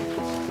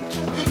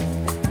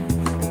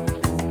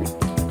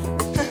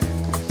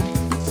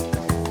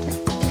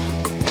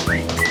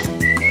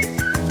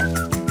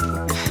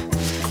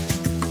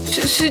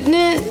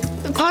 Sütüne,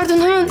 pardon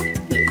hemen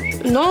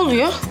ne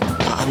oluyor?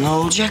 Ne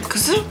olacak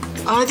kızım?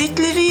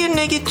 Adetleri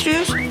yerine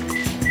getiriyoruz.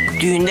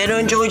 Düğünden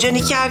önce hoca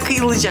nikahı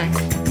kıyılacak.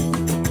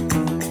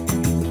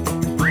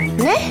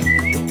 Ne?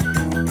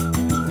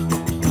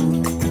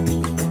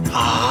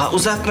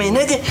 Uzatmayın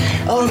hadi.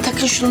 Alın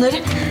takın şunları.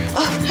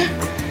 Al.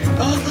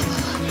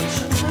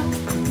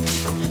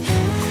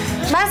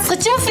 Ben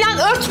saçımı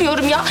falan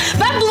örtmüyorum ya.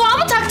 Ben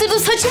duvağımı taktırdım,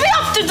 saçımı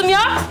yaptırdım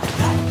ya.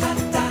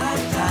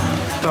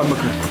 Tamam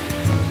bakın.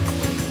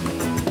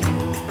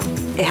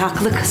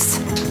 Haklı kız.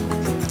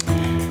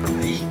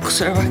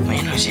 Kusura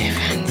bakmayın hoca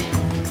efendi.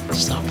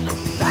 Estağfurullah.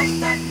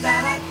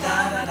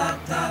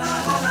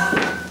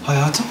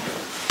 Hayatım.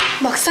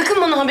 Bak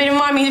sakın bana haberin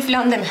var mıydı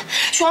falan deme.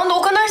 Şu anda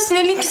o kadar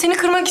sinirliyim ki seni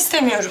kırmak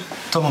istemiyorum.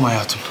 Tamam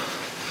hayatım.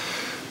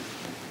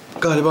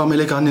 Galiba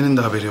Melek annenin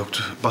de haberi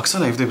yoktu.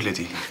 Baksana evde bile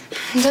değil.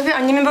 Tabii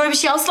annemin böyle bir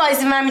şeye asla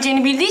izin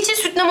vermeyeceğini bildiği için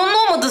süt limonun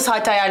olmadığı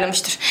saati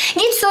ayarlamıştır.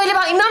 Git söyle,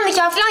 ben imam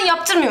nikahı falan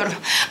yaptırmıyorum.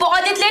 Bu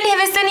adetlerini,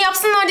 heveslerini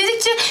yapsınlar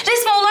dedikçe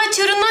resmen olay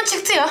çığırından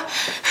çıktı ya.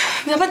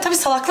 Ya ben tabii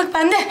salaklık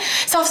bende.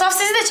 Saf saf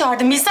sizi de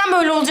çağırdım. Bilsem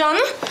böyle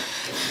olacağını.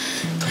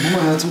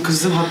 Tamam hayatım,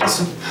 kızdım,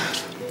 haklısın.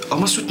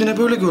 Ama süt nene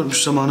böyle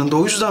görmüş zamanında.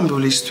 O yüzden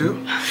böyle istiyor.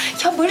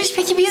 Ya Barış,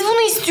 peki biz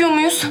bunu istiyor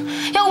muyuz?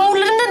 Ya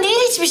umurlarında değil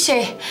hiçbir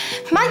şey.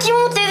 Ben kimi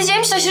mutlu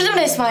edeceğimi şaşırdım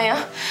resmen ya.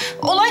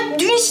 Olay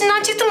düğün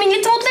işinden çıktı,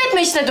 milleti mutlu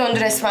etme işine döndü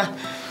resmen.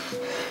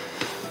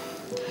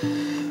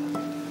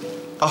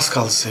 Az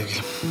kaldı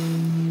sevgilim.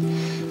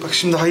 Bak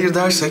şimdi hayır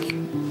dersek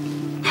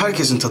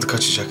herkesin tadı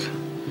kaçacak.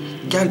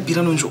 Gel bir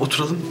an önce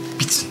oturalım,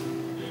 bitsin.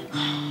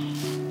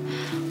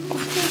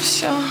 Of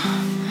Barış ya.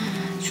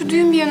 Şu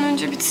düğün bir an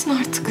önce bitsin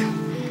artık.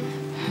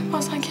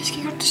 Bazen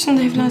keşke yurt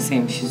dışında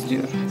evlenseymişiz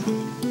diyorum.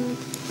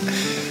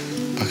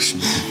 Bak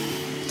şimdi.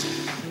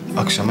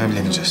 Akşam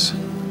evleneceğiz.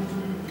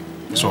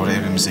 Sonra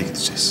evimize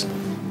gideceğiz.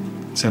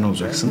 Sen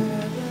olacaksın,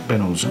 ben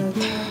olacağım.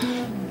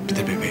 Bir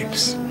de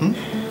bebeğimiz. Hı?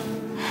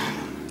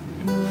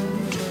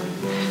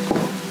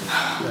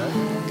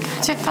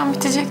 Gerçekten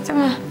bitecek değil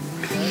mi?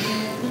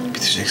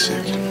 Bitecek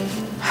sevgilim.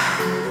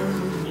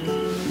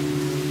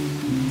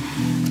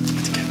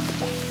 Hadi gel.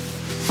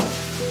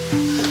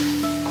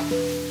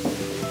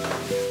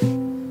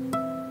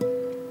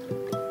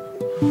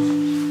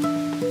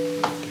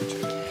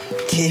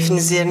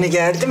 Keyfiniz yerine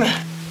geldi mi?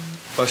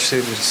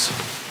 Başlayabiliriz.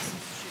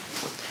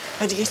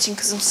 Hadi geçin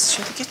kızım siz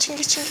şöyle. Geçin.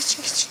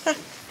 Heh.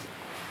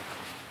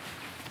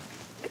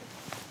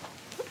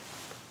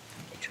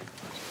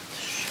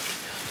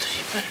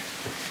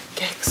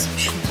 Gel kızım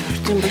şunu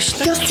örtün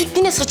başına. Ya süt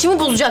yine saçımı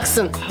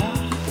bozacaksın.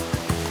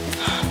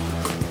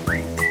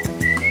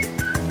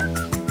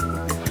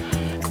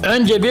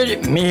 Önce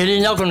bir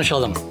mihriyle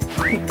konuşalım.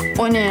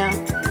 O ne ya?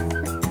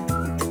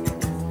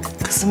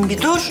 Kızım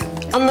bir dur.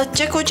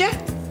 Anlatacak hoca.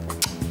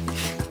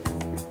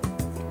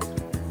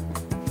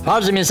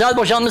 Farz-ı misal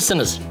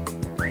boşanmışsınız.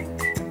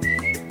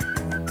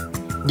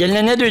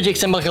 Geline ne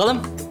diyeceksin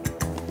bakalım?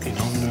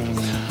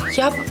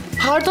 Ya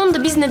pardon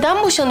da biz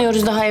neden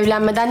boşanıyoruz daha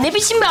evlenmeden? Ne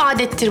biçim bir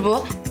adettir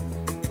bu?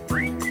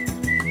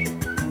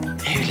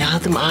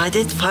 Evladım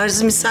adet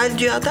farz misal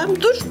diyor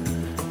adam. Dur.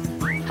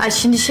 Ha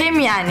şimdi şey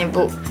mi yani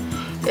bu?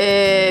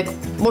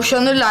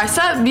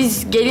 Boşanırlarsa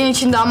biz gelin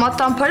için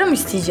damattan para mı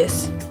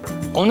isteyeceğiz?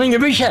 Onun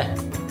gibi bir şey.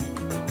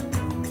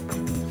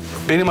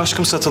 Benim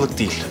aşkım satılık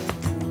değil.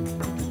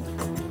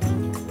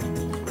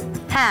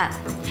 He.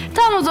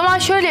 Tamam o zaman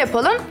şöyle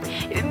yapalım.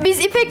 Biz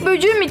İpek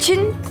böcüğüm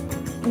için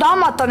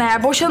damattan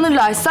eğer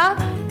boşanırlarsa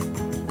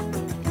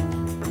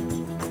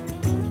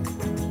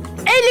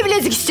 50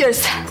 bilezik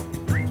istiyoruz.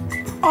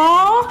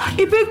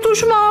 İpek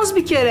turşum az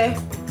bir kere.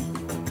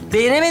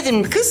 Beğenemedin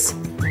mi kız?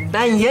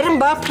 Ben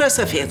yarın bağ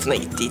pırasa fiyatına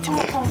gittiydim.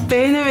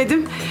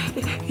 Beğenemedim.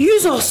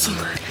 100 olsun.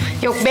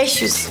 Yok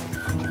 500.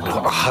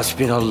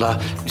 Hasbinallah.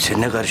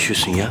 Sen ne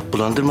karışıyorsun ya?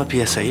 Bulandırma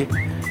piyasayı.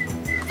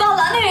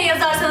 Vallahi nereye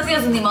yazarsanız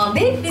yazın İmam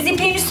Bey. Biz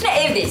İpek'in üstüne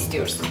ev de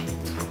istiyoruz.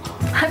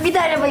 Bir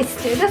de araba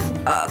istiyoruz.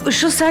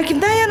 Işıl sen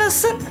kimden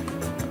yanasın?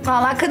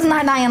 Vallahi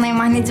kadınlardan yanayım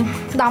anneciğim.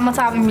 Damat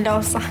abim bile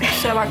olsa.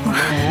 Kusura bakma.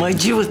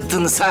 Macı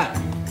vıttınız ha.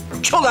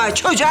 Çoluğa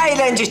çocuğa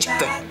eğlence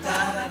çıktı.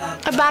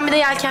 Ben bir de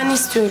yelkenli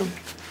istiyorum.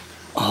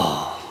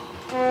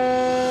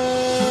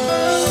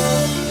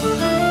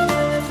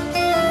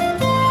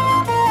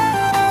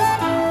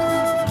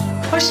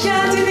 Hoş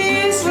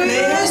geldiniz.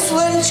 Buyurun.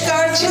 Sularını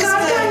çıkar.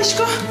 Çıkar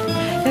Anişko.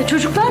 Ya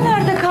çocuklar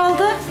nerede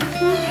kaldı?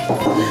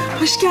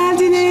 Hoş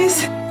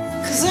geldiniz.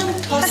 Kızım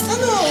pasta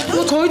ne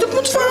oldu? Koyduk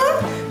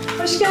mutfağa.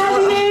 Hoş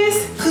geldiniz.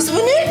 Kız bu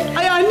ne?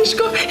 Ay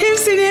Anişko, hem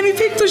seni hem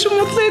İpek Tuş'u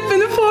mutlu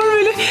etmenin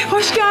formülü.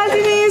 Hoş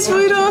geldiniz.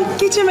 Buyurun.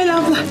 Geç Emel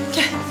abla.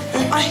 Gel.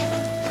 Ay.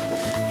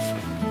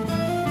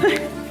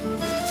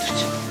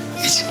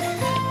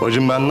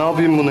 Bacım ben ne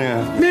yapayım bunu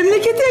ya?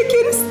 Memlekete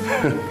ekeriz.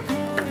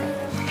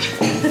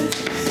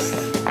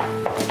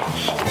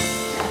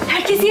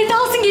 Herkes yerini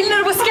alsın, gelin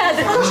arabası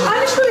geldi. Koş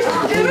Anişko.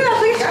 Emel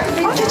abla geç.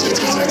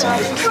 Geç.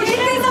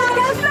 Gelin daha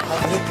gelsin.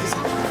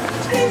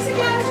 Hepsi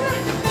geldi.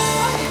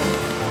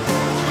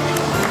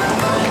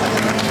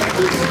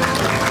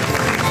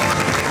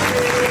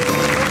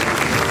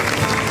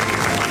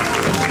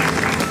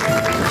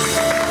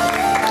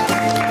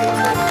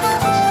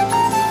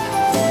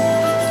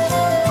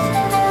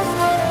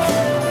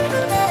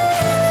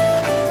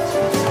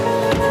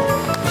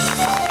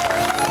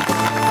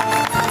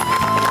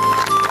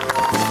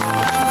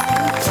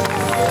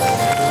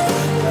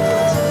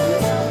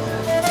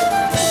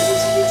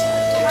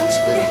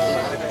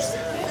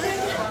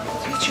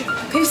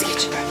 Fevzi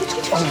geç.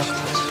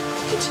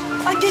 Geç.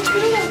 Ay geç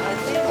buraya.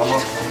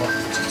 Tamam.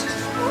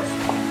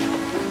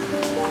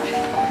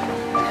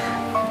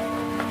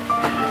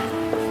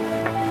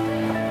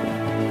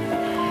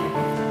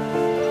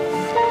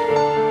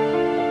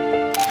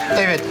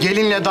 Evet,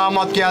 gelinle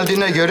damat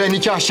geldiğine göre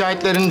nikah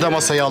şahitlerini de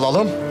masaya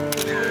alalım.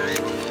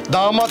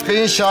 Damat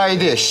beyin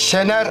şahidi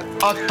Şener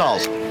Akdal.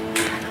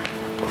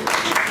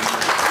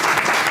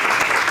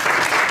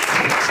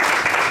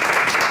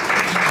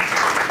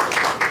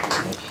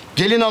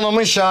 gelin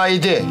hanımın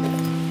şahidi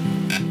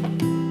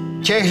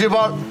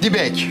Kehribar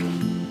Dibek.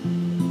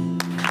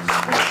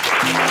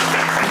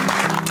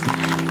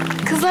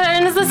 Kızlar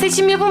aranızda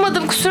seçim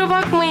yapamadım. Kusura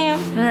bakmayın.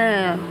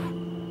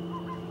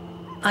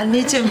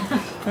 Anneciğim.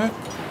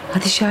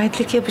 Hadi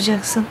şahitlik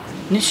yapacaksın.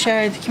 Ne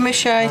şahidi? Kime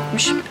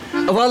şahitmiş?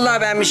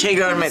 Vallahi ben bir şey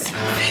görmedim.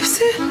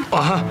 Fevzi.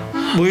 Aha,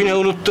 bu yine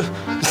unuttu.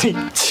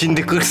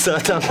 Şimdi 40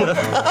 saat anladım.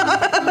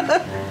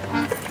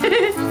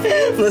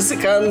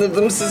 Nasıl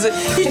kandırdım sizi?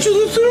 Hiç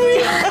unutur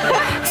muyum?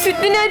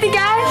 Sütlü hadi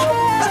gel.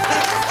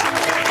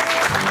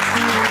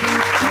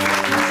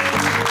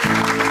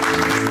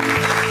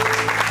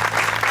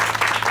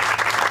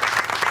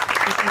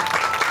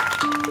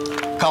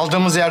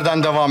 Kaldığımız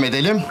yerden devam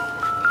edelim.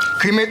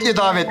 Kıymetli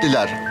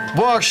davetliler,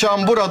 bu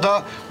akşam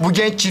burada bu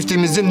genç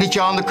çiftimizin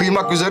nikahını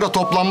kıymak üzere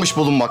toplanmış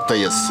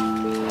bulunmaktayız.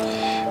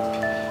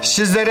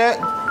 Sizlere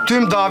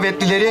tüm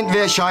davetlilerin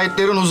ve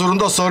şahitlerin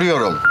huzurunda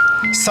soruyorum.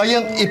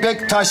 Sayın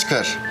İpek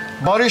Taşkır,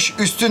 Barış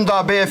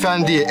Üstündağ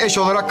beyefendiyi eş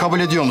olarak kabul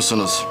ediyor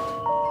musunuz?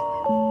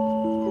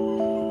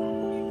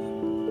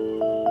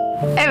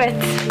 Evet.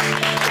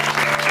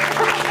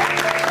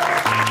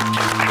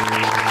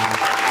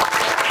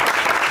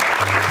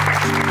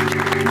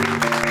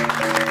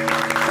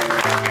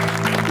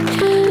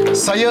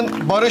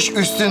 Sayın Barış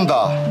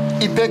Üstündağ,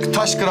 İpek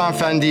Taşkır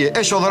hanımefendiyi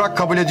eş olarak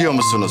kabul ediyor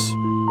musunuz?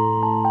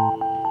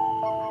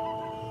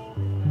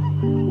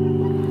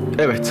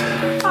 Evet.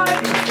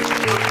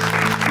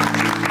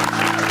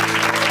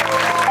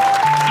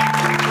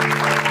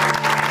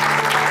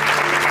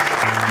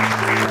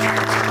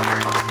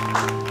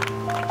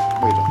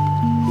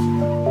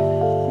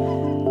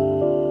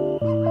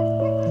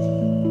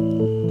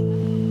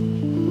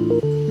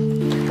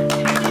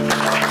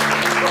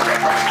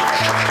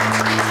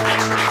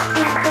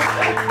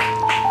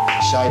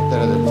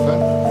 Şahitlere de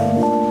lütfen.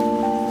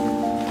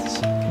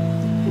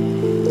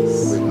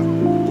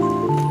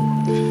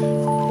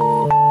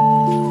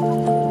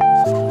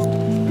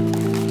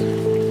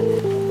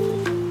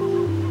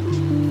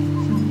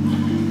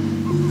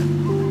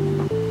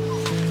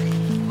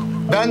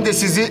 Ben de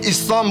sizi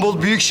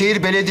İstanbul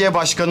Büyükşehir Belediye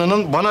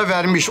Başkanı'nın bana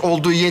vermiş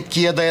olduğu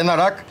yetkiye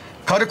dayanarak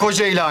karı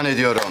koca ilan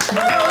ediyorum.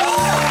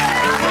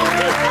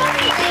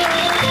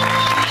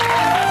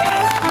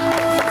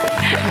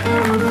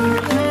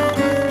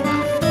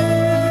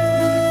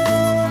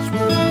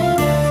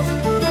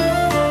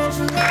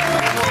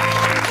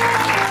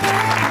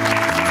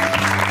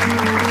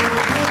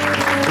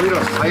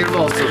 Buyurun,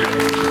 hayırlı olsun.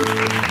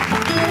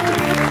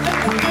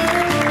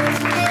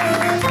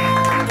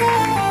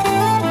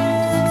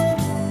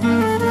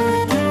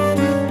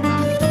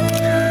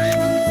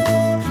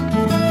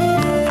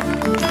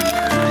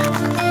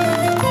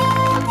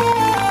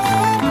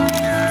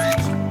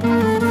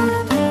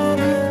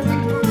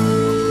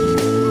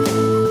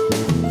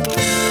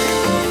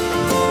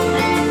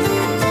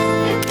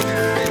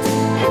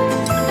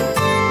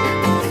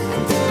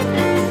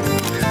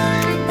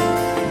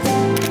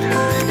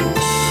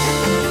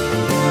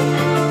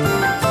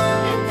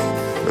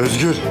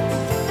 Özgür.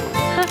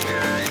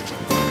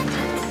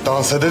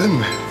 Dans edelim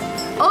mi?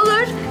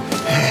 Olur.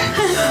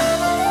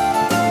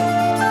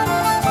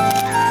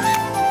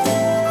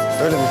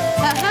 Öyle mi?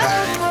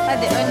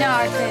 Hadi öne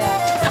arkaya.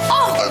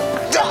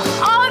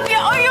 Abi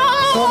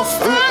ayağım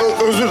bastı.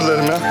 Özür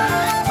dilerim ya.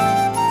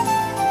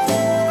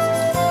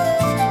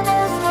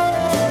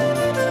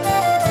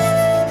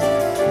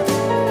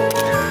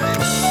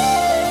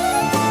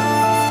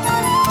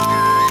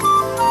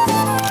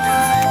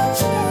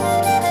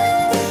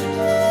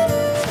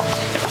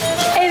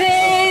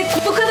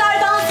 Evet, bu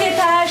kadar dans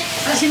yeter.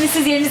 Şimdi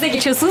siz yerinize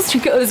geçiyorsunuz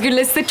çünkü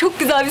Özgür'le size çok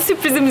güzel bir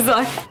sürprizimiz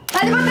var.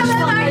 Hadi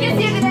bakalım herkes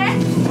yerine.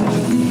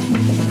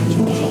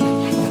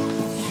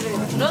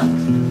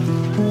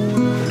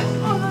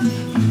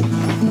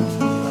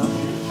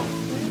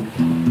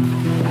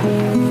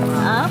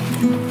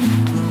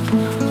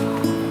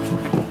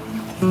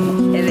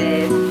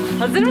 Evet,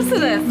 hazır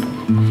mısınız?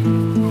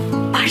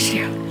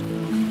 Başlıyor.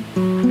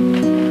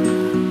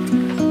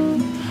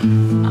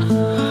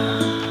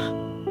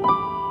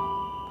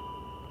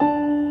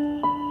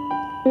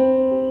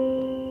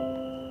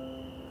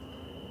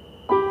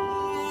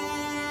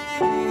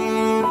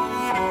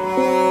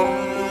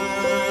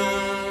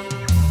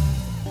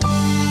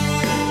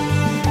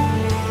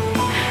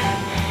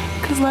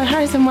 Kızlar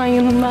her zaman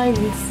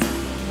yanımdaydınız.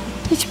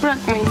 Hiç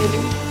bırakmayın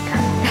elimi.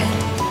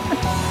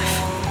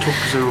 Çok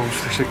güzel olmuş.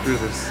 Teşekkür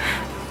ederiz.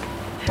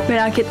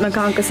 Merak etme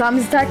kanka. Sen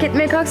bizi terk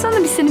etmeye kalksan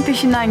da biz senin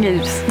peşinden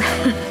geliriz.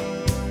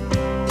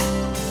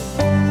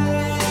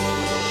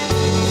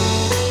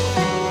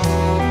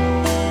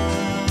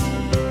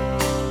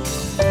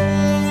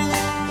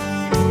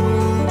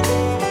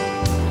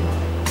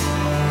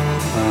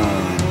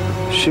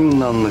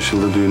 Şimdi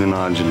anlaşıldı düğünün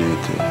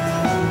aciliyeti.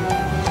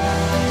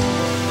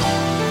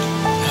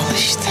 Al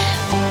işte.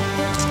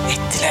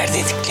 Ettiler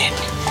dediklerini.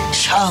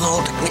 Şahan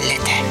olduk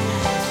millete.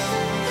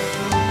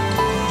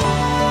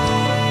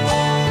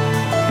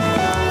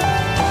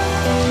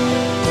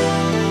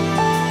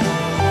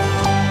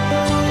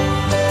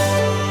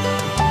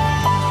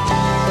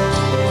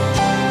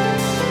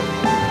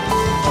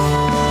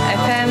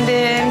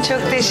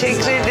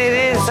 teşekkür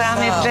ederiz.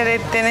 Zahmetler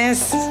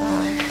ettiniz.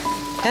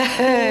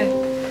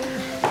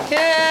 Ya,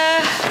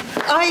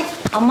 ay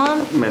aman.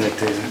 Melek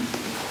teyze.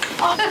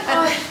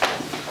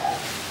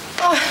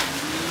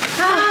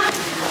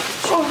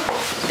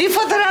 Bir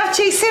fotoğraf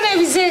çeksene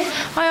bize.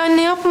 Ay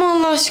anne yapma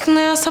Allah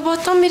aşkına ya.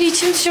 Sabahtan beri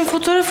içim dışım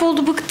fotoğraf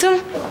oldu, bıktım.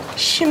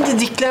 Şimdi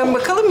diklen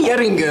bakalım,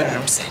 yarın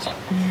görürüm seni.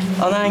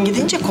 Anan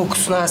gidince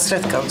kokusuna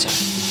hasret kalacağım.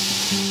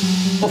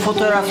 O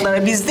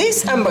fotoğraflara biz değil,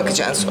 sen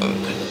bakacaksın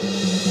sonunda.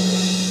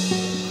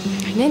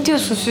 Ne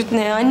diyorsun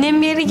Sütne ya?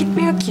 Annem bir yere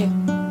gitmiyor ki.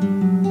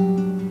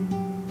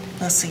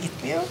 Nasıl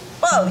gitmiyor?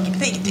 Bal gibi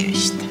de gidiyor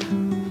işte.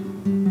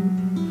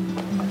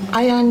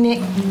 Ay anne,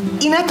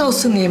 inat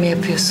olsun diye mi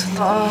yapıyorsun?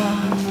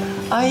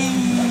 Ay,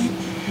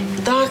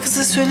 daha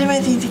kıza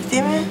söylemediydik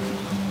değil mi?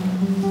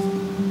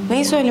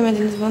 Neyi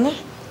söylemediniz bana?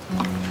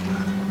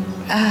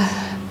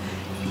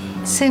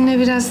 Seninle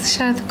biraz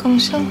dışarıda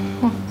konuşalım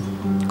mı?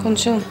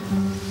 Konuşalım.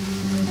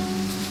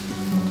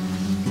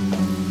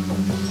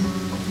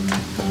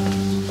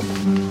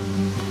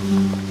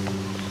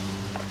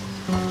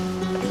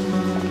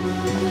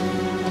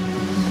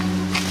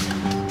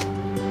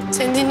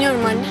 Seni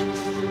dinliyorum anne.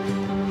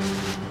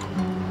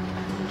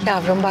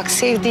 Yavrum bak,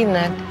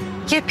 sevdiğinle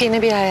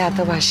yepyeni bir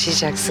hayata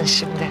başlayacaksın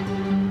şimdi.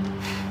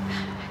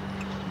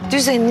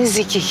 Düzeniniz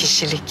 2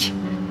 kişilik.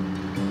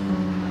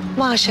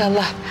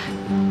 Maşallah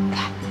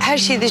her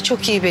şeyi de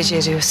çok iyi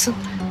beceriyorsun.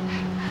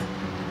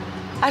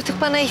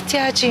 Artık bana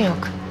ihtiyacın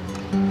yok.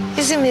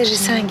 İzin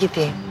verirsen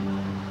gideyim.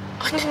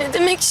 Anne ne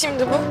demek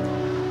şimdi bu?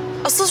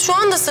 Asıl şu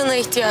anda sana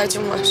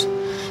ihtiyacım var.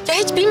 Ya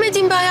hiç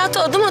bilmediğim bir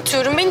hayata adım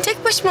atıyorum. Beni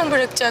tek başıma mı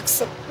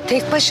bırakacaksın?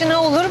 Tek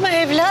başına olur mu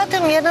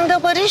evladım?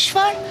 Yanında Barış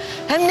var.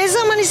 Hem ne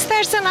zaman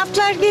istersen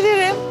atlar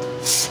gelirim.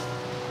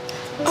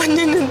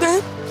 Anne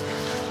neden?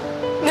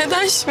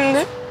 Neden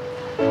şimdi?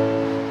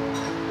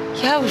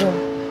 Yavrum,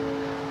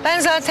 ben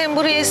zaten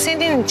buraya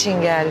senin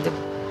için geldim.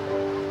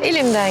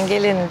 Elimden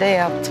geleni de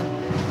yaptım.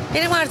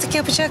 Benim artık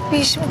yapacak bir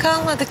işim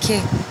kalmadı ki.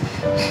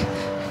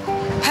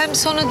 Hem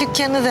sonra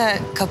dükkanı da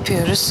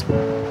kapıyoruz.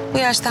 Bu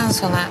yaştan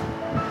sonra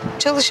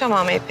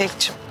çalışamam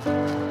İpek'ciğim.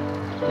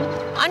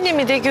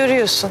 Annemi de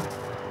görüyorsun.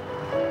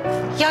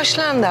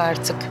 Yaşlandı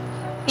artık.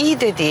 İyi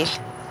de değil.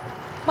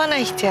 Bana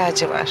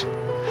ihtiyacı var.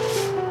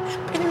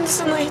 Benim de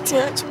sana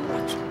ihtiyacım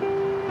var.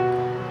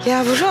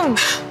 Yavrum.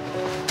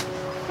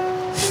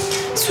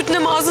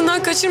 Sütnem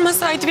ağzından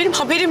kaçırmasaydı benim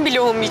haberim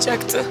bile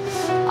olmayacaktı.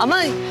 Ama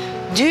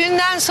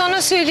düğünden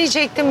sonra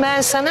söyleyecektim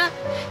ben sana.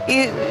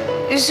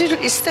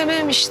 Üzül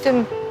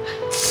istememiştim.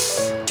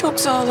 Çok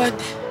sağ ol anne.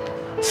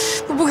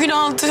 Bu bugün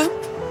aldığım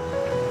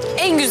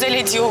en güzel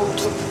hediye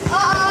oldu.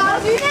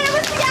 Düğün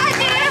arabası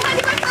geldi.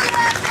 Hadi bakalım.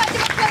 Hadi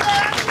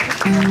bakalım.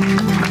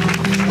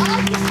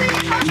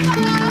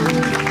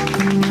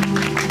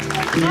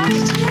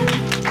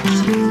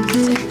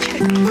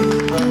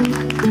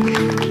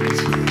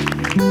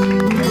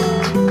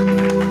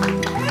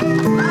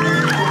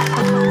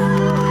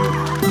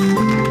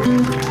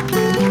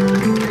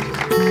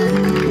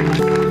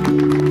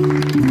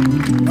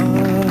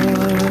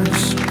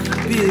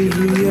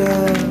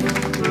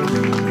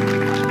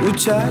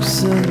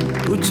 Uçarsın,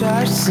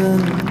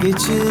 uçarsın,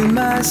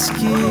 geçilmez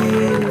ki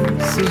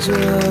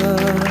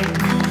sıcak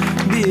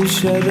bir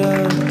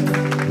şarap.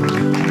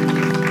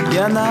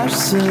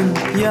 Yanarsın,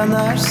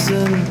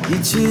 yanarsın,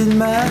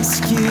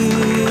 içilmez ki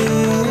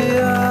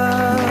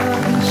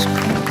aşk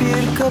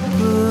bir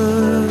kapı.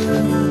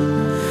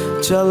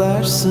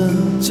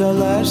 Çalarsın,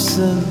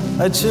 çalarsın,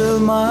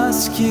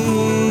 açılmaz ki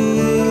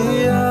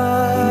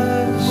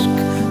aşk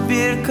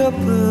bir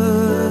kapı.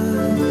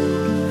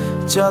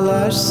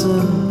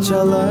 Çalarsın,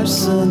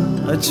 çalarsın,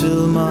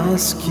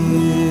 açılmaz ki.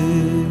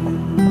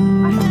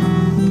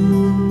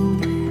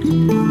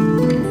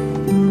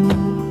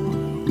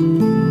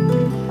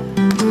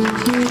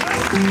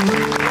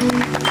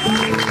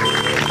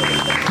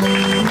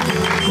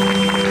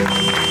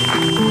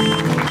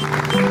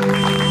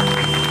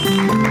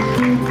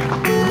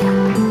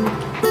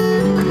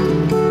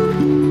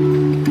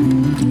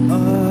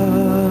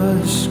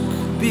 Aşk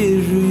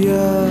bir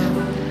rüya.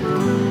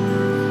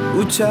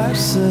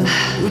 Uçarsın,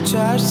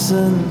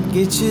 uçarsın,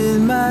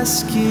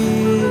 geçilmez ki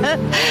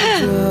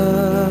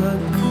sıcak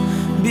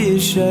bir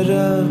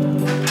şarap.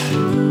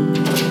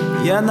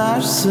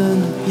 Yanarsın,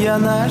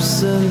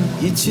 yanarsın,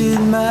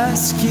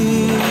 içilmez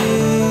ki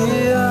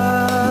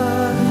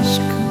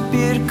aşk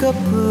bir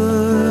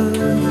kapı.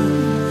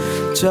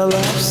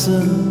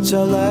 Çalarsın,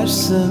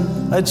 çalarsın,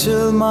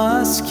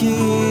 açılmaz ki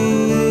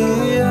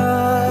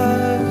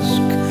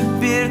aşk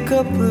bir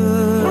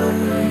kapı.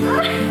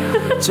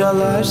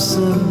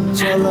 Çalarsın,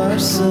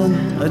 çalarsın,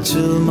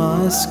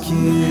 açılmaz ki.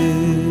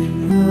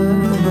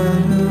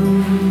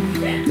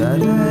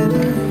 Dararam,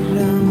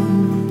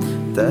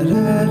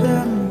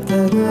 dararam, dararam,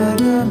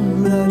 dararam,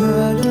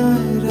 dararam,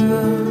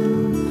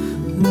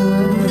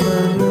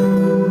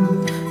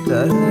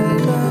 dararam.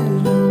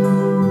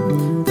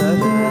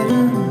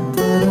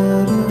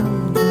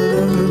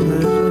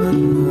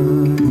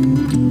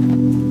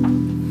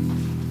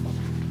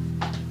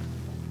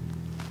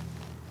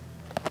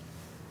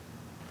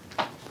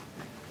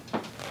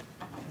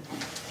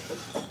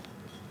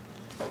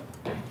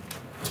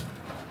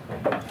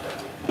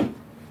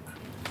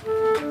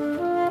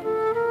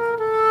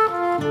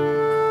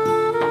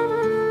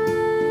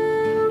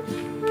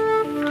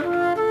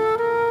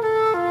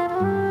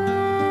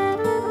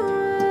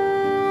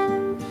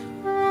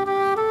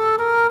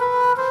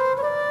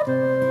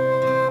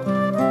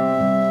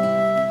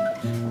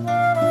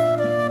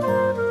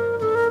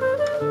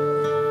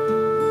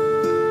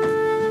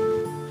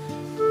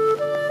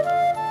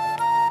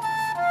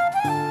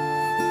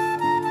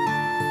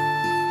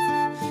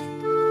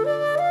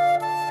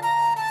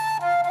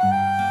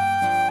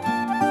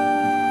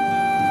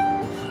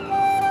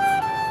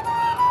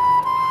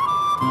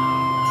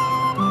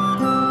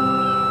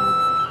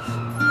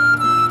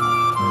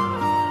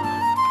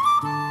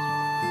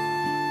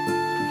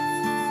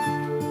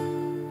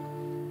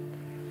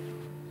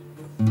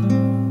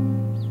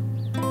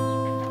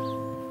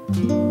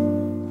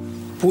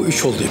 Bu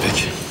 3 oldu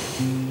İpek.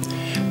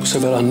 Bu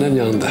sefer annen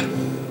yanında.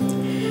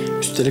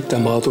 Üstelik de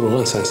mağdur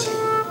olan sensin.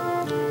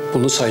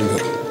 Bunu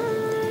saymıyorum.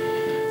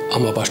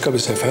 Ama başka bir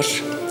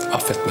sefer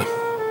affetmem.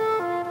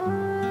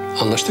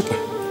 Anlaştık mı?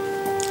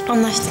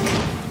 Anlaştık.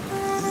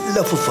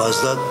 Lafı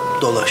fazla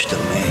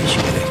dolaştırmaya hiç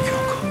gerek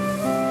yok.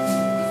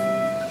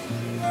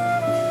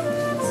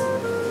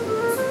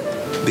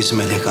 Biz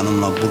Melek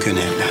Hanım'la bugün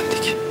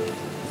evlendik.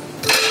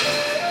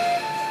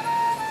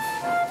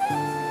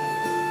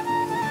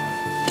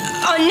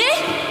 Anne!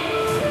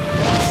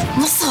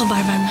 Nasıl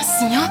haber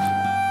vermezsin ya?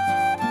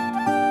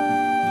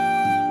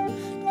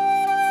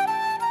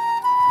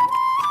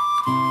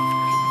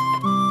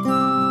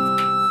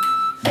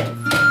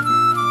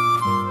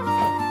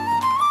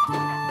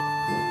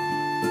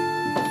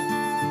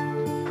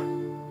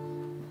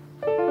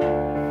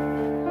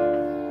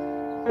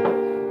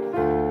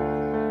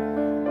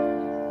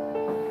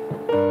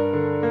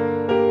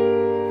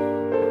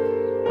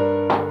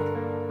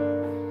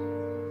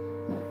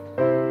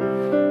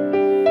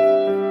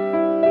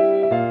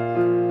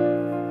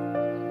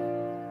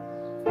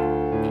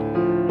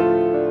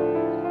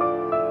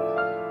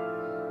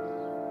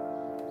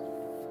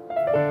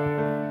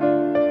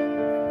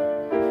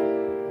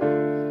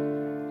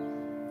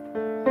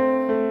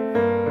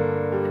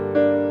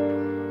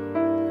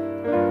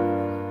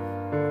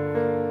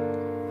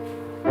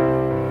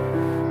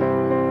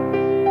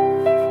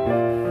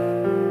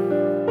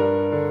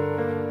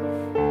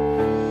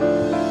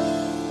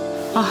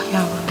 Ah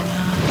yavrum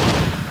ya.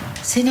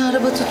 Seni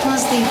araba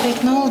tutmazdı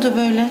İpek. Ne oldu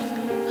böyle?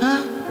 Ha?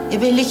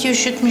 Belli ki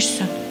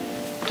üşütmüşsün.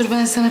 Dur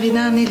ben sana bir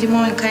nane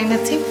limon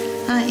kaynatayım.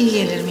 Ha iyi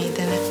gelir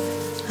midene.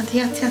 Hadi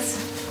yat yat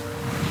sen.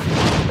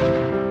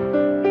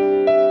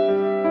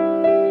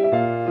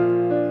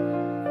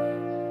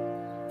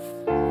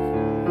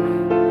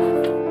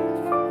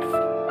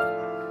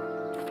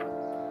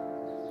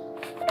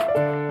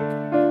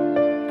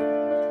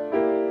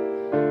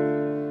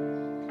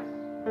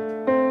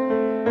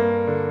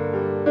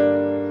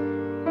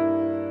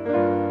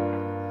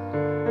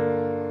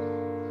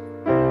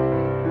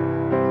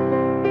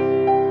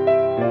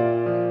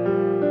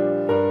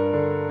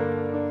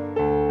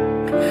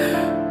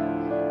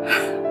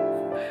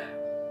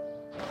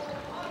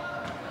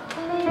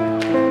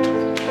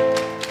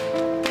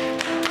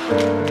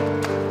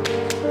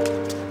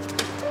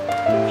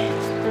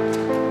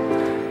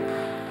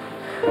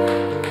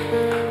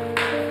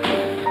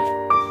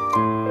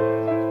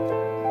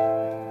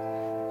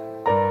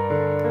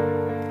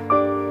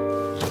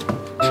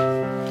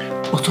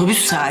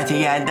 Otobüs saati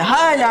geldi.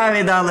 Hala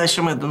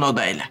vedalaşamadın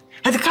odayla.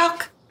 Hadi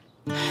kalk.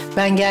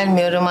 Ben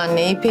gelmiyorum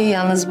anne. İpek'i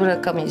yalnız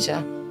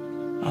bırakamayacağım.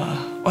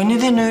 O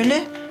neden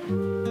öyle?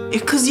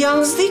 Kız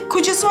yalnız değil,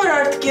 kocası var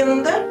artık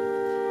yanında.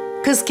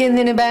 Kız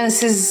kendini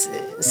bensiz,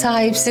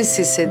 sahipsiz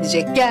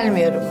hissedecek.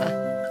 Gelmiyorum ben.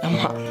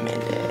 Aman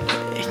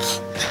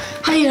Melek.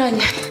 Hayır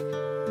anne.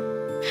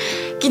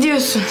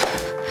 Gidiyorsun.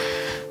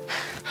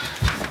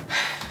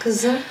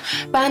 Kızım.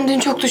 Ben dün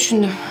çok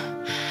düşündüm.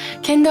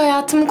 Kendi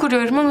hayatımı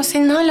kuruyorum ama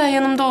senin hala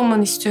yanımda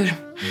olmanı istiyorum.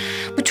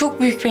 Bu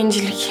çok büyük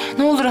bencillik.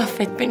 Ne olur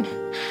affet beni.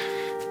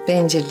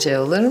 Bencilce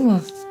olur mu?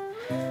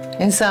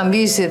 İnsan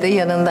büyüse de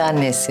yanında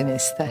annesini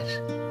ister.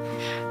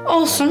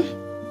 Olsun.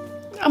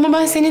 Ama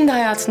ben senin de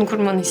hayatını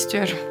kurmanı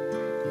istiyorum.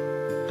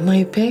 Ama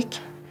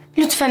İpek?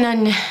 Lütfen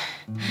anne.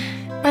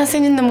 Ben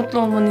senin de mutlu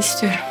olmanı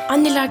istiyorum.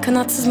 Anneler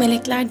kanatsız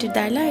meleklerdir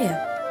derler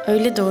ya.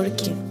 Öyle doğru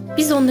ki.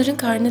 Biz onların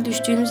karnına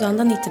düştüğümüz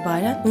andan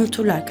itibaren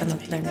unuturlar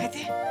kanatlarını,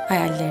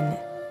 hayallerini,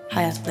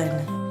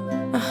 hayatlarını.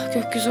 Ah,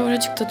 gökyüzü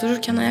oracıkta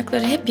dururken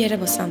ayakları hep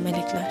yere basan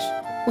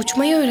melekler.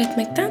 Uçmayı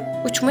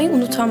öğretmekten uçmayı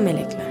unutan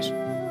melekler.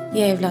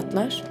 Ya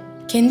evlatlar?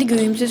 Kendi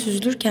göğümüze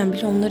süzülürken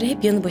bile onları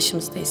hep yanı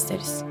başımızda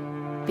isteriz.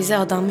 Bize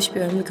adanmış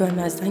bir ömrü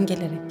görmezden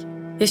gelerek.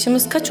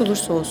 Yaşımız kaç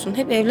olursa olsun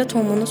hep evlat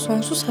olmanın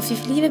sonsuz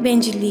hafifliği ve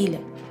bencilliğiyle.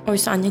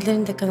 Oysa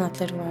annelerin de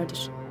kanatları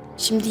vardır.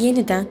 Şimdi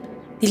yeniden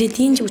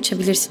dilediğince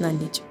uçabilirsin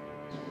anneciğim.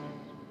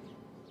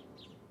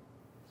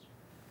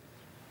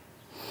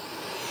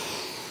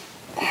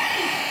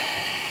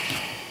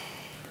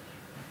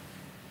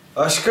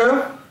 Aşkım,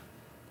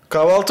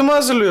 kahvaltı mı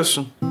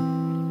hazırlıyorsun?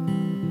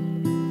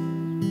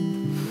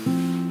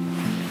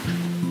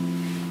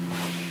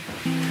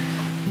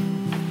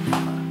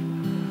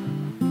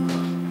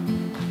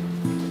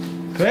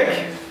 İpek.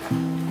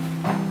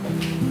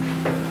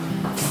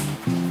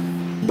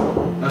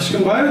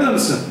 Aşkım banyoda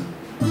mısın?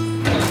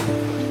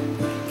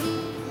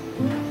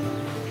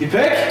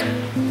 İpek.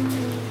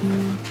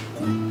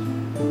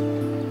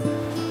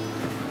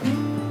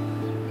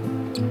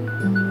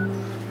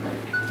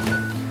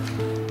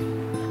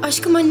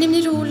 Aşkım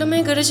annemleri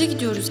uğurlamaya garaja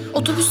gidiyoruz.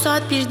 Otobüs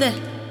saat 1'de.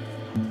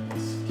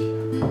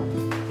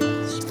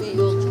 İyi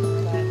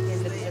yolculuklar.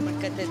 Kendinize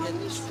dikkat edin.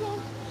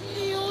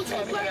 İyi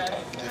yolculuklar.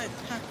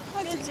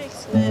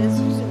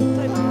 Halledeceksiniz.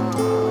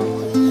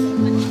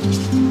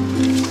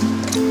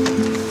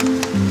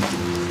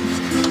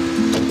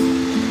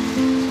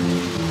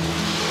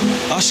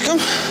 Aşkım,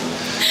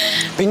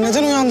 beni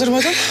neden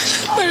uyandırmadın?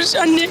 Barış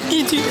annem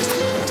gidiyor.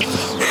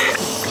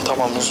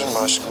 Tamam üzülme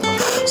aşkım.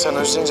 Sen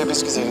özleyince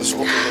biz gideriz.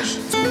 Oturur.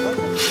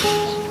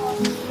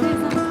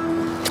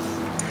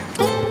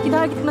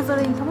 Gider gitmez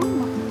arayın, tamam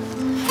mı?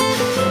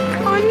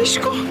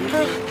 Anneşko.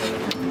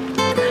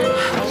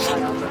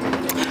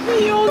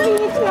 İyi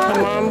yolculuklar.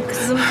 Tamam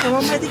kızım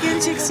tamam hadi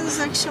geleceksiniz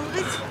akşam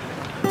hadi.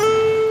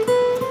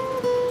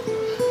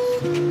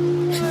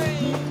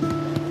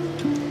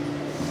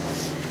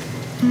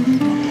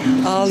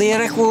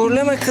 Ağlayarak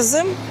uğurlama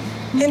kızım.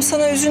 Hem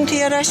sana üzüntü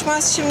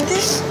yaraşmaz şimdi.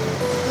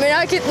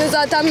 Merak etme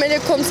zaten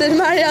Melek komiserim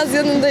her yaz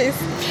yanındayız.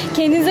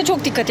 Kendinize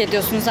çok dikkat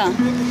ediyorsunuz ha.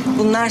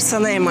 Bunlar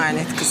sana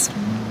emanet kızım.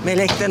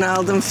 Melek'ten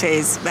aldım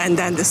feyz.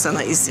 Benden de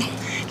sana izin.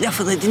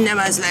 Lafını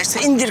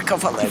dinlemezlerse indir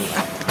kafalarını.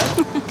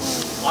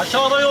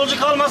 Aşağıda yolcu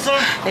kalmasın.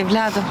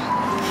 Evladım,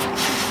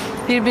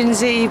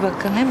 birbirinize iyi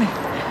bakın, değil mi?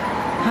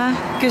 Ha,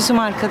 gözüm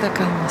arkada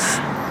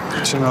kalmasın.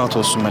 İçin rahat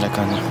olsun Melek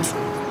anne.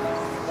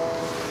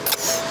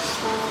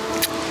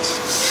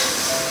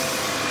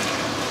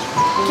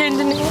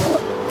 Kendini...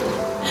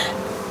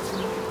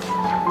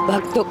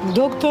 Bak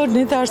doktor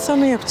ne derse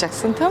onu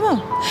yapacaksın, tamam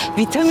mı?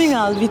 Vitamin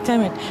al,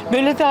 vitamin.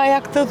 Böyle de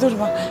ayakta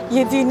durma.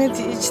 Yediğine,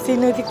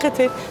 içtiğine dikkat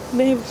et.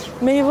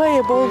 Meyve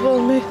ye, bol bol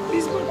meyve.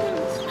 Biz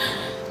bakarız.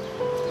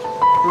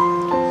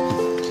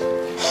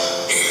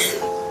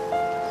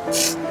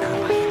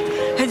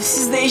 Hadi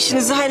siz de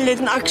işinizi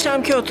halledin.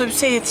 Akşamki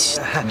otobüse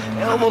yetişin.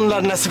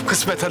 Bunlar nasip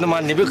kısmet hanım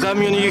anne. Bir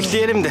kamyonu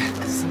yükleyelim de.